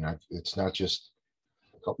him. I mean, it's not just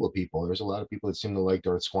a couple of people. There's a lot of people that seem to like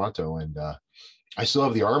Darth Squanto, and I still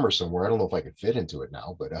have the armor somewhere. I don't know if I could fit into it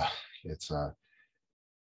now, but it's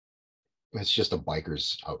just a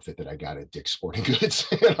biker's outfit that I got at Dick's Sporting Goods,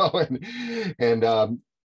 and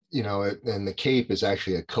the cape is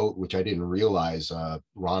actually a coat, which I didn't realize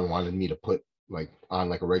Ron wanted me to put on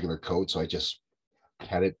like a regular coat. So I just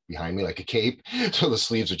had it behind me like a cape. So the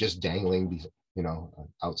sleeves are just dangling,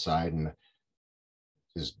 outside and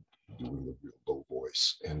just doing the real low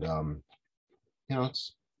voice. And,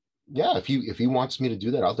 if he wants me to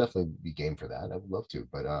do that, I'll definitely be game for that. I would love to,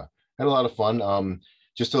 but I had a lot of fun.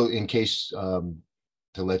 Just in case, to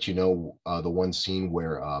let you know, the one scene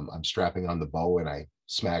where I'm strapping on the bow and I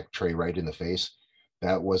smack Trey right in the face,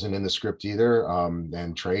 that wasn't in the script either.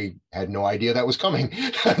 And Trey had no idea that was coming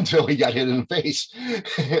until he got hit in the face.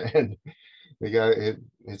 And they got it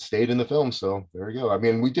stayed in the film. So there we go. I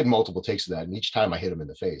mean, we did multiple takes of that, and each time I hit him in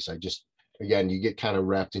the face, again, you get kind of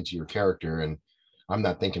wrapped into your character and I'm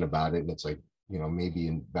not thinking about it. And it's like, maybe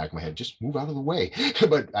in the back of my head, just move out of the way.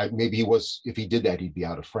 But maybe if he did that, he'd be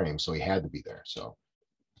out of frame. So he had to be there. So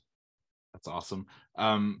that's awesome.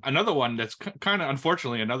 Another one that's kind of,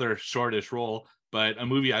 unfortunately, another shortish role, but a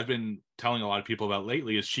movie I've been telling a lot of people about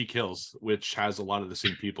lately is She Kills, which has a lot of the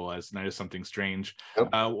same people as Night of Something Strange.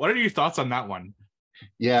 Yep. What are your thoughts on that one?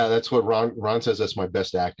 Yeah, that's what Ron says. That's my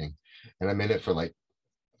best acting. And I'm in it for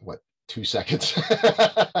 2 seconds.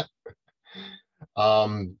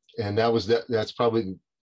 And that's probably,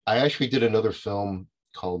 I actually did another film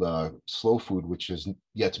called Slow Food, which is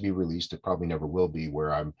yet to be released. It probably never will be,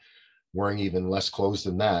 where I'm wearing even less clothes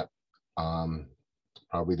than that.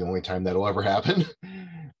 Probably the only time that'll ever happen.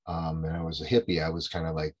 And I was a hippie. I was kind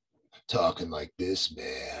of like talking like this,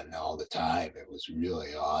 man, all the time. It was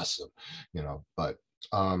really awesome, but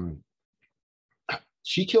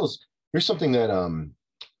She Kills. Here's something that,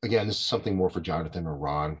 again, this is something more for Jonathan or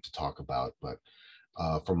Ron to talk about, but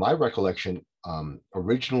from my recollection,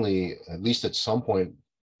 originally, at least at some point,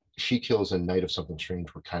 She Kills and Night of Something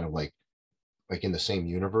Strange were kind of like in the same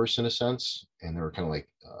universe in a sense, and they were kind of like,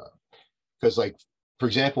 because for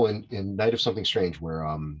example, in Night of Something Strange, where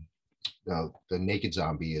the naked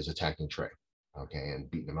zombie is attacking Trey, okay, and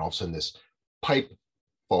beating him, and all of a sudden this pipe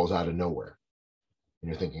falls out of nowhere, and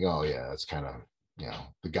you're thinking, oh yeah, that's kind of,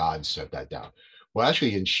 the gods set that down. Well,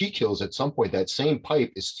 actually, in She Kills, at some point, that same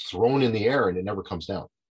pipe is thrown in the air and it never comes down.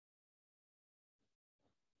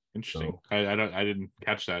 Interesting. So, I didn't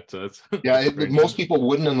catch that. So that's most people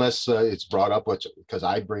wouldn't unless it's brought up, because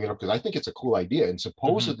I bring it up because I think it's a cool idea. And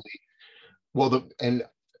supposedly,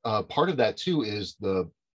 part of that too is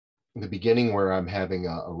the in the beginning where I'm having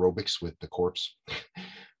aerobics with the corpse.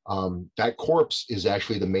 That corpse is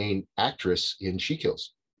actually the main actress in She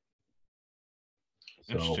Kills.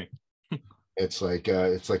 So Interesting. it's like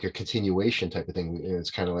a continuation type of thing.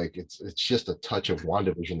 It's kind of like it's just a touch of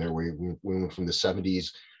WandaVision there, where we went from the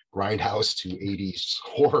 70s grindhouse to 80s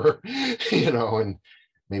horror, and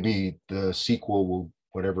maybe the sequel will,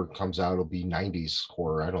 whatever comes out, will be 90s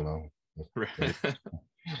horror. I don't know.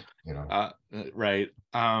 Right.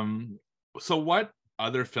 So what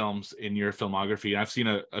other films in your filmography, I've seen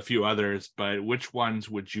a few others, but which ones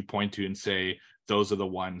would you point to and say those are the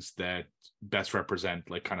ones that best represent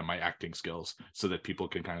like kind of my acting skills, so that people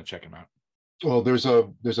can kind of check them out? Well, there's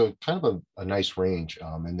a kind of a nice range,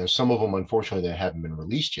 and there's some of them, unfortunately, that haven't been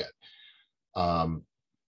released yet.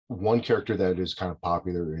 One character that is kind of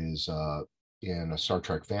popular is in a Star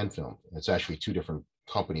Trek fan film. It's actually two different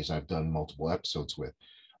companies I've done multiple episodes with.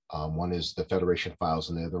 One is the Federation Files,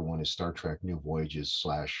 and the other one is Star Trek New Voyages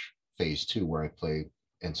 / Phase 2, where I play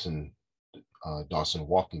Ensign Dawson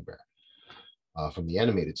Walking Bear from the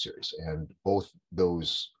animated series. And both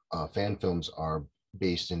those fan films are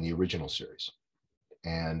based in the original series.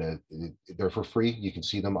 And they're for free. You can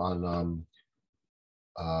see them on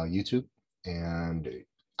YouTube. And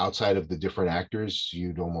outside of the different actors,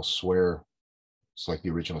 you'd almost swear it's like the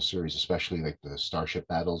original series, especially like the starship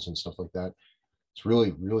battles and stuff like that. It's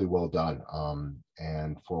really, really well done.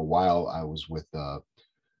 And for a while, I was with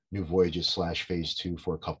New Voyages / Phase 2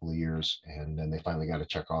 for a couple of years, and then they finally got a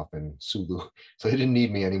check off in Sulu, so they didn't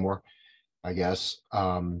need me anymore, I guess.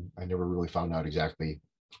 I never really found out exactly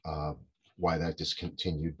why that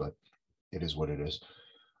discontinued, but it is what it is.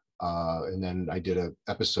 And then I did an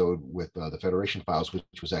episode with the Federation Files, which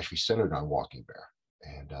was actually centered on Walking Bear,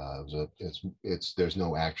 and there's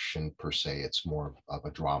no action per se. It's more of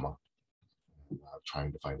a drama,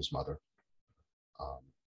 trying to find his mother,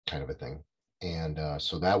 kind of a thing. And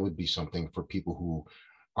so that would be something for people who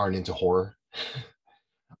aren't into horror.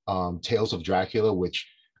 Tales of Dracula, which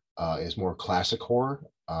is more classic horror.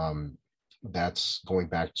 That's going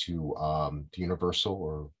back to the Universal,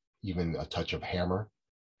 or even a touch of Hammer,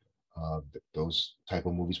 those type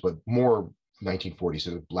of movies, but more 1940s,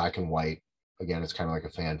 so black and white. Again, it's kind of like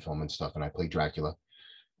a fan film and stuff. And I play Dracula,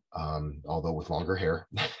 although with longer hair.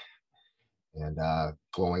 And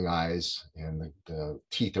glowing eyes, and the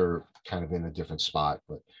teeth are kind of in a different spot,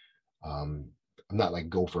 but I'm not like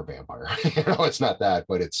Gopher Vampire. It's not that,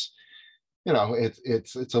 but it's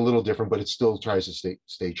it's a little different, but it still tries to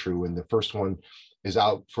stay true. And the first one is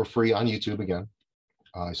out for free on YouTube again,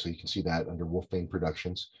 so you can see that under Wolfbane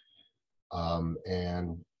Productions.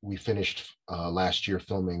 And we finished last year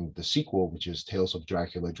filming the sequel, which is Tales of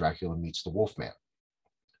Dracula: Dracula Meets the Wolfman,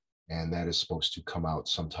 and that is supposed to come out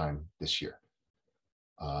sometime this year,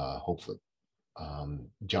 hopefully.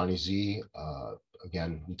 Johnny Z,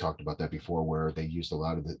 again, we talked about that before, where they used a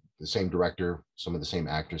lot of the same director, some of the same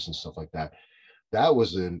actors and stuff like that. That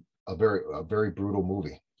was a very brutal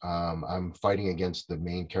movie. I'm fighting against the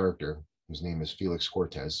main character, whose name is Felix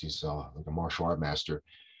Cortez. He's like a martial art master,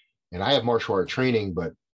 and I have martial art training,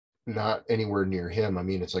 but not anywhere near him. I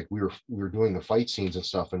mean, it's like we were doing the fight scenes and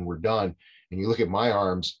stuff, and we're done. And you look at my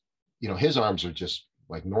arms, his arms are just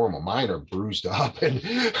like normal. Mine are bruised up, and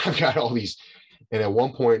I've got all these. And at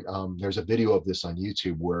one point, there's a video of this on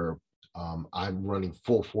YouTube where I'm running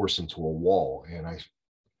full force into a wall, and I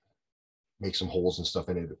make some holes and stuff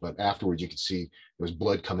in it. But afterwards, you can see there's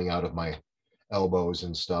blood coming out of my elbows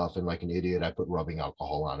and stuff. And like an idiot, I put rubbing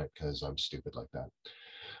alcohol on it because I'm stupid like that.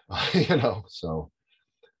 So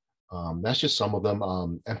that's just some of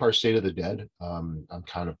them. Empire State of the Dead, I'm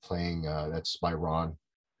kind of playing, that's by Ron,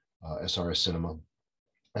 SRS Cinema.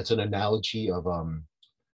 That's an analogy of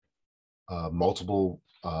multiple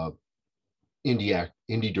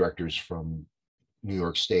indie directors from New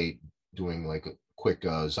York State doing like quick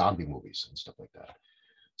zombie movies and stuff like that.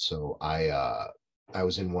 So I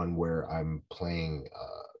was in one where I'm playing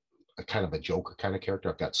a kind of a Joker kind of character.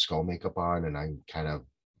 I've got skull makeup on, and I'm kind of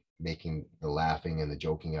making the laughing and the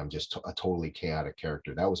joking. I'm just a totally chaotic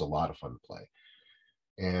character. That was a lot of fun to play.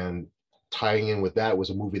 And tying in with that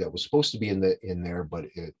was a movie that was supposed to be in there, but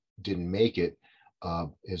it didn't make it.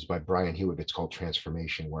 Is by Brian Hewitt. It's called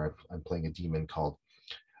Transformation, where I'm playing a demon called,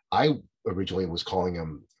 I originally was calling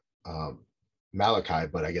him Malachi,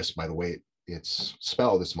 but I guess by the way it's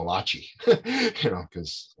spelled, it's Malachi,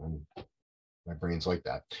 because my brain's like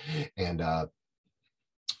that. And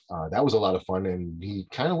that was a lot of fun. And he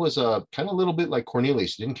kind of was kind of a little bit like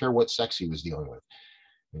Cornelius. He didn't care what sex he was dealing with.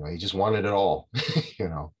 He just wanted it all,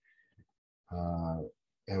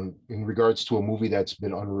 And in regards to a movie that's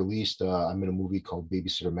been unreleased, I'm in a movie called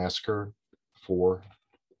Babysitter Massacre 4.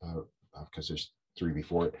 because there's 3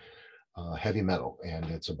 before it. Heavy Metal, and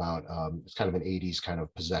it's about it's kind of an 80s kind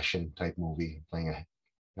of possession type movie, playing a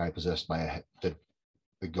guy possessed by the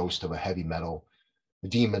ghost of a heavy metal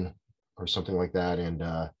demon or something like that, and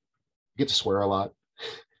get to swear a lot,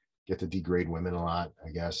 get to degrade women a lot,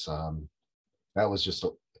 I guess. That was just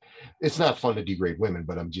it's not fun to degrade women,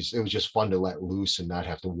 but it was just fun to let loose and not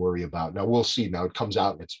have to worry about. Now we'll see. Now it comes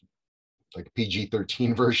out and it's like a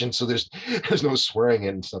PG-13 version, so there's no swearing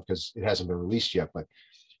in and stuff because it hasn't been released yet. But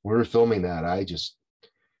when we were filming that,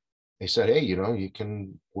 they said, hey, you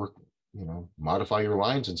can work, modify your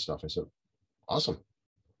lines and stuff. I said, awesome,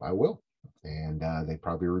 I will. And they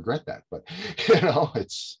probably regret that, but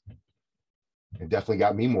it definitely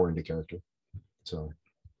got me more into character. So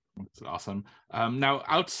that's awesome. Now,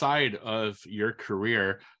 outside of your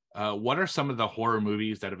career, what are some of the horror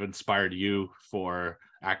movies that have inspired you for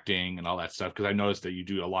acting and all that stuff? Because I noticed that you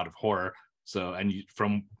do a lot of horror. So, and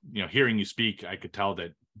from hearing you speak, I could tell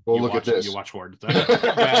that you watch horror.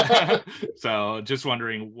 So, so just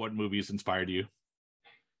wondering what movies inspired you.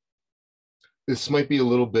 This might be a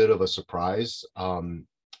little bit of a surprise.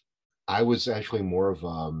 I was actually more of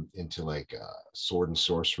into like sword and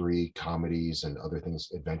sorcery comedies and other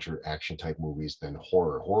things, adventure action type movies than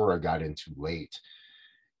horror. Horror I got into late,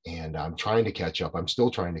 and I'm trying to catch up. I'm still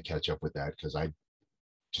trying to catch up with that because I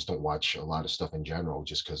just don't watch a lot of stuff in general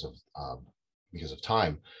just because of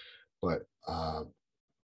time. But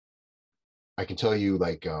I can tell you,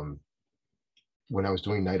 like when I was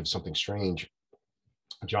doing Night of Something Strange,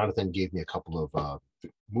 Jonathan gave me a couple of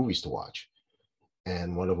movies to watch,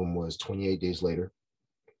 and one of them was 28 Days Later.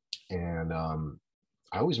 And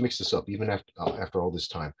I always mix this up, even after all this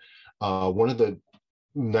time. One of the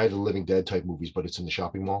Night of the Living Dead type movies, but it's in the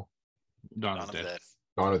shopping mall. Dawn of the Dead.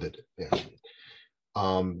 Dawn of the Dead. Yeah.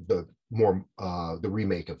 The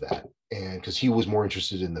remake of that, and because he was more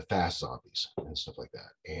interested in the fast zombies and stuff like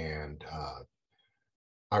that. And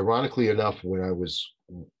ironically enough, when I was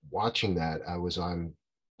watching that, I was on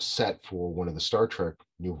set for one of the Star Trek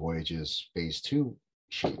New Voyages Phase 2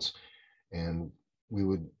 shoots, and we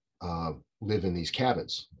would live in these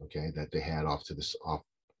cabins, okay, that they had off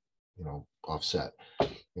set,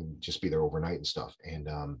 and just be there overnight and stuff. And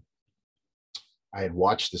I had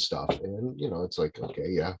watched the stuff, and it's like, okay,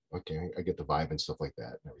 yeah, okay, I get the vibe and stuff like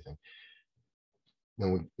that and everything.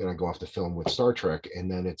 Then I go off to film with Star Trek, and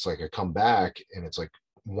then it's like I come back and it's like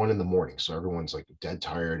 1 a.m, so everyone's like dead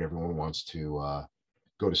tired. Everyone wants to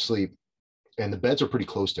go to sleep, and the beds are pretty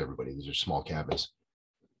close to everybody. These are small cabins,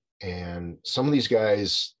 and some of these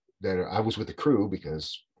guys I was with the crew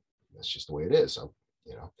because that's just the way it is. So,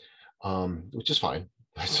 which is fine.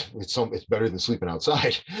 It's better than sleeping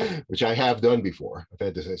outside, which I have done before. I've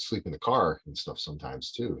had to sleep in the car and stuff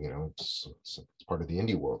sometimes too. It's part of the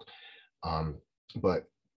indie world. But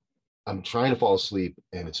I'm trying to fall asleep,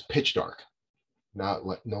 and it's pitch dark,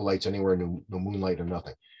 no lights anywhere, no moonlight or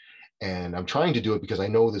nothing. And I'm trying to do it because I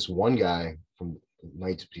know this one guy from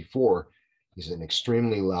nights before. He's an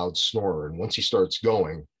extremely loud snorer, and once he starts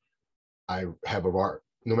going, I have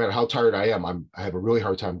no matter how tired I am, I have a really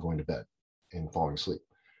hard time going to bed and falling asleep.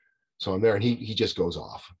 So I'm there, and he just goes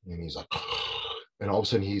off, and he's like, and all of a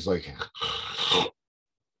sudden he's like,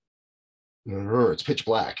 it's pitch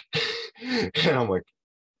black. And I'm like,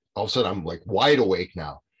 all of a sudden I'm like wide awake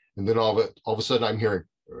now. And then all of a sudden I'm hearing,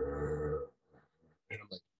 and I'm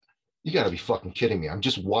like, you got to be fucking kidding me. I'm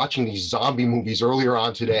just watching these zombie movies earlier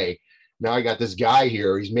on today. Now I got this guy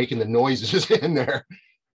here. He's making the noises in there.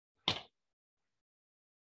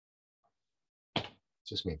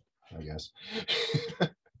 Just me, I guess.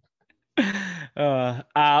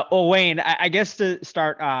 Wayne, I guess to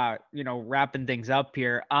start, wrapping things up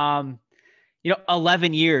here.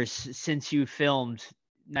 11 years since you filmed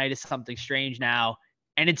Night of Something Strange now,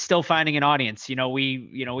 and it's still finding an audience.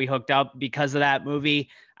 We hooked up because of that movie.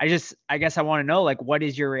 I guess I want to know, like, what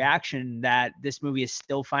is your reaction that this movie is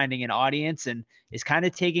still finding an audience and is kind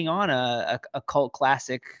of taking on a cult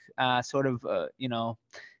classic, life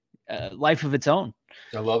of its own?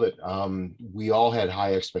 I love it. We all had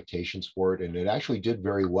high expectations for it, and it actually did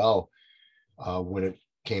very well when it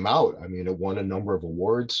came out. I mean, it won a number of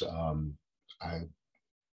awards. I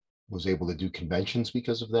was able to do conventions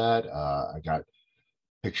because of that. I got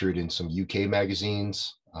pictured in some UK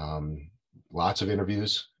magazines, lots of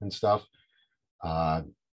interviews and stuff.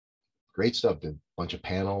 Great stuff. Did a bunch of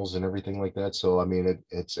panels and everything like that. So, I mean,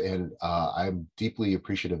 I'm deeply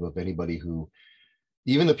appreciative of anybody who,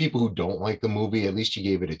 even the people who don't like the movie, at least you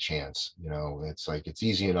gave it a chance. It's like, it's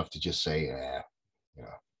easy enough to just say,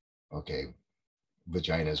 okay,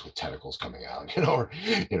 vaginas with tentacles coming out, or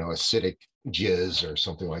acidic jizz or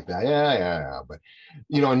something like that. Yeah. But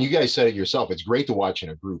and you guys said it yourself. It's great to watch in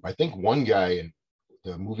a group. I think one guy in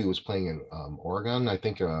the movie was playing in Oregon. I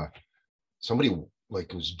think somebody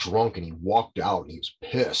like was drunk and he walked out and he was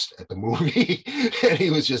pissed at the movie and he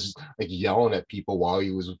was just like yelling at people while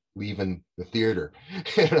he was leaving the theater,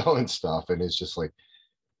 and stuff. And it's just like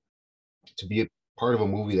to be a part of a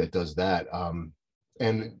movie that does that.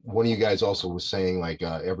 And one of you guys also was saying like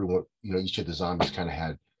everyone, each of the zombies kind of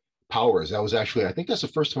had powers. That was actually, I think that's the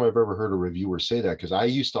first time I've ever heard a reviewer say that, because I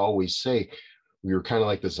used to always say we were kind of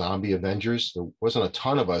like the zombie Avengers. There wasn't a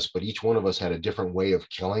ton of us, but each one of us had a different way of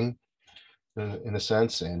killing, in a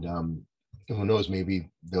sense. And who knows, maybe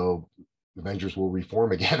the Avengers will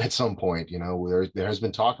reform again at some point. There has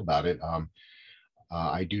been talk about it.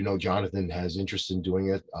 I do know Jonathan has interest in doing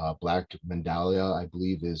it. Black Mandalia, I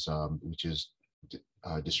believe, is which is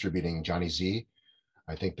distributing Johnny Z.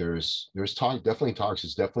 I think there's talk, definitely talks.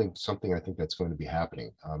 It's definitely something I think that's going to be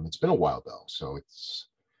happening. It's been a while though, so it's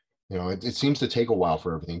it seems to take a while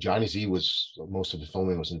for everything. Johnny Z was, most of the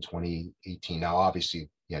filming was in 2018. Now, obviously,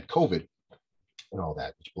 he had COVID and all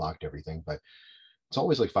that, which blocked everything, but it's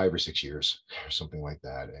always like 5 or 6 years or something like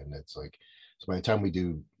that. And it's like, so by the time we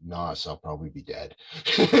do Nas, I'll probably be dead,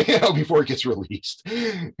 before it gets released,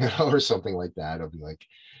 or something like that. I'll be like,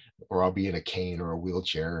 or I'll be in a cane or a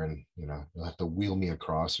wheelchair, and you'll have to wheel me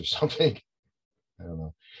across or something. I don't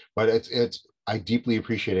know, but I deeply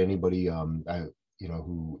appreciate anybody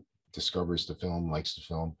who discovers the film, likes the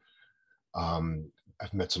film.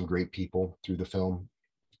 I've met some great people through the film.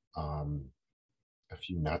 A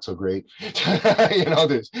few not so great.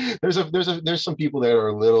 There's some people that are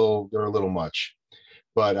a little much,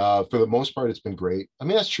 but for the most part, it's been great. I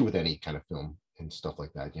mean, that's true with any kind of film and stuff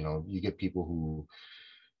like that. You get people who,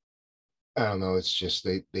 I don't know, it's just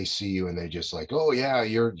they see you and they just like, oh yeah,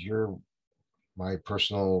 you're my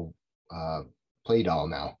personal play doll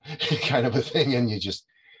now, kind of a thing. And you just,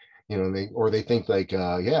 they think like,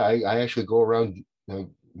 yeah, I actually go around,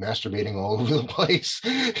 masturbating all over the place,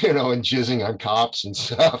 and jizzing on cops and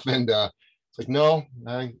stuff. And it's like, no,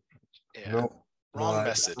 no, wrong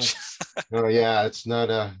message. No, yeah, it's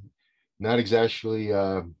not exactly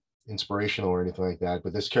inspirational or anything like that.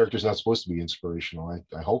 But this character's not supposed to be inspirational.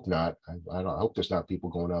 I hope not. I hope there's not people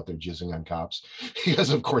going out there jizzing on cops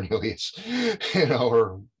because of Cornelius,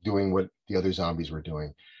 or doing what the other zombies were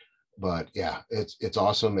doing. But yeah, it's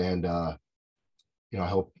awesome. And I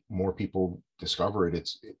hope more people discover it.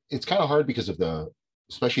 It's kind of hard because of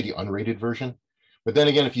especially the unrated version. But then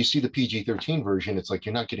again, if you see the PG-13 version, it's like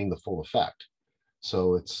you're not getting the full effect.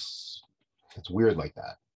 So it's weird like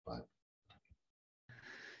that. But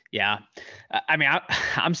yeah, I mean,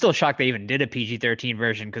 I'm still shocked they even did a PG-13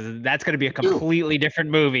 version, because that's going to be a completely different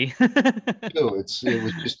movie.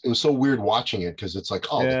 It was so weird watching it, because it's like,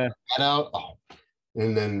 oh, yeah. That out. Oh.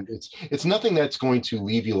 And then it's nothing that's going to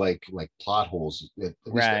leave you like plot holes, at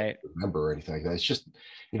least I don't remember, or anything like that. It's just,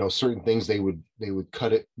 certain things they would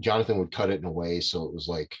cut it. Jonathan would cut it in a way so it was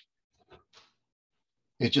like,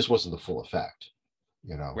 it just wasn't the full effect,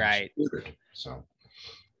 right. Weird, so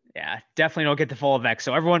yeah, definitely don't get the full effect.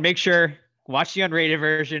 So everyone, make sure watch the unrated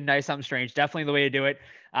version. Nice Something Strange, definitely the way to do it.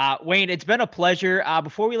 Wayne, it's been a pleasure.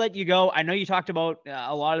 Before we let you go, I know you talked about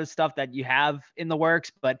a lot of the stuff that you have in the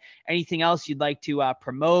works, but anything else you'd like to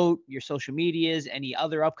promote, your social medias, any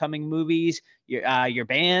other upcoming movies, your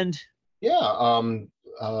band? Yeah,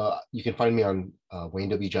 you can find me on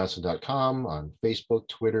WayneWJohnson.com, on Facebook,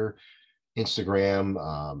 Twitter,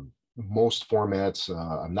 Instagram, most formats.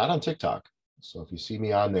 I'm not on TikTok, so if you see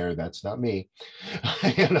me on there, that's not me.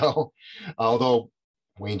 Although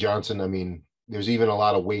Wayne Johnson, I mean, there's even a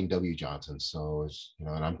lot of Wayne W. Johnson. So it's,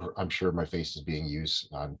 and I'm sure my face is being used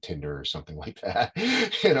on Tinder or something like that,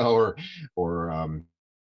 or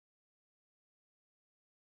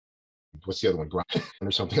what's the other one,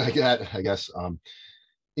 or something like that, I guess.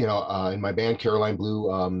 In my band Caroline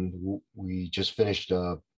Blue, we just finished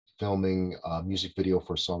filming a music video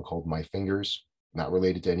for a song called My Fingers, not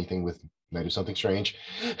related to anything with Night of Something Strange.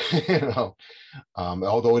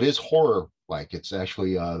 Although it is horror, like it's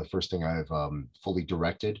actually the first thing I've fully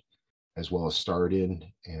directed, as well as starred in,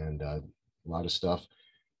 and a lot of stuff.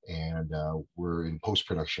 And we're in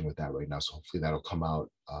post-production with that right now, so hopefully that'll come out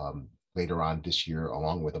later on this year,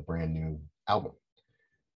 along with a brand new album.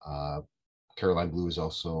 Caroline Blue is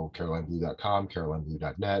also carolineblue.com,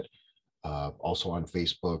 carolineblue.net, also on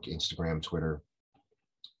Facebook, Instagram, Twitter,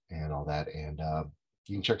 and all that. And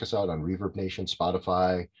you can check us out on Reverb Nation,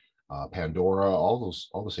 Spotify, Pandora, all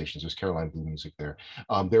the stations. There's Carolina Blue music there.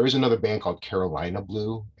 There is another band called Carolina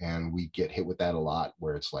Blue, and we get hit with that a lot,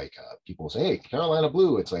 where it's like people say, "Hey, Carolina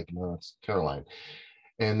Blue." It's like, no, it's Caroline.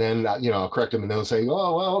 And then I'll correct them, and they'll say,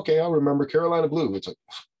 "Oh, well, okay, I'll remember Carolina Blue." It's like,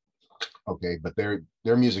 okay, but their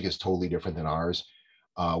music is totally different than ours.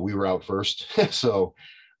 We were out first, so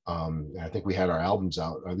I think we had our albums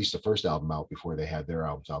out, or at least the first album out before they had their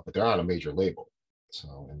albums out. But they're on a major label,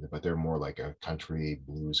 so but they're more like a country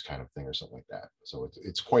blues kind of thing or something like that. So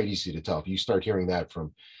it's quite easy to tell if you start hearing that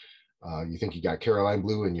from. You think you got Caroline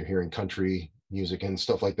Blue and you're hearing country music and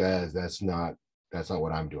stuff like that. That's not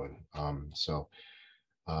what I'm doing.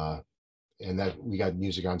 And that we got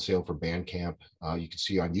music on sale for Bandcamp. You can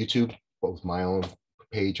see on YouTube, both my own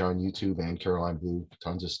page on YouTube and Caroline Blue,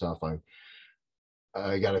 tons of stuff.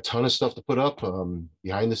 I got a ton of stuff to put up,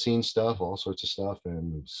 behind the scenes stuff, all sorts of stuff,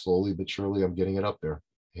 and slowly but surely I'm getting it up there.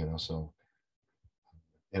 So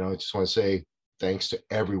I just want to say thanks to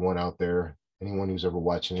everyone out there, anyone who's ever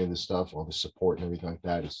watching any of this stuff, all the support and everything like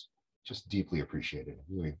that is just deeply appreciated.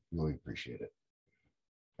 Really, really appreciate it.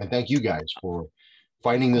 And thank you guys for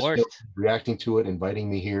finding this film, reacting to it, inviting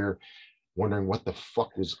me here, wondering what the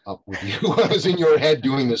fuck was up with you when I was in your head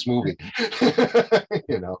doing this movie.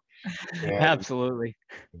 Absolutely.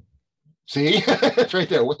 See, it's right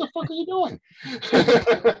there. What the fuck are you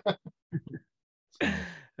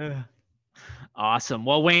doing? Awesome.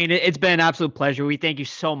 Well, Wayne, it's been an absolute pleasure. We thank you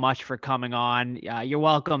so much for coming on. You're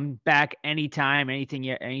welcome back anytime.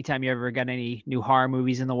 Anytime you ever got any new horror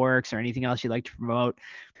movies in the works or anything else you'd like to promote.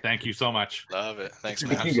 Thank you so much. Love it. Thanks,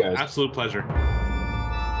 man. Thank you guys. Absolute pleasure.